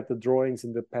 If you look at the drawings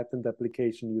in the patent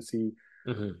application, you see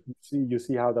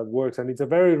how that works, and it's a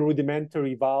very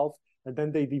rudimentary valve. And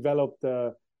then they developed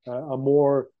a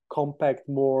more compact,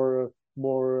 also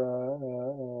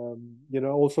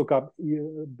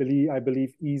I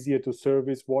believe easier to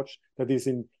service watch that is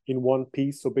in one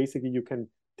piece. So basically, you can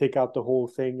take out the whole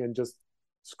thing and just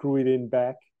screw it in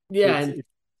back. Yeah, so it's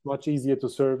much easier to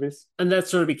service. And that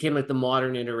sort of became like the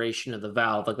modern iteration of the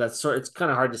valve. Like it's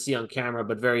kind of hard to see on camera,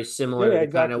 but very similar Yeah, to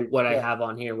kind exactly. of what I have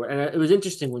on here. And it was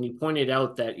interesting when you pointed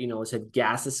out that, it said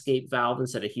gas escape valve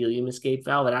instead of helium escape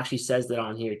valve. It actually says that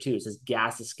on here too. It says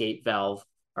gas escape valve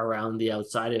around the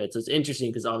outside of it. So it's interesting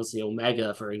because obviously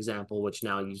Omega, for example, which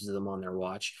now uses them on their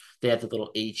watch, they have the little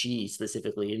HE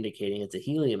specifically indicating it's a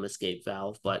helium escape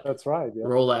valve. But That's right. Yeah.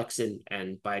 Rolex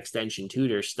and by extension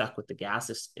Tudor stuck with the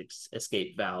gas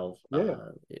escape valve Yeah.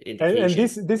 And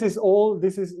indication.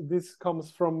 this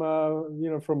comes from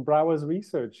from Brouwer's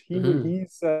research.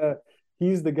 He's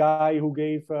the guy who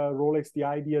gave Rolex the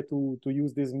idea to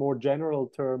use this more general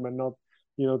term and not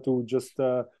to just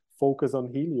focus on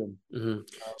helium.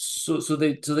 So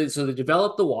they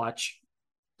develop the watch,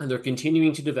 and they're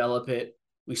continuing to develop it.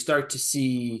 We start to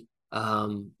see,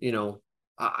 from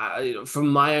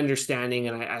my understanding,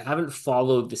 and I haven't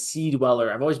followed the Sea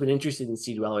Dweller. I've always been interested in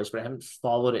Sea Dwellers, but I haven't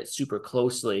followed it super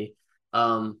closely.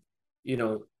 You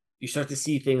start to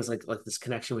see things like this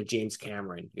connection with James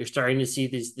Cameron. You're starting to see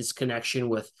this connection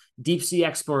with deep sea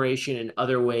exploration in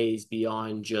other ways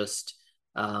beyond just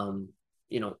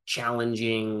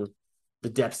challenging the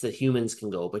depths that humans can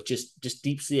go, but just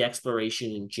deep sea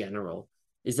exploration in general.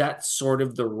 Is that sort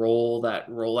of the role that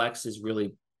Rolex is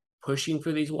really pushing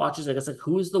for these watches? I guess, like,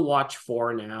 who is the watch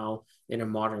for now in a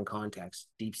modern context?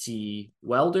 Deep sea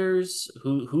welders?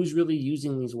 Who's really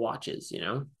using these watches?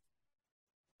 Yeah,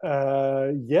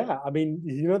 I mean,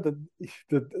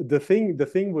 the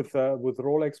thing with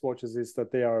Rolex watches is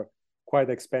that they are quite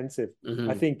expensive.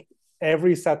 I think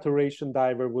every saturation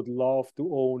diver would love to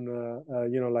own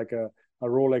like a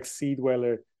Rolex Sea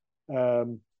Dweller,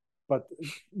 but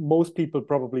most people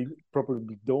probably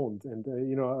don't. And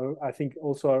I think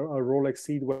also a Rolex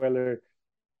Sea Dweller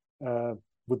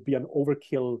would be an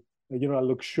overkill, a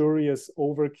luxurious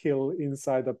overkill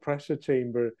inside a pressure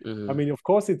chamber. I mean, of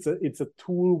course, it's a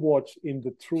tool watch in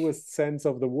the truest sense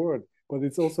of the word, but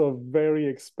it's also a very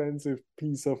expensive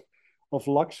piece of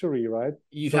luxury, right?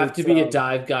 You'd have to be a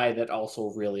dive guy that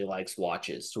also really likes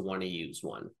watches to want to use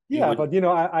one. Yeah, but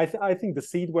I think the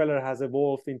Sea Dweller has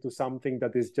evolved into something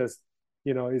that is just,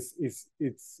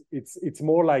 it's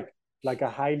more like a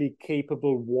highly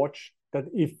capable watch that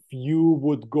if you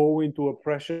would go into a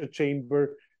pressure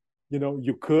chamber,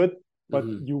 you could, but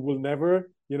you will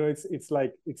never. It's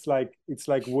like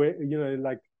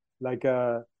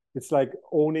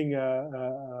owning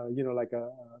like a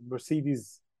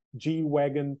Mercedes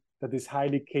G-Wagon that is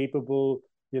highly capable,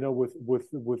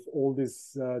 with all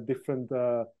these different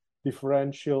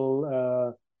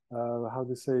differential how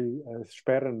to say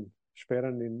Sperren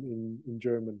in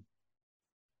German.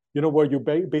 Where you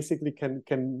basically can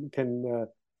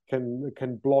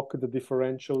block the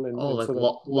differential and like so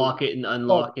that lock it and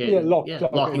unlock it. Yeah,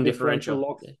 locking differential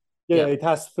locks. Yeah, it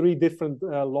has 3 different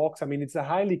locks. I mean, it's a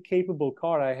highly capable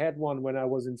car. I had one when I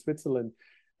was in Switzerland,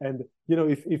 and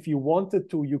if you wanted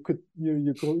to, you could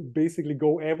basically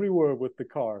go everywhere with the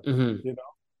car.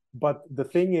 But the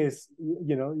thing is,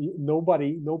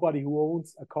 nobody who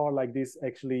owns a car like this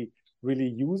actually really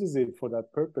uses it for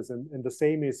that purpose. And the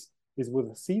same is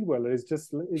with Sea Dweller. It's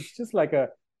just like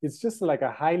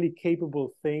a highly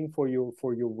capable thing for your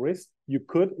wrist. You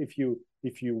could if you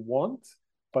want,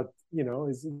 but you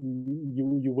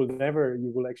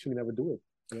will actually never do it.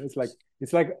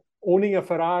 It's like owning a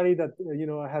Ferrari that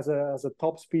has a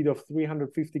top speed of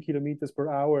 350 kilometers per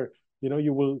hour.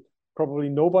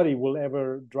 Nobody will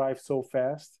ever drive so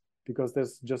fast because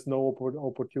there's just no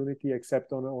opportunity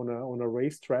except on a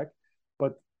racetrack.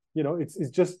 But it's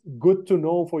just good to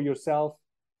know for yourself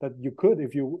that you could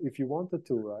if you wanted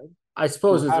to, right? I You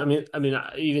suppose it's, have,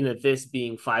 even at this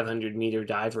being 500-meter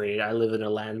dive rated, I live in a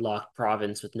landlocked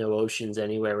province with no oceans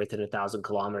anywhere within 1,000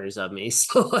 kilometers of me.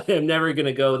 So I'm never going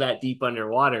to go that deep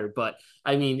underwater. But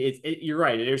I mean, you're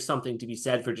right. There's something to be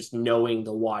said for just knowing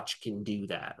the watch can do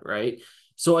that, right?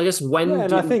 So I guess yeah, when and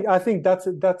did, I think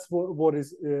that's what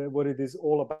it is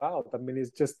all about. I mean,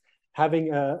 it's just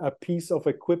having a piece of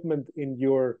equipment in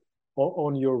your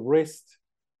on your wrist,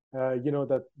 you know,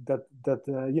 that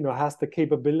you know, has the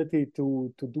capability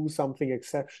to do something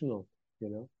exceptional. You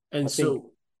know, and I think.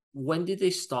 so when did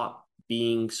they stop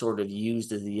being sort of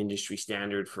used as the industry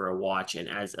standard for a watch and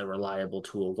as a reliable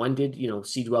tool? When did,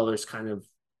 sea dwellers kind of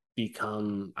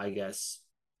become, I guess,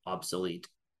 obsolete?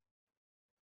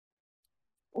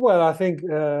 Well, I think,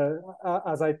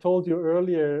 as I told you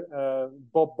earlier,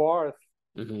 Bob Barth,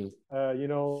 Mm-hmm. you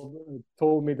know,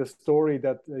 told me the story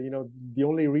that, you know, the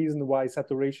only reason why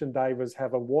saturation divers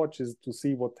have a watch is to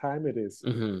see what time it is.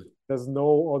 Mm-hmm. There's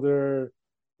no other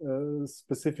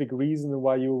specific reason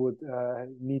why you would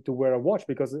need to wear a watch,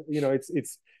 because, you know,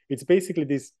 it's basically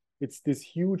this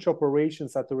huge operation,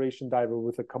 saturation diver,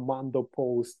 with a commando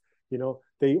post. You know,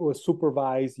 they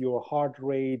supervise your heart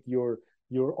rate, your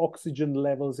oxygen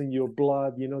levels in your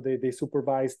blood. You know, they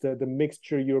supervise the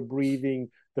mixture you're breathing,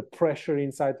 the pressure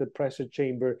inside the pressure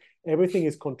chamber. Everything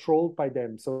is controlled by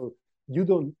them, so you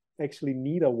don't actually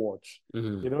need a watch.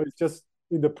 Mm-hmm. You know, it's just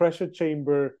in the pressure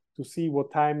chamber to see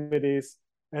what time it is.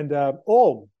 And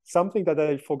oh, something that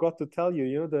I forgot to tell you,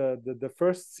 you know, the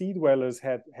first sea dwellers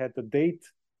had the date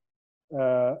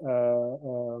uh, uh,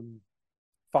 um,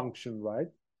 function, right?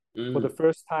 For the Mm-hmm.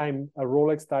 first time, a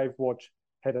Rolex dive watch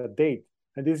had a date.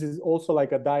 And this is also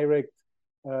like a direct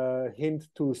hint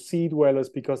to sea dwellers,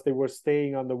 because they were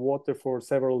staying underwater for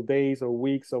several days or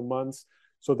weeks or months,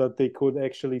 so that they could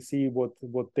actually see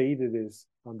what date it is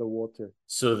underwater.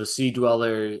 So the sea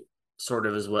dweller sort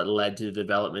of is what led to the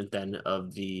development then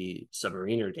of the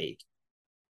submariner date.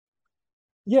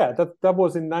 Yeah, that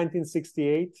was in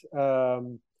 1968.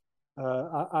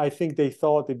 I think they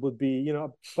thought it would be, you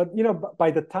know, but you know,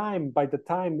 by the time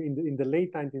in the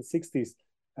late 1960s,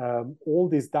 all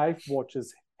these dive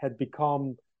watches had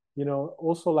become, you know,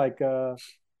 also like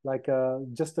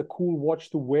just a cool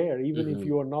watch to wear, even if Mm-hmm.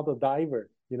 you are not a diver.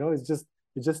 You know, it's just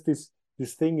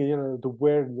this thing, you know, to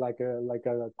wear like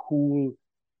a cool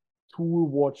tool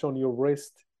watch on your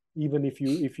wrist, even if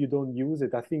you don't use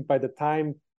it. I think by the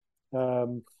time,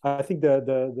 I think the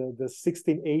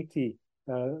 1680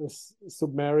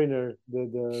 Submariner,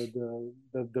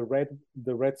 the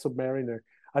red Submariner.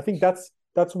 I think that's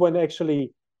when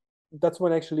actually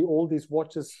all these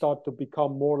watches start to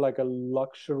become more like a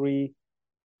luxury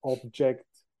object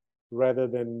rather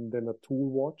than a tool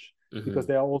watch, because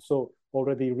Mm-hmm. they are also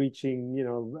already reaching, you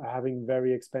know, having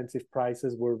very expensive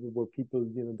prices, where people,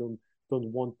 you know,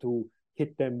 don't want to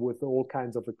hit them with all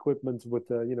kinds of equipment, with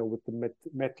the, you know, with the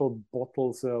metal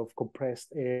bottles of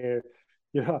compressed air.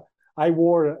 You know, I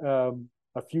wore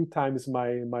a few times my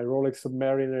Rolex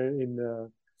Submariner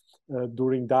in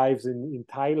during dives in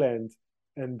Thailand,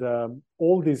 and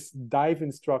all these dive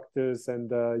instructors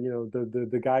and you know,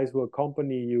 the guys who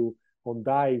accompany you on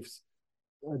dives,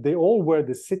 they all were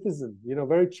the Citizen, you know,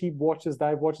 very cheap watches,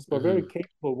 dive watches, but very Mm-hmm.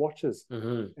 capable watches,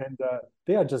 Mm-hmm. and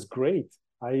they are just great.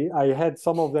 I had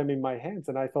some of them in my hands,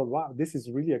 and I thought, wow, this is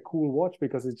really a cool watch,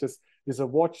 because it's a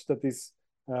watch that is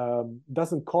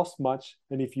doesn't cost much,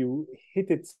 and if you hit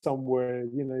it somewhere,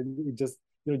 you know, it just,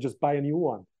 you know, just buy a new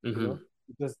one. You know,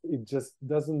 Mm-hmm. it just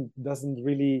doesn't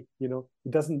really, you know,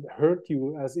 it doesn't hurt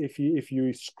you as if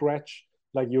you scratch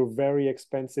like your very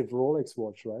expensive Rolex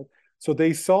watch, right? So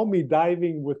they saw me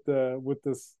diving with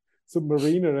this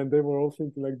Submariner, and they were all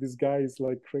thinking like, this guy is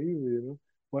like crazy, you know.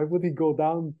 Why would he go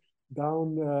down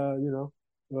you know,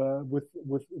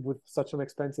 with such an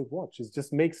expensive watch? It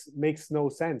just makes no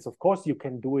sense. Of course you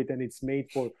can do it, and it's made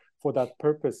for that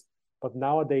purpose, but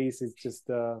nowadays it's just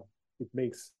it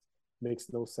makes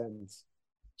no sense.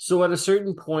 So at a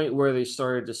certain point where they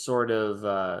started to sort of,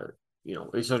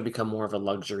 they started to become more of a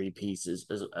luxury piece,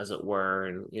 as it were,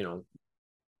 and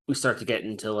we start to get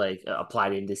into like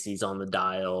applied indices on the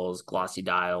dials, glossy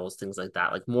dials, things like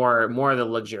that, like more of the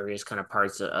luxurious kind of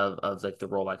parts of like the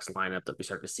Rolex lineup that we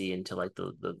start to see into like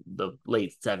the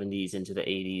late 70s into the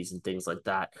 80s and things like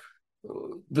that.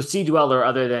 The Sea Dweller,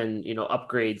 other than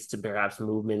upgrades to perhaps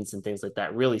movements and things like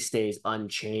that, really stays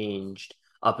unchanged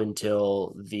up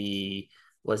until the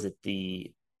was it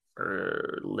the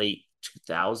late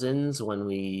 2000s when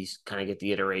we kind of get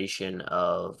the iteration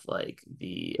of like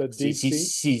the The deep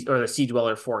sea. Or the Sea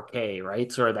Dweller 4K,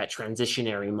 right? Sort of that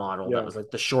transitionary model that Yeah. was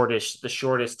like the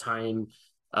shortest time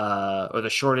or the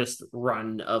shortest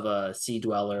run of a Sea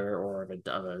Dweller or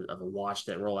of a watch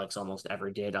that Rolex almost ever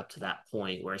did up to that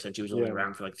point, where essentially it was only Yeah.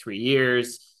 around for like 3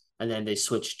 years, and then they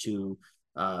switched to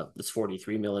this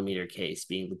 43 millimeter case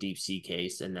being the deep sea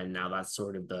case, and then now that's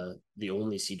sort of the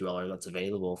only Sea Dweller that's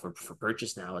available for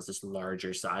purchase now is this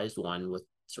larger sized one with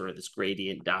sort of this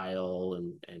gradient dial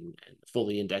and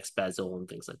fully indexed bezel and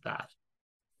things like that.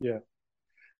 Yeah.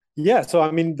 Yeah, so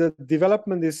I mean the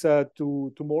development is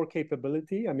to more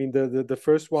capability. I mean the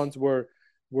first ones were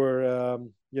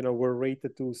were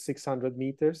rated to 600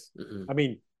 meters. Mm-hmm. I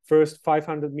mean first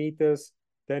 500 meters.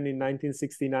 Then in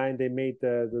 1969 they made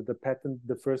the patent,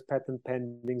 the first patent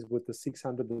pendings with the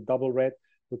 600, the double red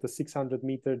with the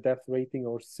 600-meter depth rating,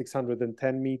 or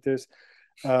 610 meters.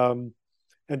 And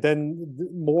then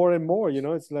more and more,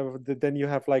 it's like, then you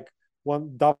have like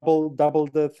one double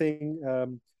the thing.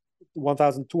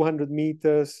 1,200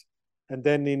 meters, and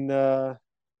then in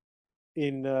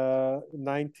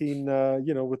 19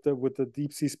 with the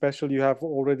deep sea special you have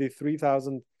already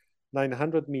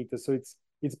 3,900 meters. So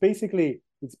it's basically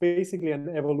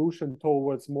an evolution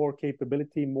towards more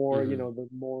capability, more the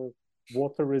more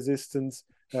water resistance,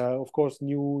 of course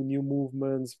new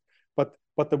movements,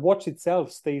 but the watch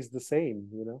itself stays the same.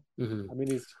 I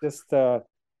mean it's just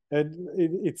and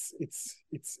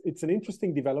it's an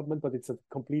interesting development, but it's a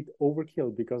complete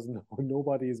overkill because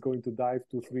nobody is going to dive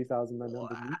to 3,900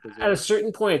 meters. At a Right?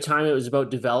 certain point in time, it was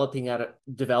about developing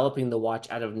the watch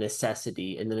out of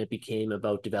necessity, and then it became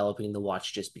about developing the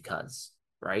watch just because,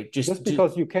 right? Just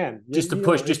because you can, Just to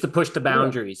push the yeah,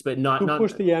 boundaries, but not to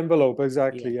push the envelope.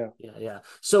 Exactly. Yeah. yeah.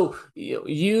 So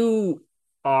you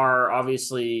are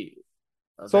obviously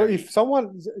a So very if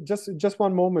someone, just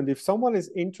one moment, if someone is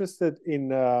interested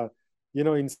in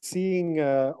in seeing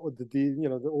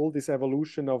all this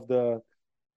evolution of the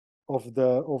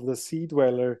Sea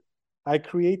Dweller, I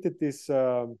created this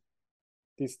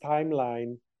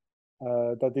timeline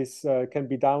that is can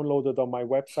be downloaded on my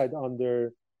website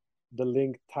under the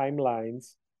link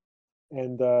timelines,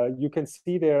 and you can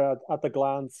see there at a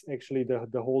glance actually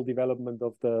the whole development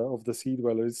of the Sea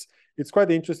Dweller. It's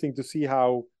quite interesting to see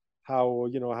how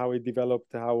it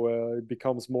developed, how it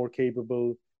becomes more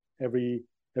capable every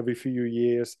few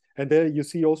years. And there you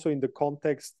see also in the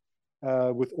context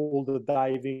with all the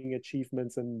diving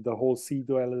achievements and the whole Sea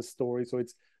Dweller story. So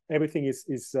it's everything is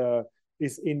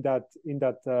in that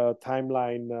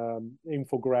timeline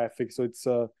infographic. So it's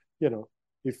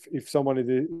if someone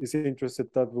is interested,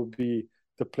 that would be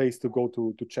the place to go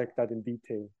to check that in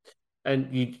detail. and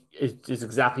it's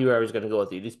exactly where I was going to go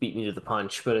with you. You just beat me to the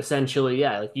punch, but essentially,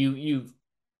 yeah, like you've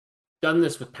done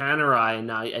this with Panerai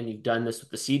and you've done this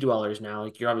with the Sea Dwellers now.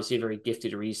 Like you're obviously a very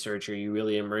gifted researcher. You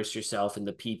really immerse yourself in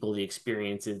the people, the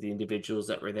experiences, the individuals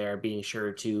that were there, being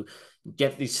sure to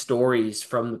get these stories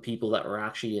from the people that were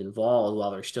actually involved while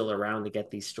they're still around to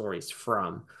get these stories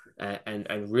from.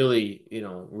 And really,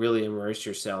 really immerse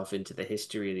yourself into the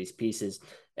history of these pieces.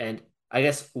 And I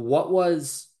guess why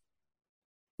was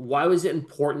it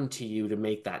important to you to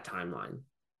make that timeline?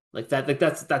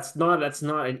 That's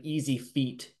not an easy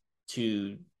feat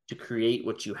to create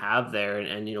what you have there,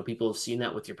 and people have seen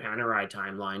that with your Panerai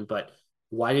timeline. But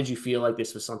why did you feel like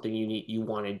this was something you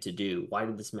wanted to do? Why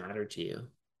did this matter to you?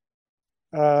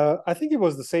 I think it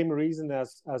was the same reason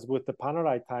as with the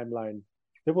Panerai timeline.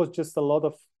 There was just a lot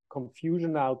of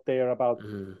confusion out there about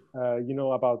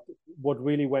about what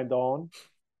really went on,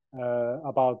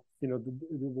 about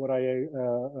what I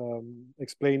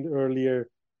explained earlier.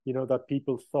 That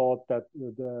people thought that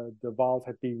the valve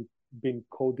had been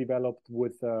co-developed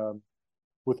with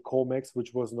Comex,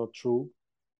 which was not true,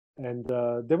 and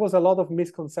there was a lot of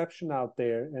misconception out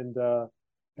there,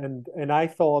 and I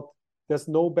thought there's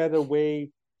no better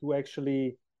way to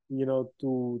actually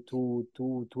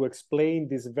to explain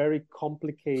this very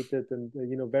complicated and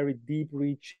very deep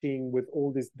reaching with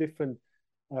all these different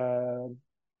uh,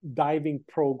 diving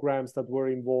programs that were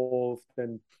involved,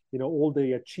 and all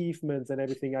the achievements and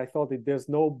everything. I thought that there's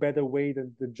no better way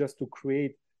than just to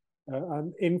create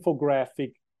an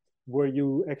infographic where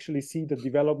you actually see the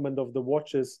development of the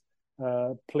watches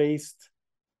placed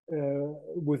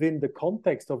within the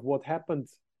context of what happened,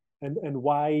 and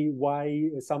why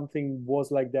something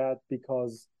was like that,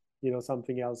 because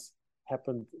something else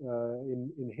happened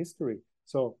in history.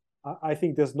 So I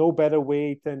think there's no better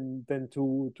way than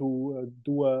to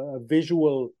do a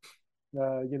visual,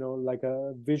 like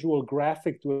a visual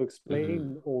graphic to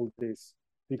explain all this,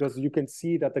 because you can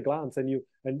see it at a glance, and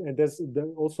there's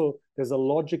a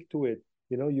logic to it.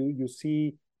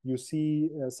 You see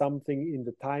something in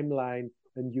the timeline,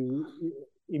 and you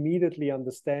immediately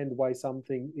understand why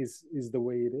something is the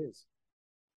way it is.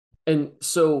 And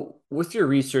so, with your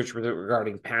research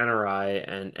regarding Panerai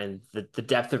and the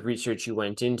depth of research you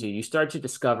went into, you start to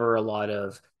discover a lot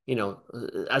of,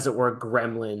 as it were,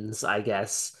 gremlins, I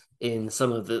guess, in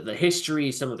some of the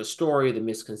history, some of the story, the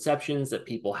misconceptions that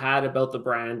people had about the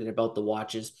brand and about the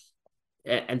watches.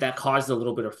 And that caused a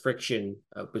little bit of friction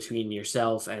between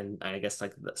yourself and I guess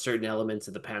like certain elements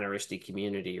of the Panaristi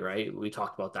community, right? We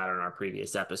talked about that on our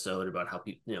previous episode about how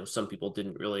people, some people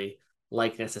didn't really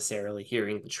like necessarily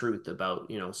hearing the truth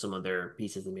about some of their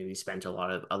pieces that maybe spent a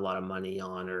lot of money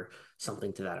on or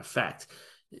something to that effect.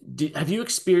 Have you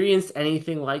experienced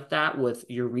anything like that with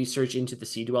your research into the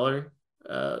Sea Dweller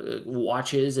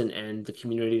watches and the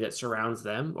community that surrounds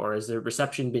them, or has the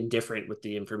reception been different with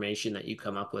the information that you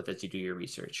come up with as you do your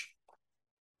research?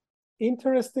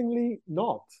 Interestingly,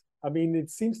 not. I mean, it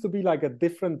seems to be like a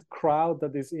different crowd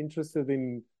that is interested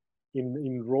in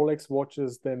Rolex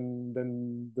watches than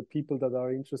the people that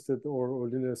are interested or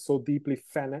so deeply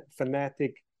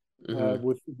fanatic Mm-hmm.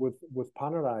 with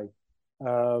Panerai.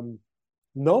 Um,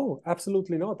 no,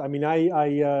 absolutely not. I mean,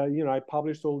 I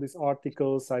published all these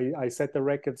articles. I set the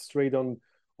record straight on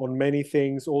many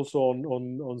things, also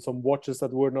on some watches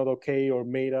that were not okay or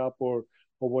made up or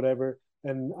whatever.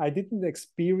 And I didn't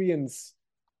experience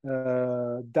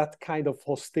that kind of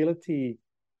hostility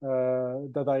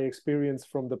that I experienced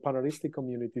from the Panaristi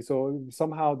community. So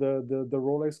somehow the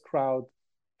Rolex crowd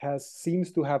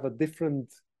seems to have a different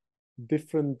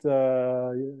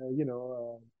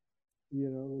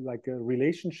like a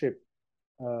relationship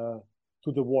uh,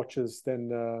 to the watches than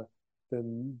the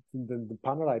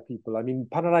Panerai people. I mean,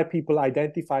 Panerai people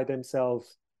identify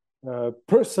themselves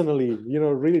personally.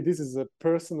 Really, this is a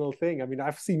personal thing. I mean,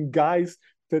 I've seen guys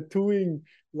tattooing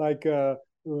like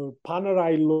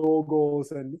Panerai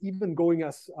logos, and even going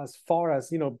as far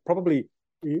as probably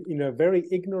in a very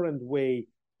ignorant way,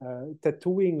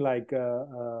 tattooing like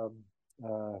uh,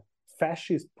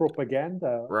 fascist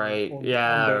propaganda Right. on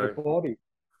Yeah. their body.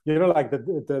 Like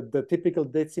the typical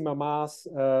Decima Mas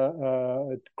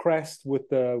crest with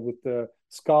the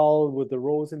skull, with the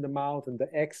rose in the mouth and the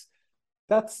X.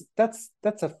 That's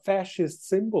a fascist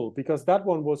symbol, because that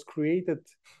one was created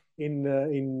in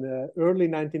early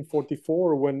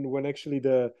 1944, when actually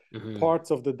the Mhm. parts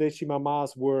of the Decima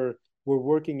Mas were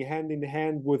working hand in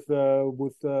hand with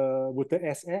the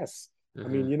SS. I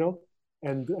mean, Mhm.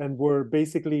 and were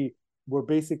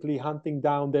basically hunting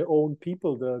down their own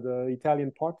people, the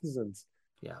Italian partisans.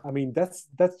 Yeah. I mean, that's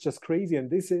just crazy. And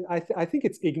this is, I think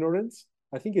it's ignorance.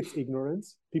 I think it's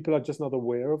ignorance. People are just not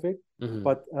aware of it. Mhm.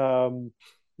 But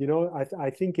I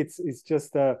think it's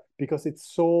just because it's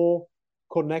so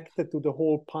connected to the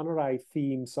whole Panerai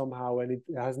theme somehow, and it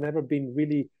has never been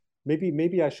really.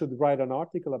 Maybe I should write an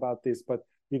article about this, but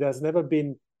it has never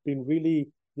been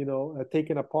really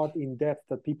taken apart in depth,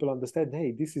 that people understand.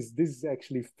 Hey, this is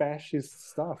actually fascist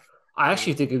stuff. I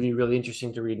actually think it'd be really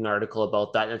interesting to read an article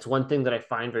about that. And it's one thing that I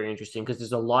find very interesting because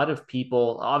there's a lot of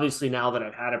people, obviously, now that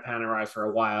I've had a Panerai for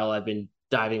a while, I've been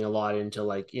diving a lot into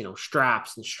like,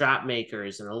 straps and strap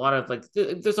makers and a lot of like,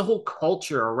 there's a whole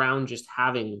culture around just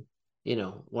having,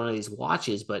 one of these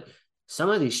watches. But some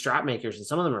of these strap makers, and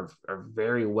some of them are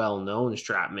very well known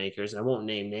strap makers. And I won't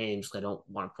name names because I don't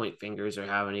want to point fingers or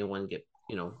have anyone get,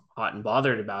 hot and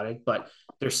bothered about it. But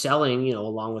they're selling,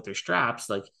 along with their straps,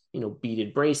 like,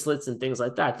 beaded bracelets and things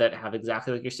like that have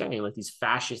exactly like you're saying, like these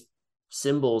fascist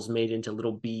symbols made into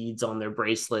little beads on their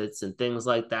bracelets and things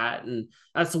like that. And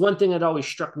that's the one thing that always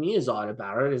struck me as odd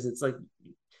about it is it's like,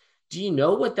 do you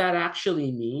know what that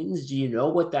actually means? Do you know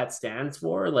what that stands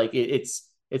for? Like it's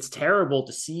terrible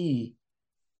to see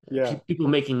Yeah, people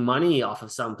making money off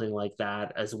of something like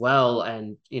that as well.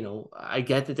 And I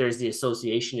get that there's the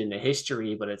association in the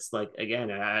history, but it's like again,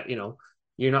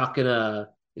 you're not gonna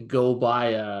go buy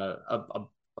a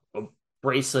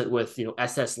bracelet with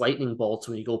SS lightning bolts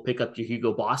when you go pick up your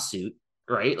Hugo Boss suit,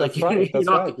 right? Like that's right. you're That's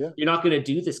not right. Yeah. you're not gonna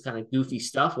do this kind of goofy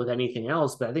stuff with anything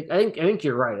else. But I think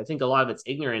you're right. I think a lot of it's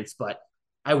ignorance, but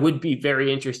I would be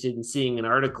very interested in seeing an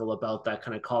article about that,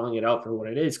 kind of calling it out for what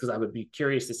it is, because I would be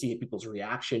curious to see people's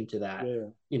reaction to that. Yeah.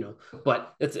 You know,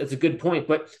 but it's a good point.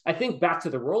 But I think back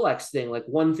to the Rolex thing, like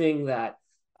one thing that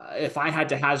if I had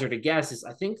to hazard a guess is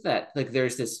I think that like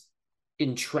there's this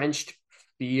entrenched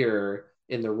fear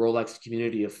in the Rolex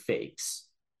community of fakes,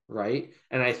 right?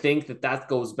 And I think that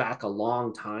goes back a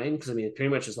long time because I mean, pretty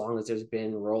much as long as there's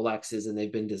been Rolexes and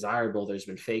they've been desirable, there's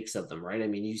been fakes of them, right? I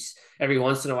mean, every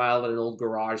once in a while at an old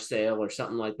garage sale or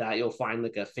something like that, you'll find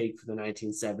like a fake from the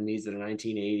 1970s or the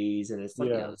 1980s, and it's like,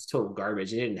 Yeah. it's total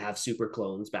garbage. They didn't have super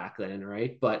clones back then,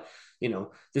 right? But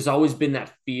there's always been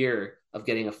that fear of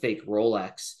getting a fake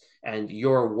Rolex. and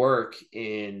your work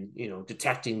in, you know,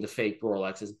 detecting the fake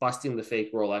Rolexes, busting the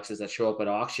fake Rolexes that show up at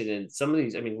auction. And some of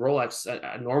these, I mean, Rolex,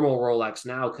 a normal Rolex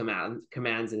now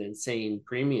commands an insane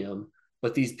premium,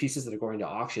 but these pieces that are going to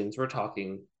auctions, we're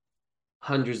talking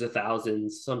hundreds of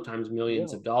thousands, sometimes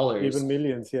millions Yeah, of dollars. even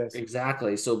millions, yes.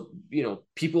 Exactly. So, you know,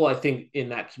 people I think in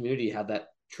that community have that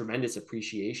tremendous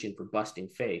appreciation for busting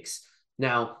fakes.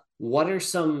 Now, what are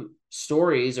some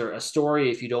stories, or a story,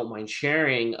 if you don't mind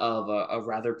sharing, of a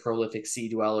rather prolific sea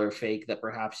dweller fake that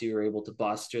perhaps you were able to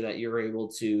bust, or that you were able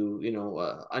to, you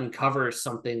know, uncover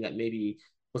something that maybe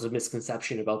was a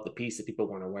misconception about the piece that people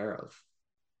weren't aware of?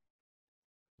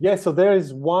 Yeah, so there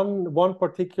is one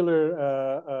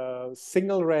particular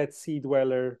single red sea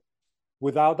dweller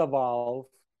without a valve,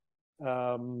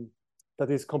 um, that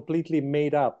is completely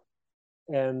made up.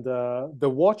 And the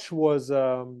watch was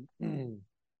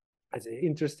it's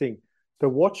interesting. The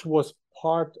watch was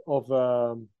part of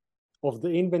the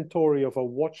inventory of a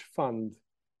watch fund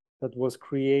that was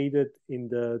created in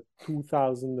the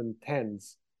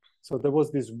 2010s. So there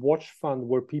was this watch fund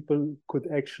where people could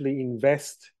actually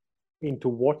invest into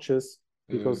watches,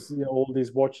 Mm. because, you know, all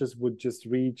these watches would just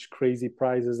reach crazy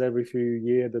prices every few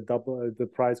years. The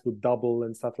price would double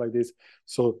and stuff like this.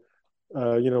 So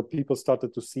people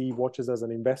started to see watches as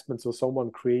an investment. So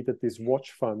someone created this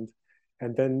watch fund,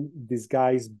 and then these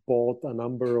guys bought a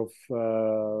number of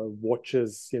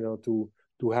watches, to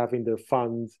have in their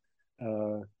fund.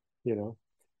 Uh, you know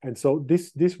and so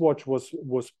this watch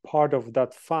was part of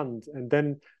that fund. And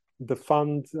then the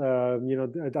fund,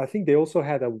 I think they also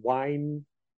had a wine,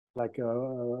 like a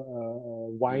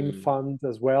wine Mm. fund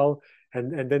as well.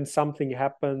 And then something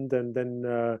happened, and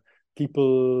then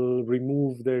people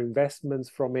removed their investments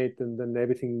from it, and then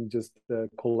everything just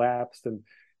collapsed. And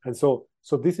so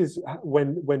this is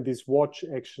when this watch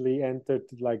actually entered,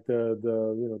 like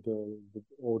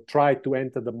or tried to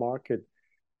enter the market.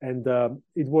 And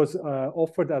it was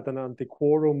offered at an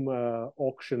antiquorum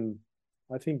auction,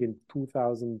 I think in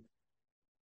 2000,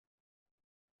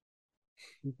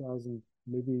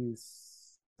 maybe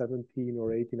 17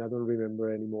 or 18, I don't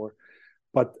remember anymore.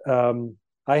 But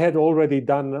I had already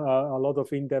done a lot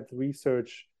of in-depth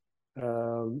research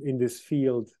in this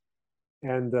field.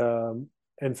 And um,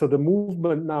 and so the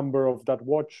movement number of that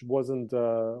watch wasn't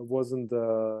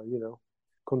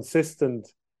consistent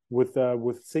with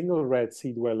single red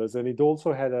sea dwellers. And it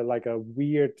also had a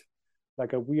weird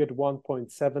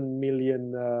 1.7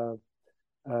 million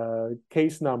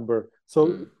case number.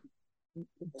 So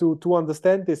Mm. to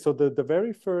understand this, so the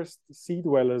very first sea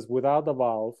dwellers without a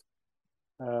valve,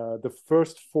 the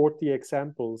first 40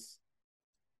 examples,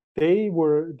 they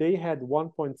had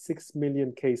 1.6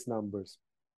 million case numbers.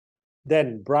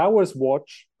 Then Brouwer's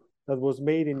watch, that was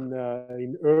made in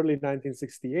early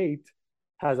 1968,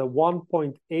 has a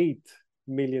 1.8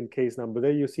 million case number.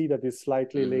 There you see that it's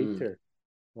slightly Mm-hmm. later,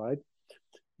 right?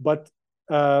 But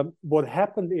what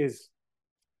happened is,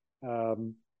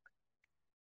 um,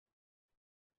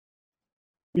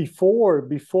 before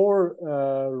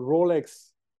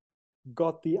Rolex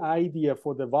got the idea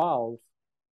for the valve,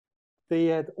 they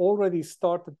had already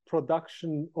started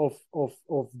production of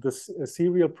the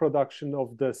serial production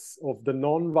of the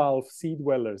non-valve sea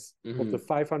dwellers, of the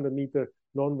Mm-hmm. 500-meter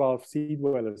non-valve sea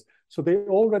dwellers. So they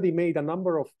already made a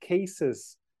number of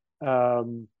cases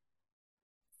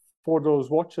for those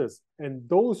watches, and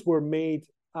those were made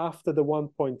after the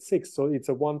 1.6, so it's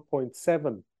a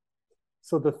 1.7.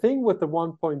 So the thing with the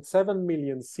 1.7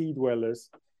 million sea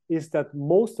dwellers is that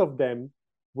most of them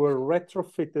were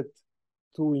retrofitted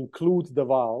to include the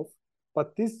valve,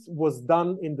 but this was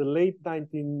done in the late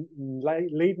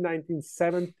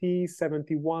 1970s,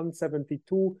 71,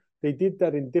 72. They did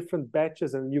that in different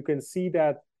batches, and you can see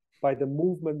that by the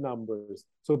movement numbers.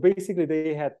 So basically,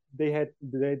 they had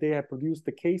produced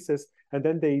the cases, and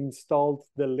then they installed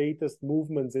the latest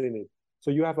movements in it.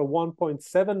 So you have a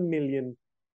 1.7 million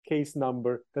case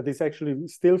number that is actually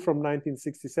still from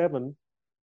 1967,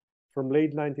 from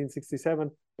late 1967,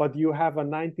 but you have a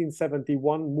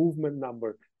 1971 movement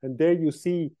number. And there you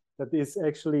see that this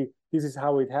is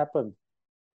how it happened.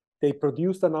 They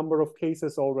produced a number of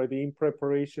cases already in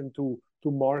preparation to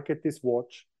market this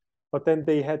watch, but then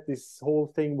they had this whole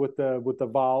thing with the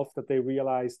valve, that they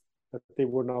realized that they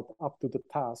were not up to the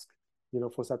task,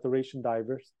 for saturation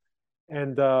divers.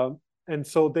 And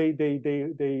so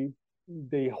they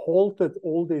halted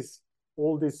all these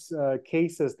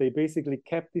cases. They basically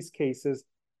kept these cases,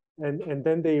 and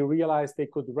then they realized they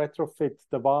could retrofit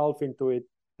the valve into it,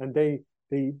 and they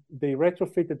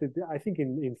retrofitted it, I think,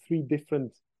 in 3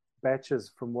 different batches,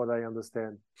 from what I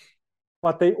understand.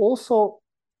 But they also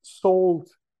sold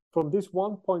this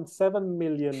 1.7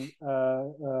 million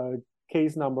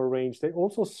case number range, they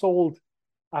also sold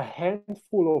a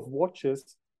handful of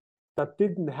watches that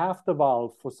didn't have the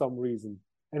valve for some reason.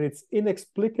 And it's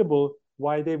inexplicable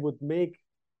why they would make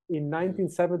in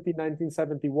 1970,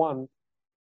 1971,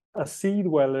 a Sea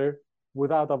Dweller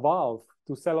without a valve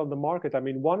to sell on the market. I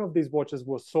mean, one of these watches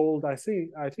was sold, I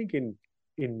think in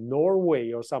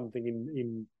Norway or something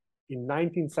in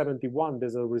 1971.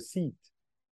 There's a receipt,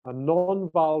 a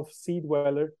non-valve Sea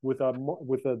Dweller with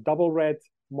a double red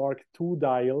Mark II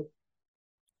dial,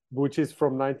 which is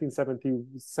from 1970,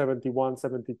 71,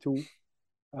 72,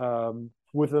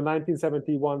 with a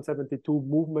 1971, 72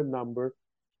 movement number.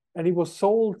 And it was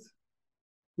sold,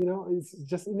 you know, it's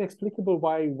just inexplicable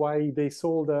why they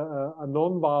sold a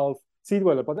non-valve Sea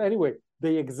Dweller. But anyway,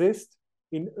 they exist.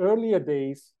 In earlier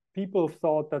days, people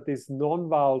thought that these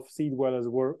non-valve Sea Dwellers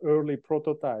were early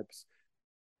prototypes,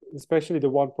 especially the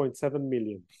 1.7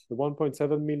 million. The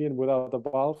 1.7 million without a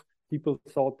valve, people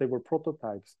thought they were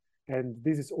prototypes. And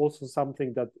this is also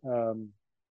something that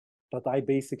that I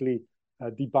basically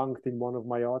debunked in one of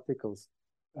my articles,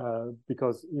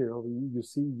 because you know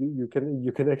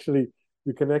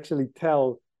you can actually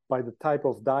tell by the type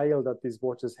of dial that these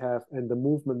watches have and the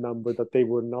movement number that they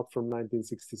were not from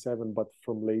 1967 but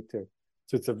from later.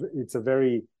 So it's a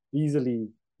very easily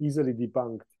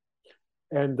debunked.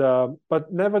 And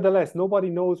but nevertheless, nobody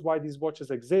knows why these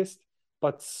watches exist.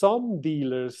 But some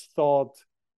dealers thought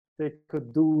they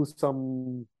could do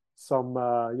some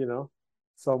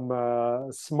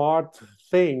smart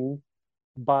thing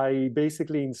by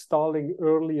basically installing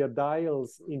earlier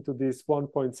dials into these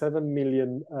 1.7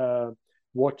 million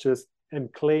watches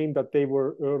and claim that they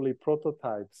were early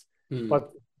prototypes,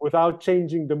 but without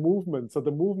changing the movement. So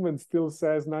the movement still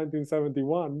says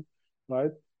 1971,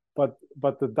 right? But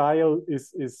the dial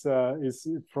is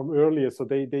from earlier. So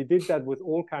they did that with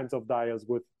all kinds of dials,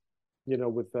 with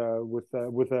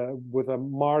a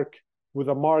Mark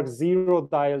 0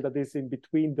 dial that is in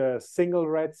between the single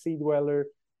red Sea Dweller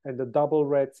and the double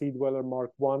red Sea Dweller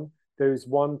Mark 1. There is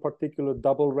one particular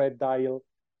double red dial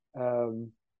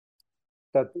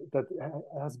that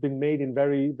has been made in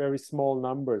very, very small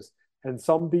numbers. And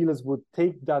some dealers would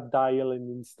take that dial and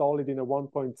install it in a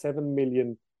 1.7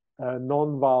 million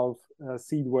non-valve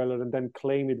Sea Dweller and then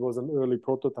claim it was an early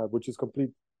prototype, which is complete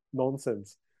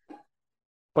nonsense.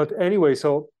 But anyway,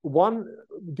 so one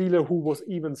dealer who was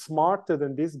even smarter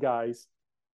than these guys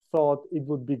thought it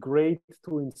would be great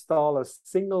to install a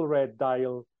single red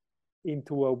dial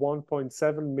into a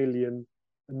 1.7 million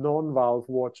non-valve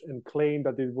watch and claim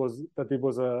that it was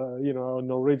an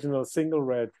original single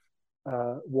red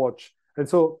watch. And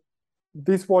so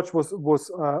this watch was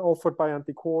offered by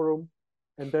Antiquorum,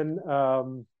 and then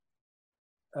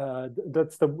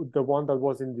that's the one that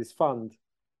was in this fund,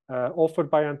 offered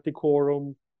by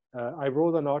Antiquorum. I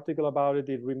wrote an article about it.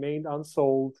 It remained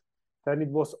unsold. Then it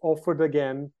was offered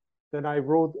again. Then I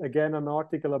wrote again an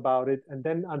article about it. And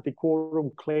then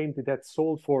Antiquorum claimed it had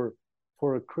sold for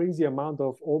a crazy amount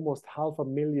of almost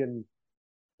 $500,000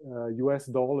 US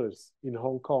dollars in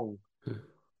Hong Kong.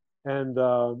 And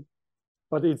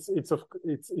but it's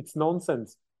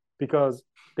nonsense, because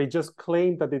they just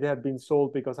claimed that it had been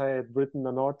sold because I had written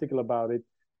an article about it,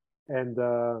 and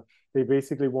they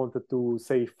basically wanted to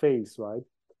save face, right?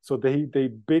 So they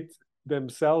bid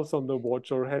themselves on the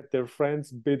watch, or had their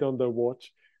friends bid on the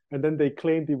watch, and then they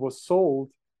claimed it was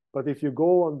sold. But if you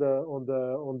go on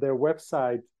their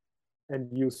website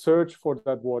and you search for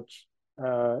that watch,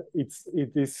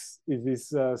 it is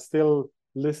still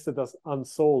listed as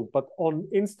unsold. But on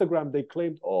Instagram they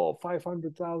claimed, oh,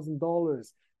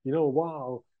 $500,000,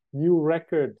 wow, new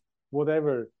record,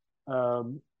 whatever.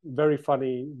 Very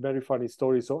funny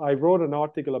story. So I wrote an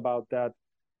article about that.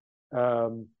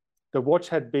 The watch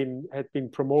had been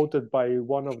promoted by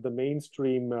one of the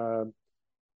mainstream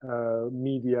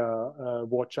media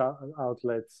watch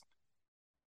outlets,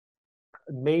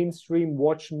 mainstream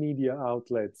watch media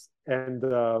outlets. And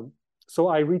so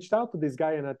I reached out to this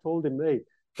guy and I told him, hey,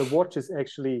 the watch is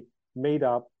actually made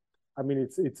up. I mean,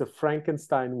 it's a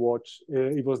Frankenstein watch.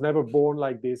 It was never born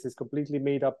like this. It's completely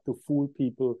made up to fool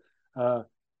people.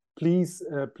 Please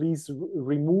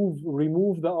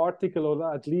remove the article,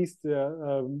 or at least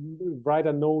write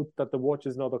a note that the watch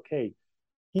is not okay.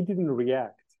 He didn't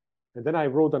react. And then I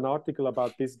wrote an article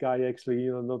about this guy actually,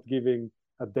 not giving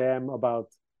a damn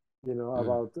about,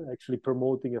 about actually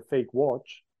promoting a fake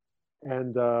watch.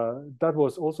 And that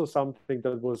was also something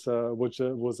that was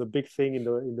a big thing in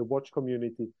the watch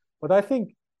community. But I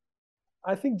think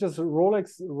just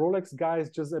Rolex guys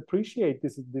just appreciate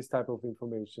this type of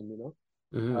information,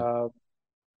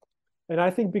 And I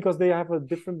think because they have a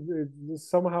different,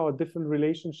 somehow a different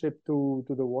relationship to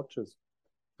the watches.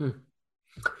 Hmm.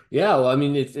 Yeah, well, I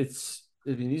mean, I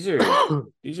mean,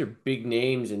 these are big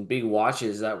names and big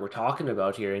watches that we're talking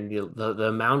about here, and the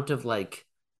amount of like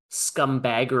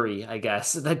scumbaggery, I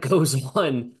guess, that goes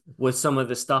on with some of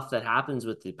the stuff that happens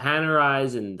with the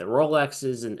Panerais and the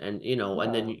Rolexes, and and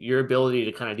then Yeah, your ability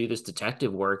to kind of do this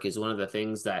detective work is one of the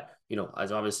things that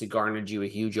has obviously garnered you a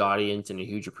huge audience and a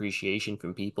huge appreciation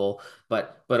from people,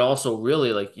 but also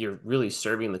really like you're really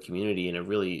serving the community in a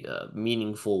really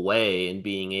meaningful way and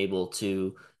being able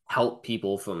to help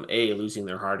people from A, losing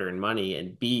their hard-earned money,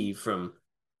 and B, from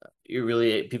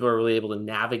people are really able to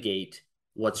navigate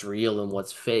what's real and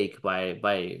what's fake by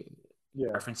yeah.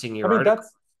 referencing I your mean, article.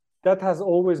 that has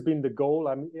always been the goal.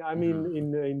 I mean,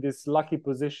 Mhm. in this lucky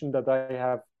position that I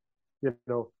have,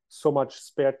 so much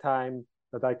spare time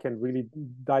that I can really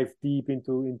dive deep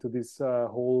into this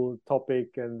whole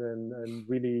topic and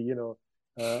really,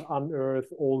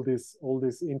 unearth all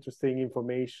this interesting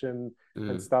information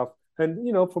and Mhm. stuff. And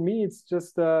for me, it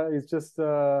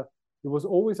was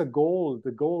always a goal.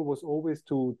 The goal was always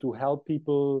to help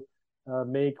people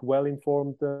make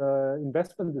well-informed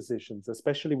investment decisions,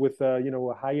 especially with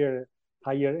higher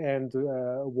end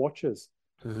watches.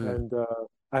 Mhm. And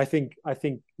I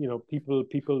think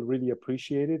people really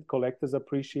appreciate it. Collectors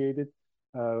appreciate it.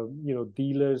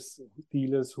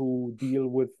 Dealers who deal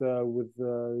with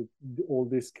all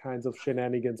these kinds of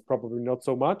shenanigans probably not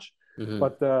so much, Mhm.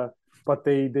 but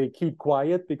they keep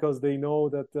quiet because they know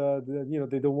that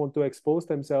they don't want to expose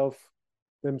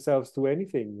themselves to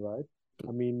anything, right?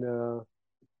 I mean,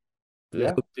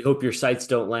 yeah. They hope your sites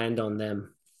don't land on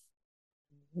them.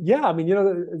 Yeah, I mean,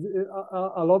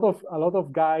 a lot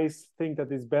of guys think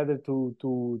that it's better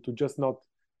to just not,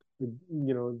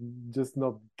 just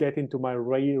not get into my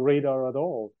radar at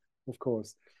all. Of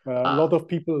course, Uh, a lot of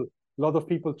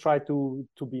people try to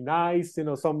be nice.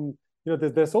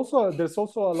 There's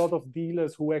also a lot of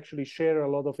dealers who actually share a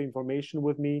lot of information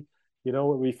with me.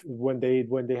 When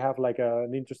they have like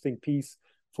an interesting piece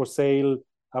for sale,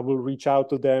 I will reach out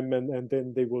to them, and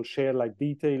then they will share like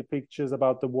detailed pictures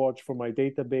about the watch for my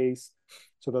database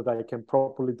so that I can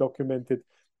properly document it.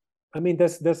 I mean,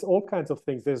 there's all kinds of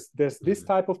things. There's this mhm.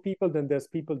 type of people, then there's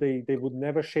people they would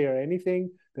never share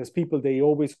anything. There's people they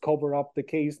always cover up the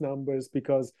case numbers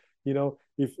because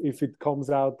if it comes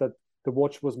out that the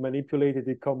watch was manipulated,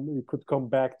 it could come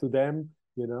back to them.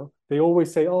 They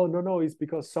always say, oh, no, it's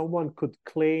because someone could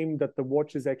claim that the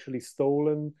watch is actually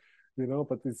stolen.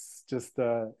 But it's just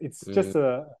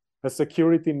a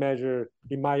security measure,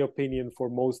 in my opinion, for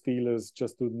most dealers,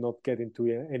 just to not get into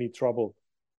any trouble.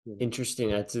 You know.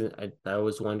 Interesting. I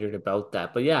always wondered about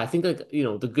that. But yeah, I think like,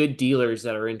 the good dealers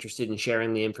that are interested in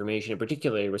sharing the information,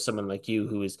 particularly with someone like you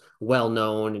who is well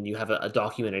known and you have a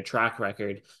documented track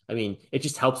record. I mean, it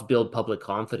just helps build public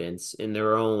confidence in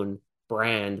their own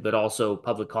brand, but also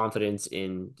public confidence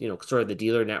in, sort of the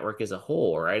dealer network as a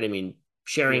whole, right? I mean,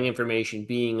 sharing Yeah. information,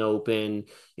 being open,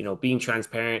 being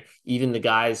transparent, even the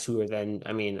guys who are then,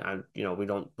 I mean, we're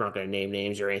not going to name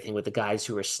names or anything, but the guys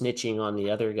who are snitching on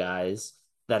the other guys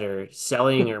that are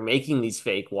selling or making these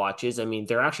fake watches, I mean,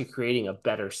 they're actually creating a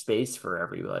better space for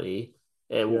everybody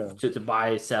Yeah. to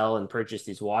buy, sell, and purchase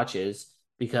these watches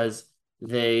because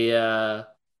they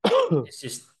it's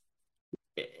just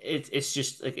it's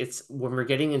just like it's when we're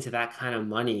getting into that kind of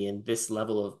money and this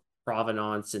level of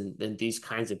provenance and these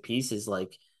kinds of pieces,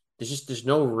 like there's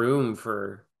no room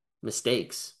for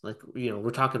mistakes. Like,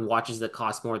 we're talking watches that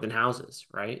cost more than houses,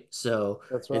 right? So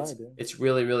That's it's right. Yeah. it's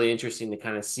really, really interesting to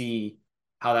kind of see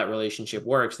how that relationship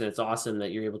works. And it's awesome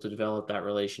that you're able to develop that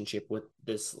relationship with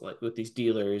with these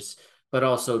dealers, but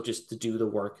also just to do the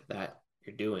work that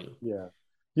you're doing. Yeah.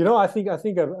 I think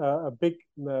a big,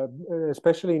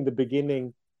 especially in the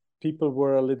beginning, people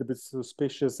were a little bit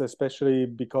suspicious, especially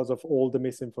because of all the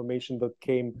misinformation that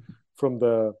came from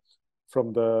the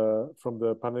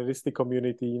panelistic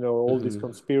community. All these Hmm.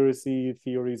 conspiracy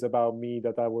theories about me,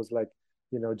 that I was like,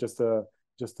 just a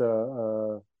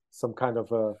some kind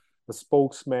of a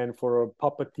spokesman for a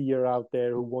puppeteer out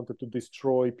there who wanted to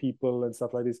destroy people and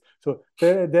stuff like this. So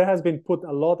there has been put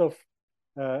a lot of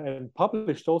and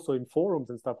published also in forums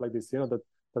and stuff like this.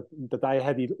 That I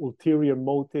had ulterior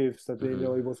motives. That Hmm.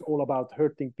 it was all about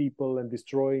hurting people and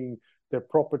destroying their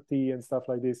property and stuff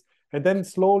like this. And then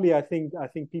slowly, I think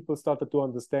people started to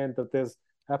understand that there's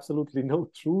absolutely no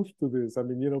truth to this. I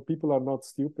mean, people are not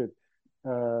stupid.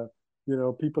 Uh,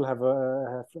 people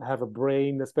have a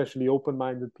brain, especially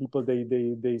open-minded people.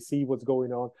 They see what's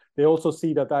going on. They also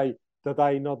see that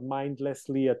I not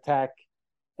mindlessly attack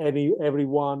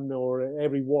everyone or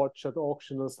every watch at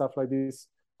auction and stuff like this.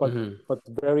 Hmm. but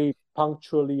very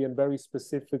punctually and very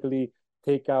specifically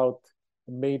take out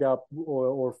made up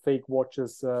or fake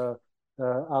watches out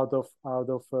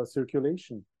of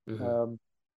circulation. Hmm. Um,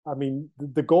 I mean,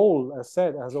 the goal, as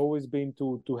said, has always been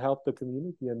to help the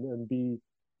community and be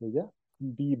yeah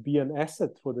be an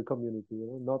asset for the community,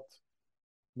 not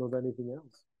anything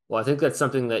else. Well, I think that's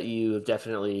something that you have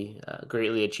definitely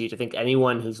greatly achieved. I think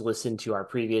anyone who's listened to our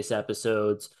previous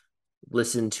episodes,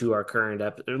 listened to our current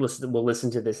will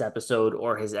listen to this episode,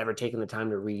 or has ever taken the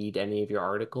time to read any of your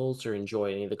articles or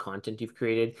enjoy any of the content you've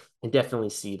created, and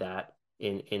definitely see that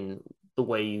in the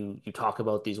way you talk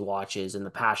about these watches and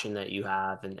the passion that you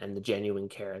have and the genuine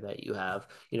care that you have.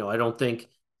 I don't think,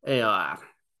 you know,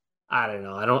 I don't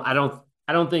know.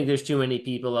 I don't think there's too many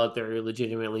people out there who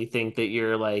legitimately think that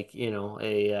you're like,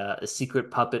 a secret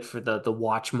puppet for the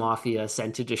watch mafia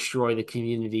sent to destroy the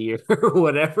community or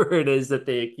whatever it is that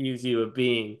they accuse you of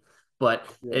being. But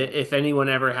Yeah, if anyone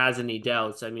ever has any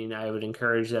doubts, I mean, I would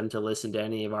encourage them to listen to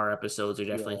any of our episodes or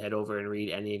definitely yeah. head over and read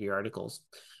any of your articles.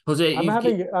 Jose, I'm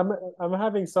having I'm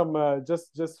having some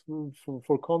just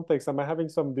for context. I'm having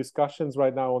some discussions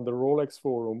right now on the Rolex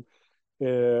forum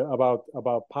about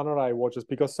Panerai watches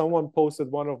because someone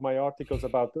posted one of my articles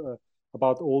about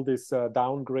all this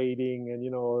downgrading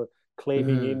and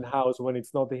claiming Mhm. in-house when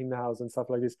it's not in-house and stuff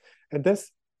like this. And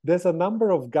there's a number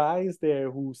of guys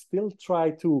there who still try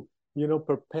to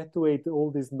perpetuate all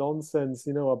this nonsense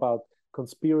about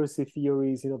conspiracy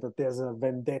theories, that there's a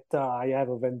vendetta, I have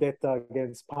a vendetta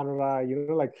against Panerai,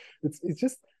 like it's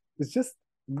just it's just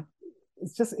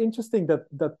it's just interesting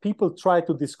that people try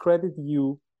to discredit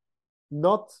you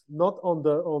not on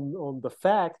the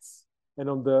facts and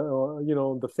on the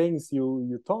on the things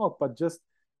you talk, but just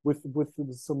with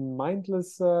some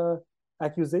mindless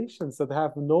accusations that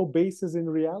have no basis in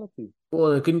reality.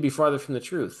 Well, it couldn't be farther from the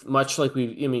truth. Much like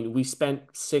we spent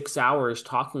 6 hours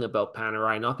talking about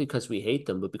Panerai, not because we hate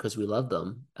them, but because we love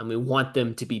them and we want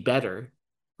them to be better,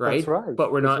 That's right? right.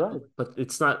 But we're That's not, right. but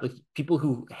it's not like people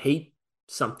who hate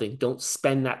something don't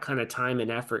spend that kind of time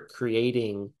and effort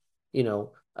creating,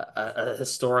 a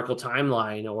historical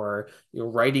timeline or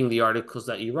writing the articles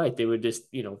that you write. They would just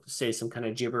say some kind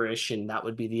of gibberish and that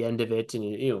would be the end of it,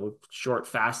 and short,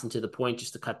 fast, and to the point,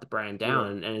 just to cut the brand Yeah.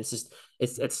 down. And it's just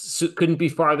it's couldn't be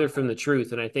farther from the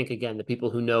truth. And I think again, the people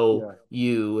who know Yeah.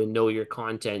 you and know your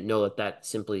content know that that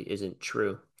simply isn't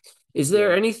true. Is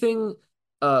there Yeah. anything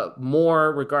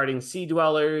more regarding Sea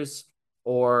Dwellers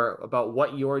or about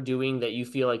what you're doing that you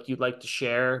feel like you'd like to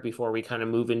share before we kind of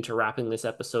move into wrapping this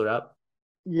episode up?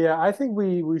 Yeah, I think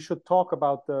we should talk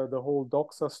about the whole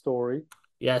Doxa story.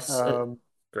 Yes, Um,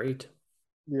 great.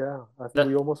 yeah, I think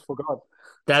we That almost forgot.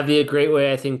 that'd be a great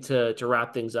way, I think, to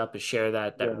wrap things up is share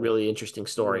that Yeah, really interesting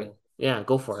yeah. story. Yeah,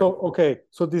 go for it. So okay,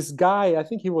 so this guy, I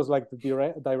think he was like the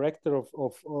director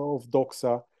of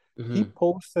Doxa. He Hmm.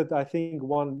 posted, I think,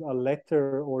 a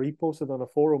letter, or he posted on a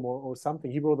forum or something.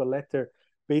 He wrote a letter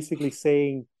basically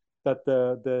saying that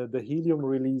the helium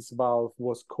release valve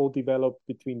was co-developed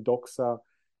between Doxa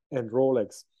and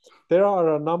Rolex. There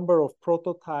are a number of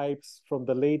prototypes from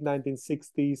the late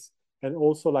 1960s, and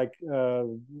also like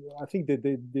I think that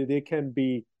they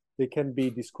can be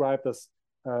described as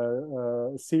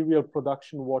serial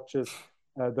production watches,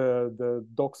 the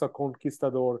Doxa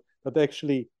Conquistador that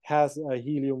actually has a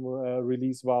helium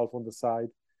release valve on the side.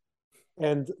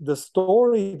 And the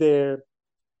story there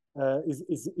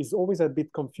is always a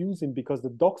bit confusing because the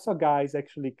Doxa guys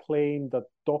actually claim that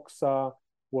Doxa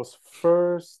was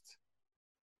first,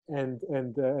 and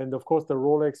of course the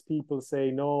Rolex people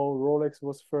say no, Rolex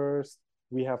was first.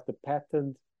 We have the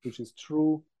patent, which is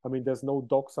true. I mean, there's no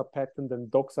Doxa patent,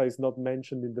 and Doxa is not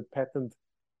mentioned in the patent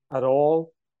at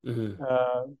all. Hmm.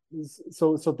 Uh,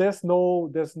 so there's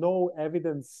no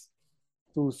evidence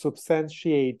to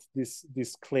substantiate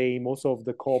this claim also of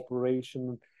the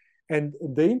cooperation. And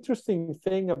the interesting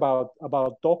thing about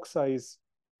Doxa is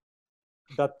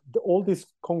that all these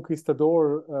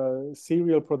Conquistador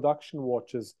serial production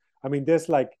watches. I mean,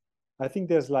 I think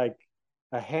there's like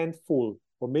a handful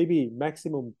or maybe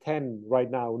maximum 10 right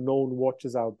now known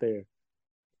watches out there,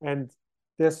 and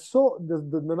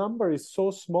the number is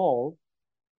so small,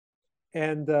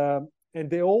 and uh, and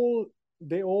they all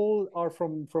are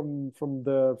from probably from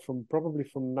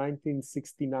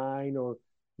 1969 or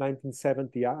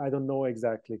 1970. I don't know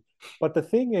exactly, but the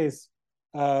thing is,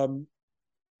 um,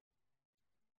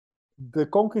 the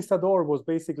Conquistador was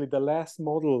basically the last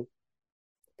model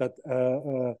that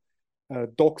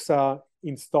Doxa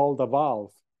installed a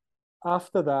valve.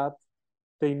 After that,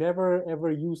 they never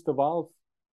ever used the valve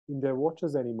in their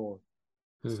watches anymore.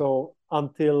 Hmm. So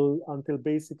until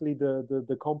basically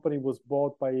the company was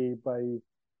bought by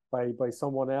by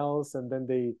someone else, and then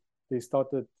they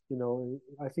started,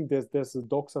 I think there's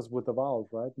Doxas with the valve,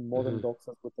 right? Modern Mhm.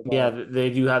 Doxas with the Yeah, valve. they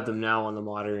do have them now on the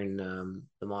modern Yeah,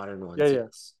 ones. yeah.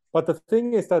 Yes. But the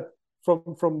thing is that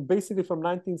from basically from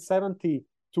 1970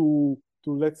 to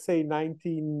let's say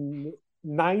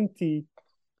 1990,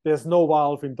 there's no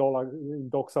valve in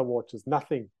Doxa watches,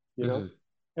 nothing, you know.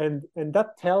 Hmm. And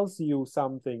that tells you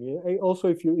something. Also,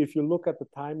 if you look at the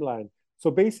timeline,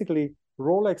 so basically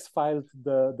Rolex filed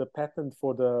the patent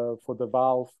for the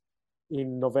valve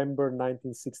in November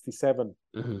 1967,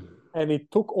 Hmm. and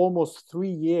it took almost 3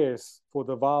 years for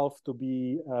the valve for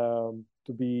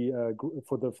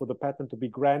the patent to be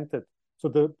granted. So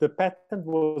the patent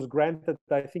was granted,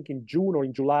 I think, in June or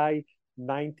in July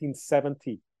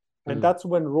 1970, and Hmm. that's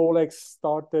when Rolex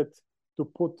started to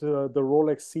put the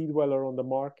Rolex Sea Dweller on the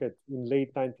market in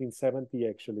late 1970,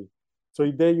 actually.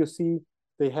 So there you see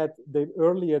they had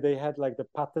like the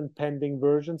patent pending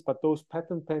versions, but those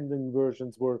patent pending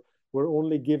versions were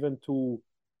only given to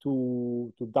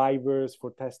divers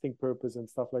for testing purpose and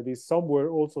stuff like this. Some were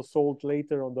also sold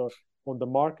later on the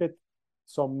market.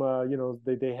 Some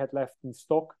they had left in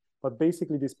stock, but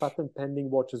basically these patent pending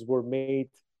watches were made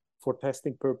for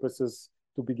testing purposes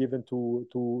to be given to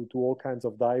all kinds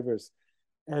of divers.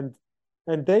 And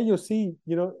and there you see,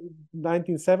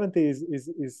 1970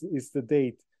 is the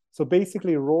date. So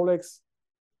basically Rolex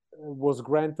was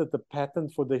granted the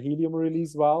patent for the helium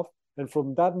release valve. And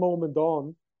from that moment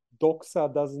on,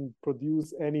 Doxa doesn't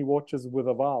produce any watches with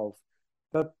a valve.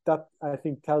 That I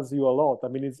think tells you a lot. I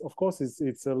mean, it's of course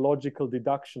it's a logical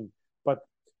deduction, but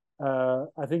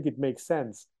I think it makes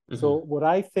sense. So Hmm. what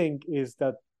I think is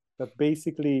that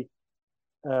basically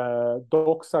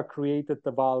Doxa created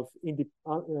the valve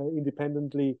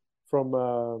independently from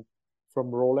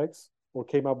Rolex, or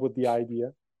came up with the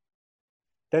idea.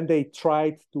 Then they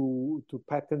tried to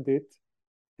patent it,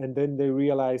 and then they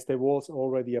realized there was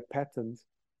already a patent.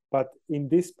 But in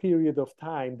this period of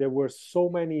time, there were so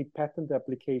many patent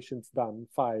applications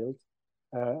filed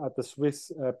at the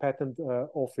Swiss patent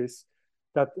office,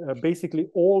 that basically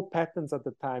all patents at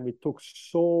the time, it took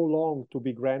so long to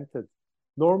be granted.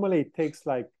 Normally, it takes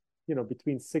like,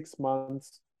 between 6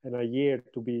 months and a year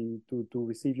to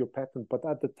receive your patent. But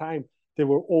at the time, they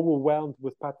were overwhelmed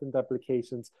with patent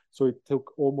applications, so it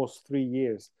took almost 3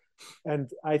 years.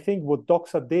 And I think what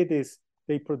Doxa did is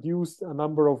they produced a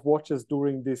number of watches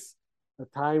during this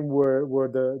time where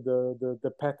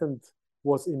the patent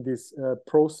was in this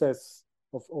process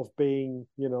of being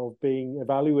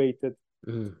evaluated,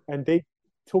 Hmm. and they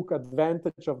took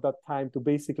advantage of that time to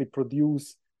basically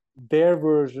produce their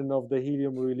version of the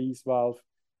helium release valve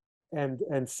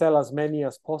and sell as many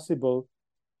as possible.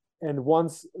 And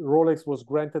once Rolex was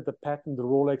granted the patent,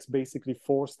 Rolex basically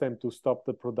forced them to stop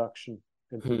the production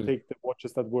and to Hmm. take the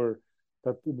watches that were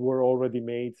already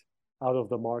made out of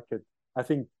the market. I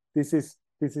think this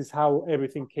is how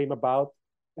everything came about,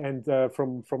 and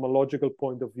from a logical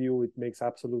point of view, it makes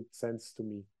absolute sense to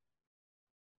me.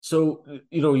 So,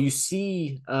 you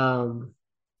see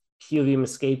helium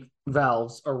escape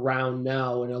valves around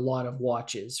now in a lot of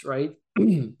watches, right?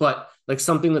 But like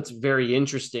something that's very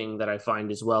interesting that I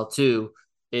find as well too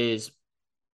is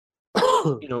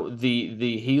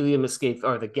the helium escape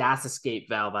or the gas escape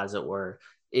valve, as it were,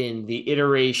 in the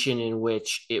iteration in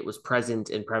which it was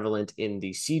present and prevalent in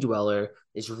the Sea Dweller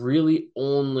is really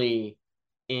only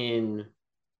in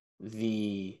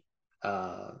the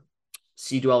uh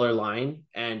Sea Dweller line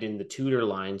and in the Tudor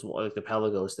lines, like the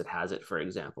Pelagos that has it, for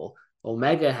example.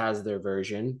 Omega has their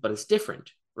version, but it's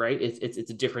different, right? It's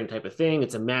a different type of thing.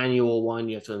 It's a manual one.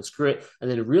 You have to unscrew it.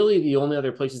 And then really the only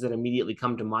other places that immediately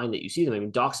come to mind that you see them, I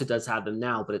mean, Doxa does have them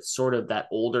now, but it's sort of that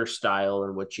older style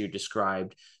in which you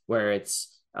described, where it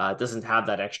doesn't have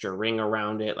that extra ring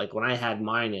around it. Like when I had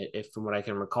mine, if from what I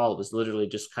can recall, it was literally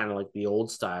just kind of like the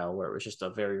old style where it was just a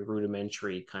very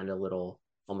rudimentary kind of little,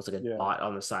 almost like a Yeah. dot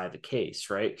on the side of the case,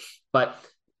 right? But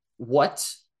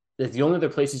what the only other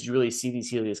places you really see these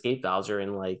helium escape valves are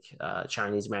in like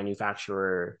Chinese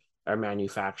manufacturer or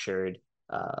manufactured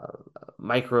uh,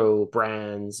 micro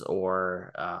brands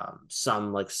or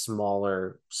some like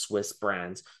smaller Swiss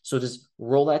brands. So does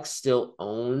Rolex still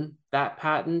own that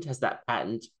patent? Has that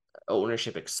patent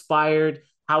ownership expired?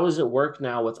 How does it work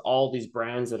now with all these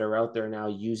brands that are out there now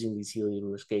using these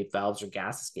helium escape valves or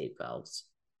gas escape valves?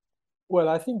 Well,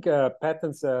 I think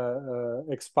patents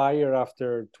expire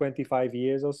after 25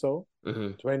 years or so,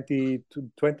 Mm-hmm. 20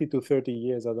 to 30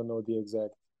 years. I don't know the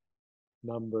exact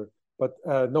number, but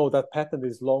no, that patent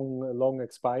is long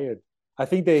expired. I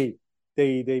think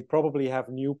they probably have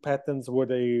new patents where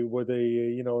they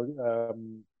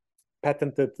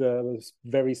patented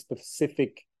very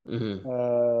specific Hmm.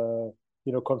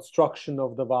 construction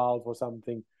of the valve or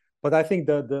something. But I think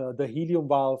the helium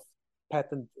valve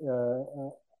patent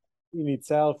in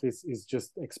itself is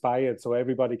just expired, so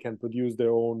everybody can produce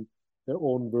their own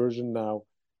version now.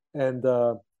 And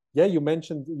yeah, you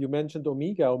mentioned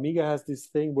Omega. Omega has this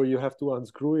thing where you have to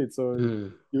unscrew it, so Hmm.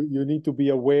 you need to be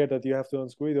aware that you have to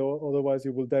unscrew it, or otherwise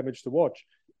you will damage the watch.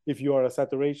 If you are a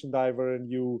saturation diver and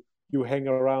you hang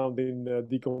around in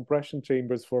decompression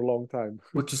chambers for a long time.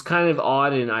 Which is kind of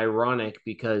odd and ironic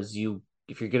because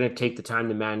if you're going to take the time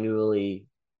to manually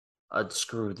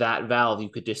unscrew that valve, you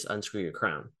could just unscrew your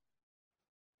crown.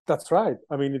 That's right.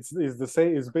 I mean, it's the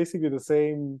same. It's basically the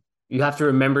same. You have to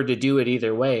remember to do it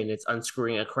either way, and it's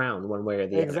unscrewing a crown one way or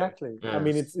the other. Exactly. I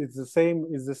mean, Yes. it's the same.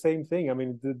 It's the same thing. I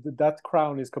mean, that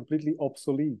crown is completely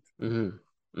obsolete Hmm.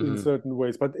 in Hmm. certain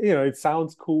ways, but it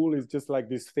sounds cool. It's just like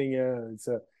this thing. It's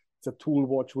a tool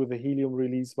watch with a helium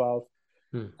release valve.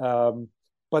 Hmm. Um,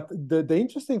 but the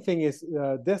interesting thing is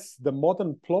the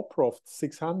modern Ploproft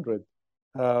 600.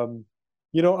 Um,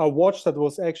 a watch that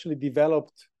was actually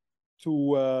developed to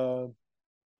uh,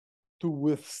 to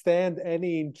withstand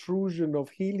any intrusion of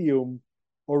helium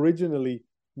originally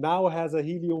now has a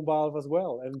helium valve as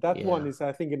well, and that one Yeah. is,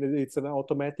 I think, it's an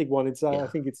automatic one. It's I Yeah.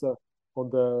 think it's on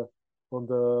the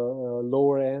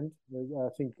lower end. I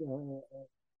think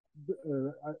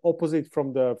opposite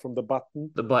from the button.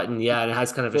 The button, yeah, and it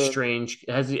has kind of a So strange,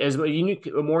 it has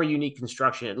a more unique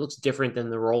construction. It looks different than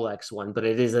the Rolex one, but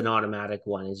it is an automatic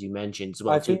one, as you mentioned as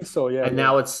well I too. think so. Yeah, And yeah,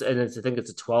 now I think it's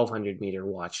a 1,200 meter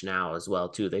watch now as well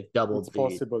too. They've it's doubled the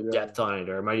possible. Yeah, depth on it,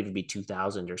 or it might even be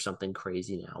 2,000 or something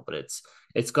crazy now. But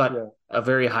it's got yeah. a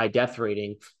very high depth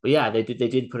rating. But yeah, they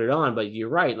did put it on. But you're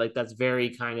right, like that's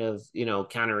very kind of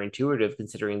counterintuitive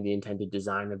considering the intended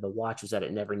design of the watch was that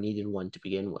it never needed one to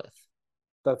begin with.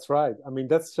 That's right. I mean,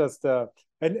 that's just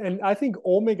and I think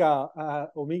Omega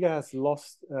has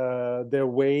lost their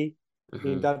way in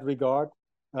Hmm. that regard.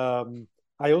 Um,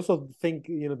 I also think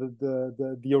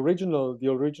the original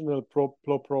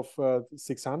Ploprof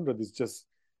 600 is just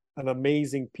an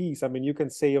amazing piece. I mean, you can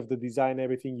say of the design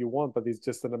everything you want, but it's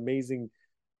just an amazing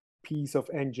piece of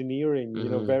engineering.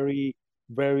 Hmm. Very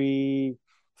very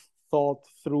thought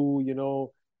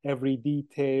through, every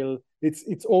detail.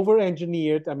 It's over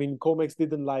engineered. I mean, Comex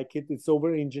didn't like it. It's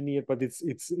over engineered, but it's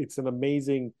an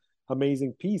amazing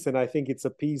piece. And I think it's a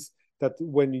piece that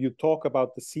when you talk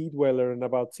about the sea dweller and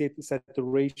about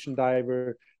saturation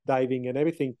diving and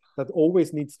everything, that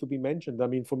always needs to be mentioned. I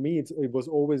mean, for me, it was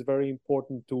always very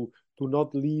important to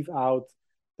not leave out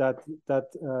that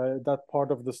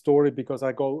part of the story, because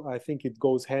I think it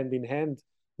goes hand in hand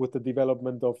with the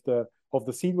development of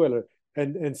the sea dweller.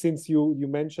 And since you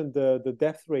mentioned the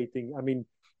depth rating, I mean,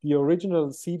 the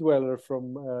original sea dweller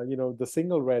from the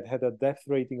single red had a depth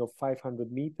rating of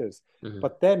 500 meters, Hmm.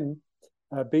 but then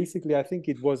basically I think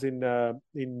it was in early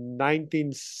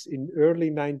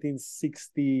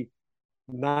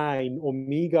 1969,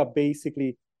 Omega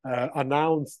basically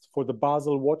announced for the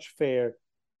Basel Watch Fair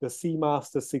the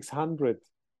Seamaster 600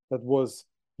 that was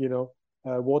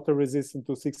water resistant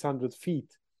to 600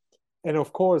 feet. And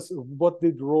of course, what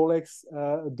did Rolex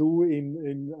do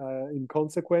in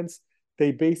consequence?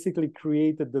 They basically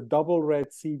created the double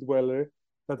red sea dweller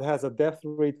that has a depth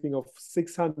rating of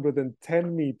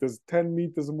 610 meters, 10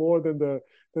 meters more than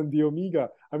the Omega.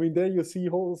 I mean, there you see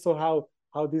also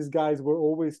how these guys were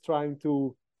always trying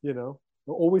to,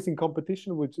 always in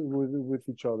competition with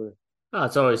each other. Oh,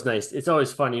 it's always nice. It's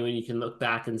always funny when you can look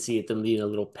back and see it them being a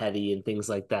little petty and things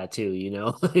like that too, you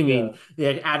know? I Yeah, mean,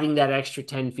 yeah, adding that extra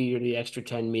 10 feet or the extra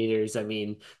 10 meters, I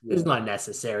mean, is yeah. not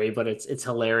necessary, but it's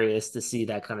hilarious to see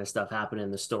that kind of stuff happen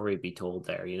and the story be told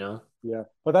there, you know? Yeah,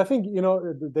 but I think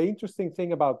the interesting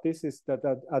thing about this is that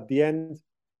at the end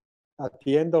of at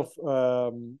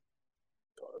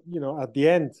the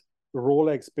end,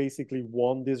 Rolex basically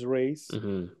won this race.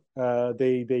 Hmm.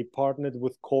 They partnered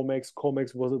with Comex.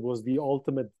 Comex was the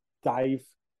ultimate dive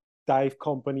dive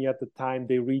company at the time.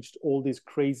 They reached all these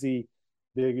crazy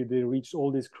depth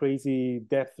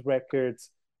records,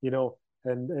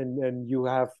 and you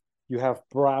have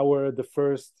Brouwer, the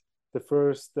first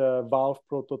valve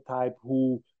prototype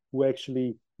who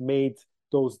actually made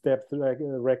those depth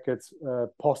records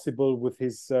possible with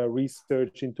his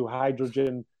research into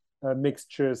hydrogen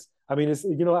mixtures. I mean,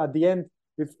 at the end,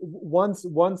 if once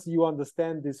you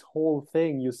understand this whole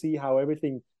thing, you see how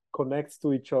everything connects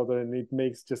to each other, and it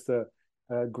makes just a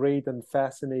great and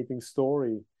fascinating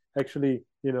story. Actually,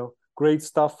 great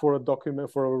stuff for a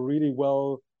really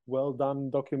well done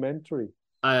documentary.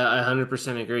 I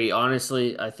 100% agree.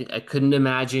 Honestly, I think I couldn't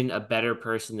imagine a better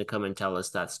person to come and tell us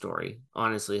that story.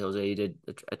 Honestly, Jose, you did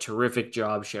a terrific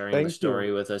job sharing the Thank you.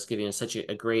 story with us, giving us such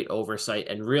a great oversight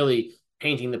and really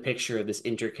painting the picture of this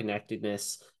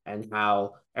interconnectedness and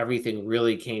how everything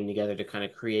really came together to kind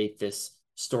of create this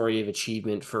story of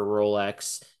achievement for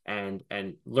Rolex and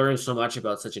learn so much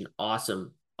about such an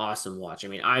awesome watch. I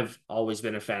mean, I've always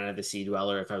been a fan of the Sea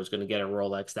Dweller. If I was going to get a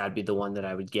Rolex, that'd be the one that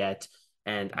I would get.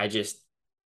 And I just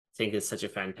think it's such a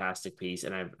fantastic piece,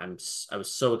 and I was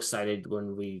so excited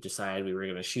when we decided we were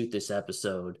going to shoot this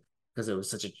episode because it was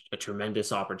such a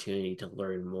tremendous opportunity to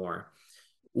learn more.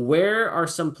 Where are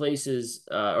some places,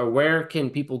 or where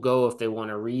can people go if they want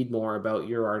to read more about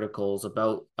your articles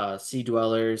about Sea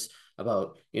Dwellers,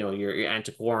 about your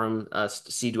Antiquorum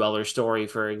Sea Dweller story,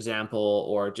 for example,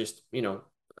 or just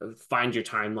find your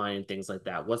timeline and things like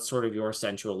that? What's sort of your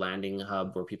central landing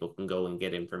hub where people can go and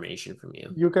get information from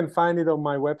you? You can find it on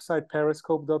my website,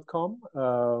 periscope.com.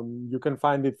 You can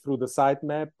find it through the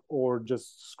sitemap or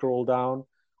just scroll down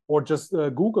or just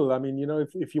Google. I mean,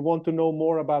 if you want to know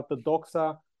more about the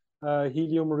Doxa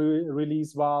helium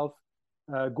release valve,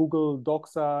 Google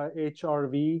Doxa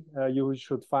HRV. You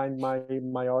should find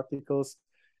my articles.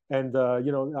 And,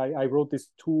 I wrote this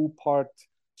 2-part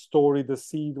story, the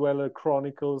Sea Dweller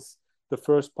Chronicles. The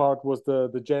first part was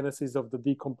the genesis of the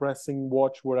decompressing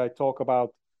watch, where I talk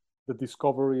about the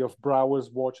discovery of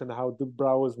Brouwer's watch and how the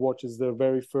Brouwer's watch is the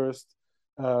very first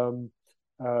valve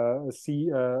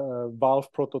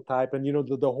prototype, and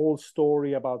the whole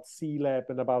story about C-Lab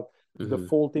and about the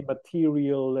faulty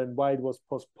material and why it was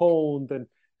postponed,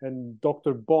 and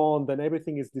Dr. Bond, and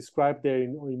everything is described there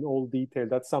in all detail.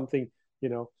 That's something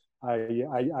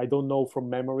I don't know from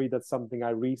memory. That's something I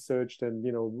researched and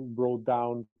wrote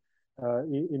down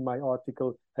in my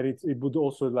article. And it would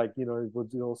also it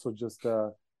would also just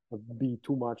be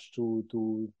too much to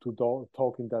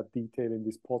talk in that detail in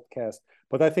this podcast.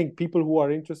 But I think people who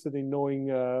are interested in knowing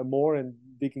more and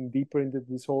digging deeper into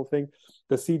this whole thing,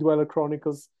 the Sea Dweller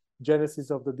Chronicles,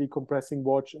 genesis of the decompressing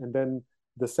watch, and then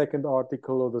the second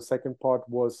article, or the second part,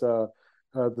 was the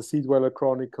Sea Dweller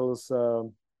Chronicles.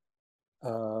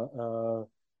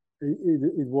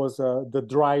 It was the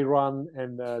dry run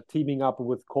and teaming up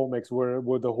with Comex, where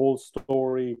the whole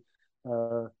story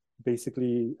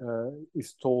basically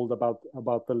is told about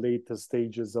the later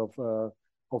stages of the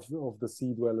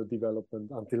Sea Dweller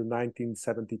development until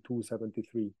 1972,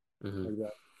 73, like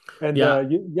that. And I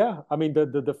mean,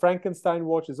 the Frankenstein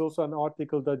watch is also an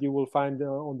article that you will find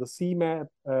on the CMAP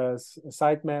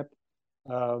sitemap.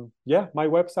 My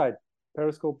website,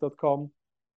 periscope.com.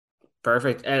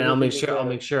 Perfect. And I'll make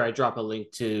sure I drop a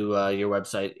link to your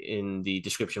website in the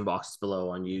description boxes below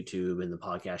on YouTube and the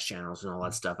podcast channels and all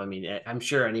that stuff. I mean, I'm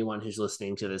sure anyone who's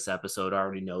listening to this episode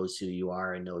already knows who you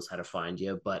are and knows how to find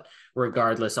you. But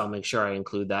regardless, I'll make sure I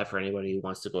include that for anybody who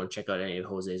wants to go and check out any of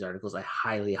Jose's articles. I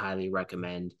highly, highly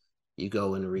recommend you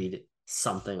go and read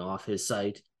something off his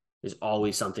site. There's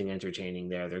always something entertaining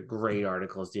there. They're great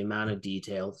articles. The amount of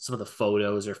detail, some of the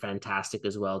photos are fantastic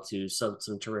as well too. Some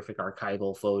terrific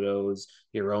archival photos,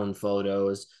 your own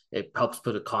photos. It helps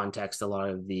put a context a lot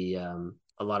of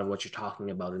what you're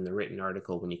talking about in the written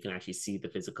article when you can actually see the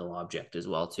physical object as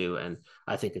well too. And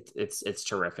I think it's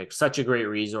terrific. Such a great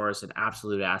resource, an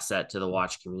absolute asset to the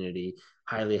watch community.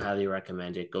 Highly, highly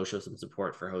recommend it. Go show some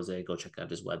support for Jose. Go check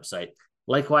out his website.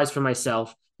 Likewise for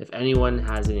myself, if anyone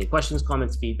has any questions,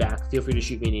 comments, feedback, feel free to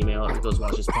shoot me an email at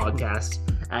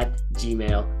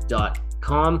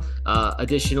ricoswatchespodcast@gmail.com.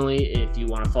 Additionally, if you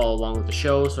want to follow along with the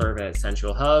show, sort of at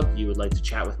Central Hub, you would like to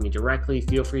chat with me directly,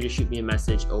 feel free to shoot me a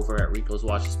message over at Rico's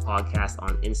Watches Podcast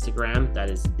on Instagram.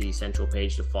 That is the central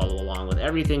page to follow along with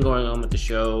everything going on with the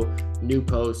show, new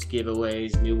posts,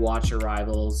 giveaways, new watch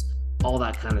arrivals, all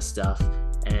that kind of stuff.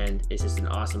 And it's just an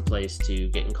awesome place to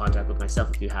get in contact with myself.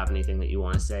 If you have anything that you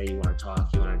want to say, you want to talk,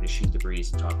 you want to just shoot the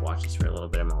breeze and talk watches for a little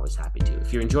bit, I'm always happy to.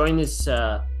 If you're enjoying this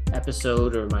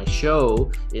episode or my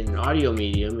show in an audio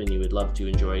medium and you would love to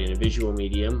enjoy it in a visual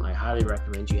medium, I highly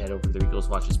recommend you head over to the Rico's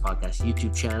Watches Podcast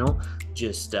YouTube channel.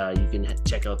 Just you can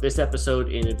check out this episode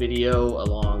in a video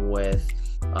along with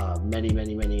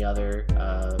many other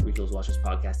Rico's Watches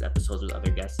Podcast episodes with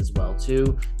other guests as well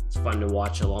too. It's fun to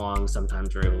watch along.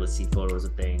 Sometimes we're able to see photos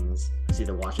of things, see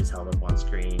the watches held up on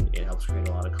screen. It helps create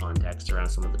a lot of context around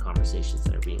some of the conversations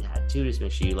that are being had too. Just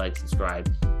make sure you like,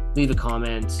 subscribe, leave a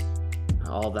comment,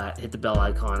 all that, hit the bell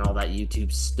icon, all that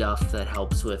YouTube stuff that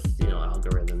helps with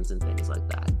algorithms and things like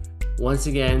that. Once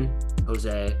again,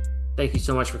 Jose, thank you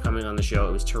so much for coming on the show.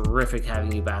 It was terrific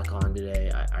having you back on today.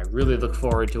 I really look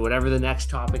forward to whatever the next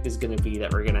topic is going to be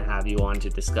that we're going to have you on to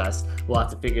discuss. We'll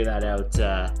have to figure that out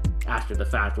after the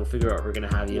fact. We'll figure out what we're going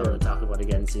to have you on to talk about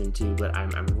again soon too. But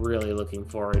I'm really looking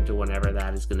forward to whenever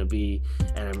that is going to be,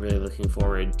 and I'm really looking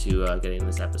forward to getting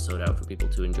this episode out for people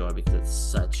to enjoy, because it's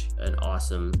such an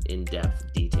awesome,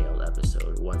 in-depth, detailed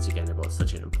episode. Once again, about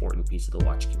such an important piece of the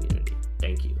watch community.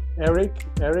 Thank you, Eric.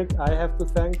 I have to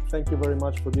thank you very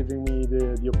much for giving me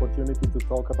the opportunity to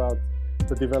talk about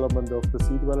the development of the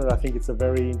Sea Dweller. I think it's a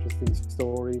very interesting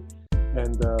story,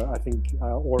 and I think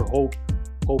or hope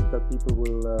that people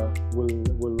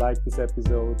will like this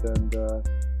episode,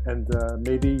 and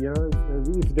maybe, you know,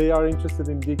 if they are interested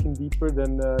in digging deeper,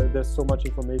 then there's so much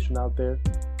information out there.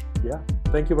 Yeah,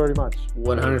 thank you very much.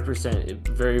 100%.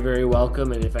 Very, very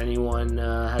welcome. And if anyone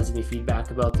has any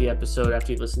feedback about the episode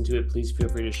after you listen to it, please feel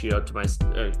free to shoot out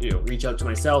to reach out to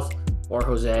myself or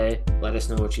Jose. Let us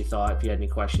know what you thought. If you had any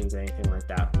questions, anything like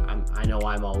that. I know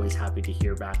I'm always happy to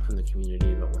hear back from the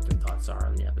community about what their thoughts are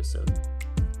on the episode.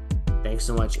 Thanks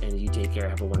so much, and you take care.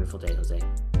 Have a wonderful day, Jose.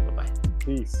 Bye-bye.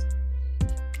 Peace.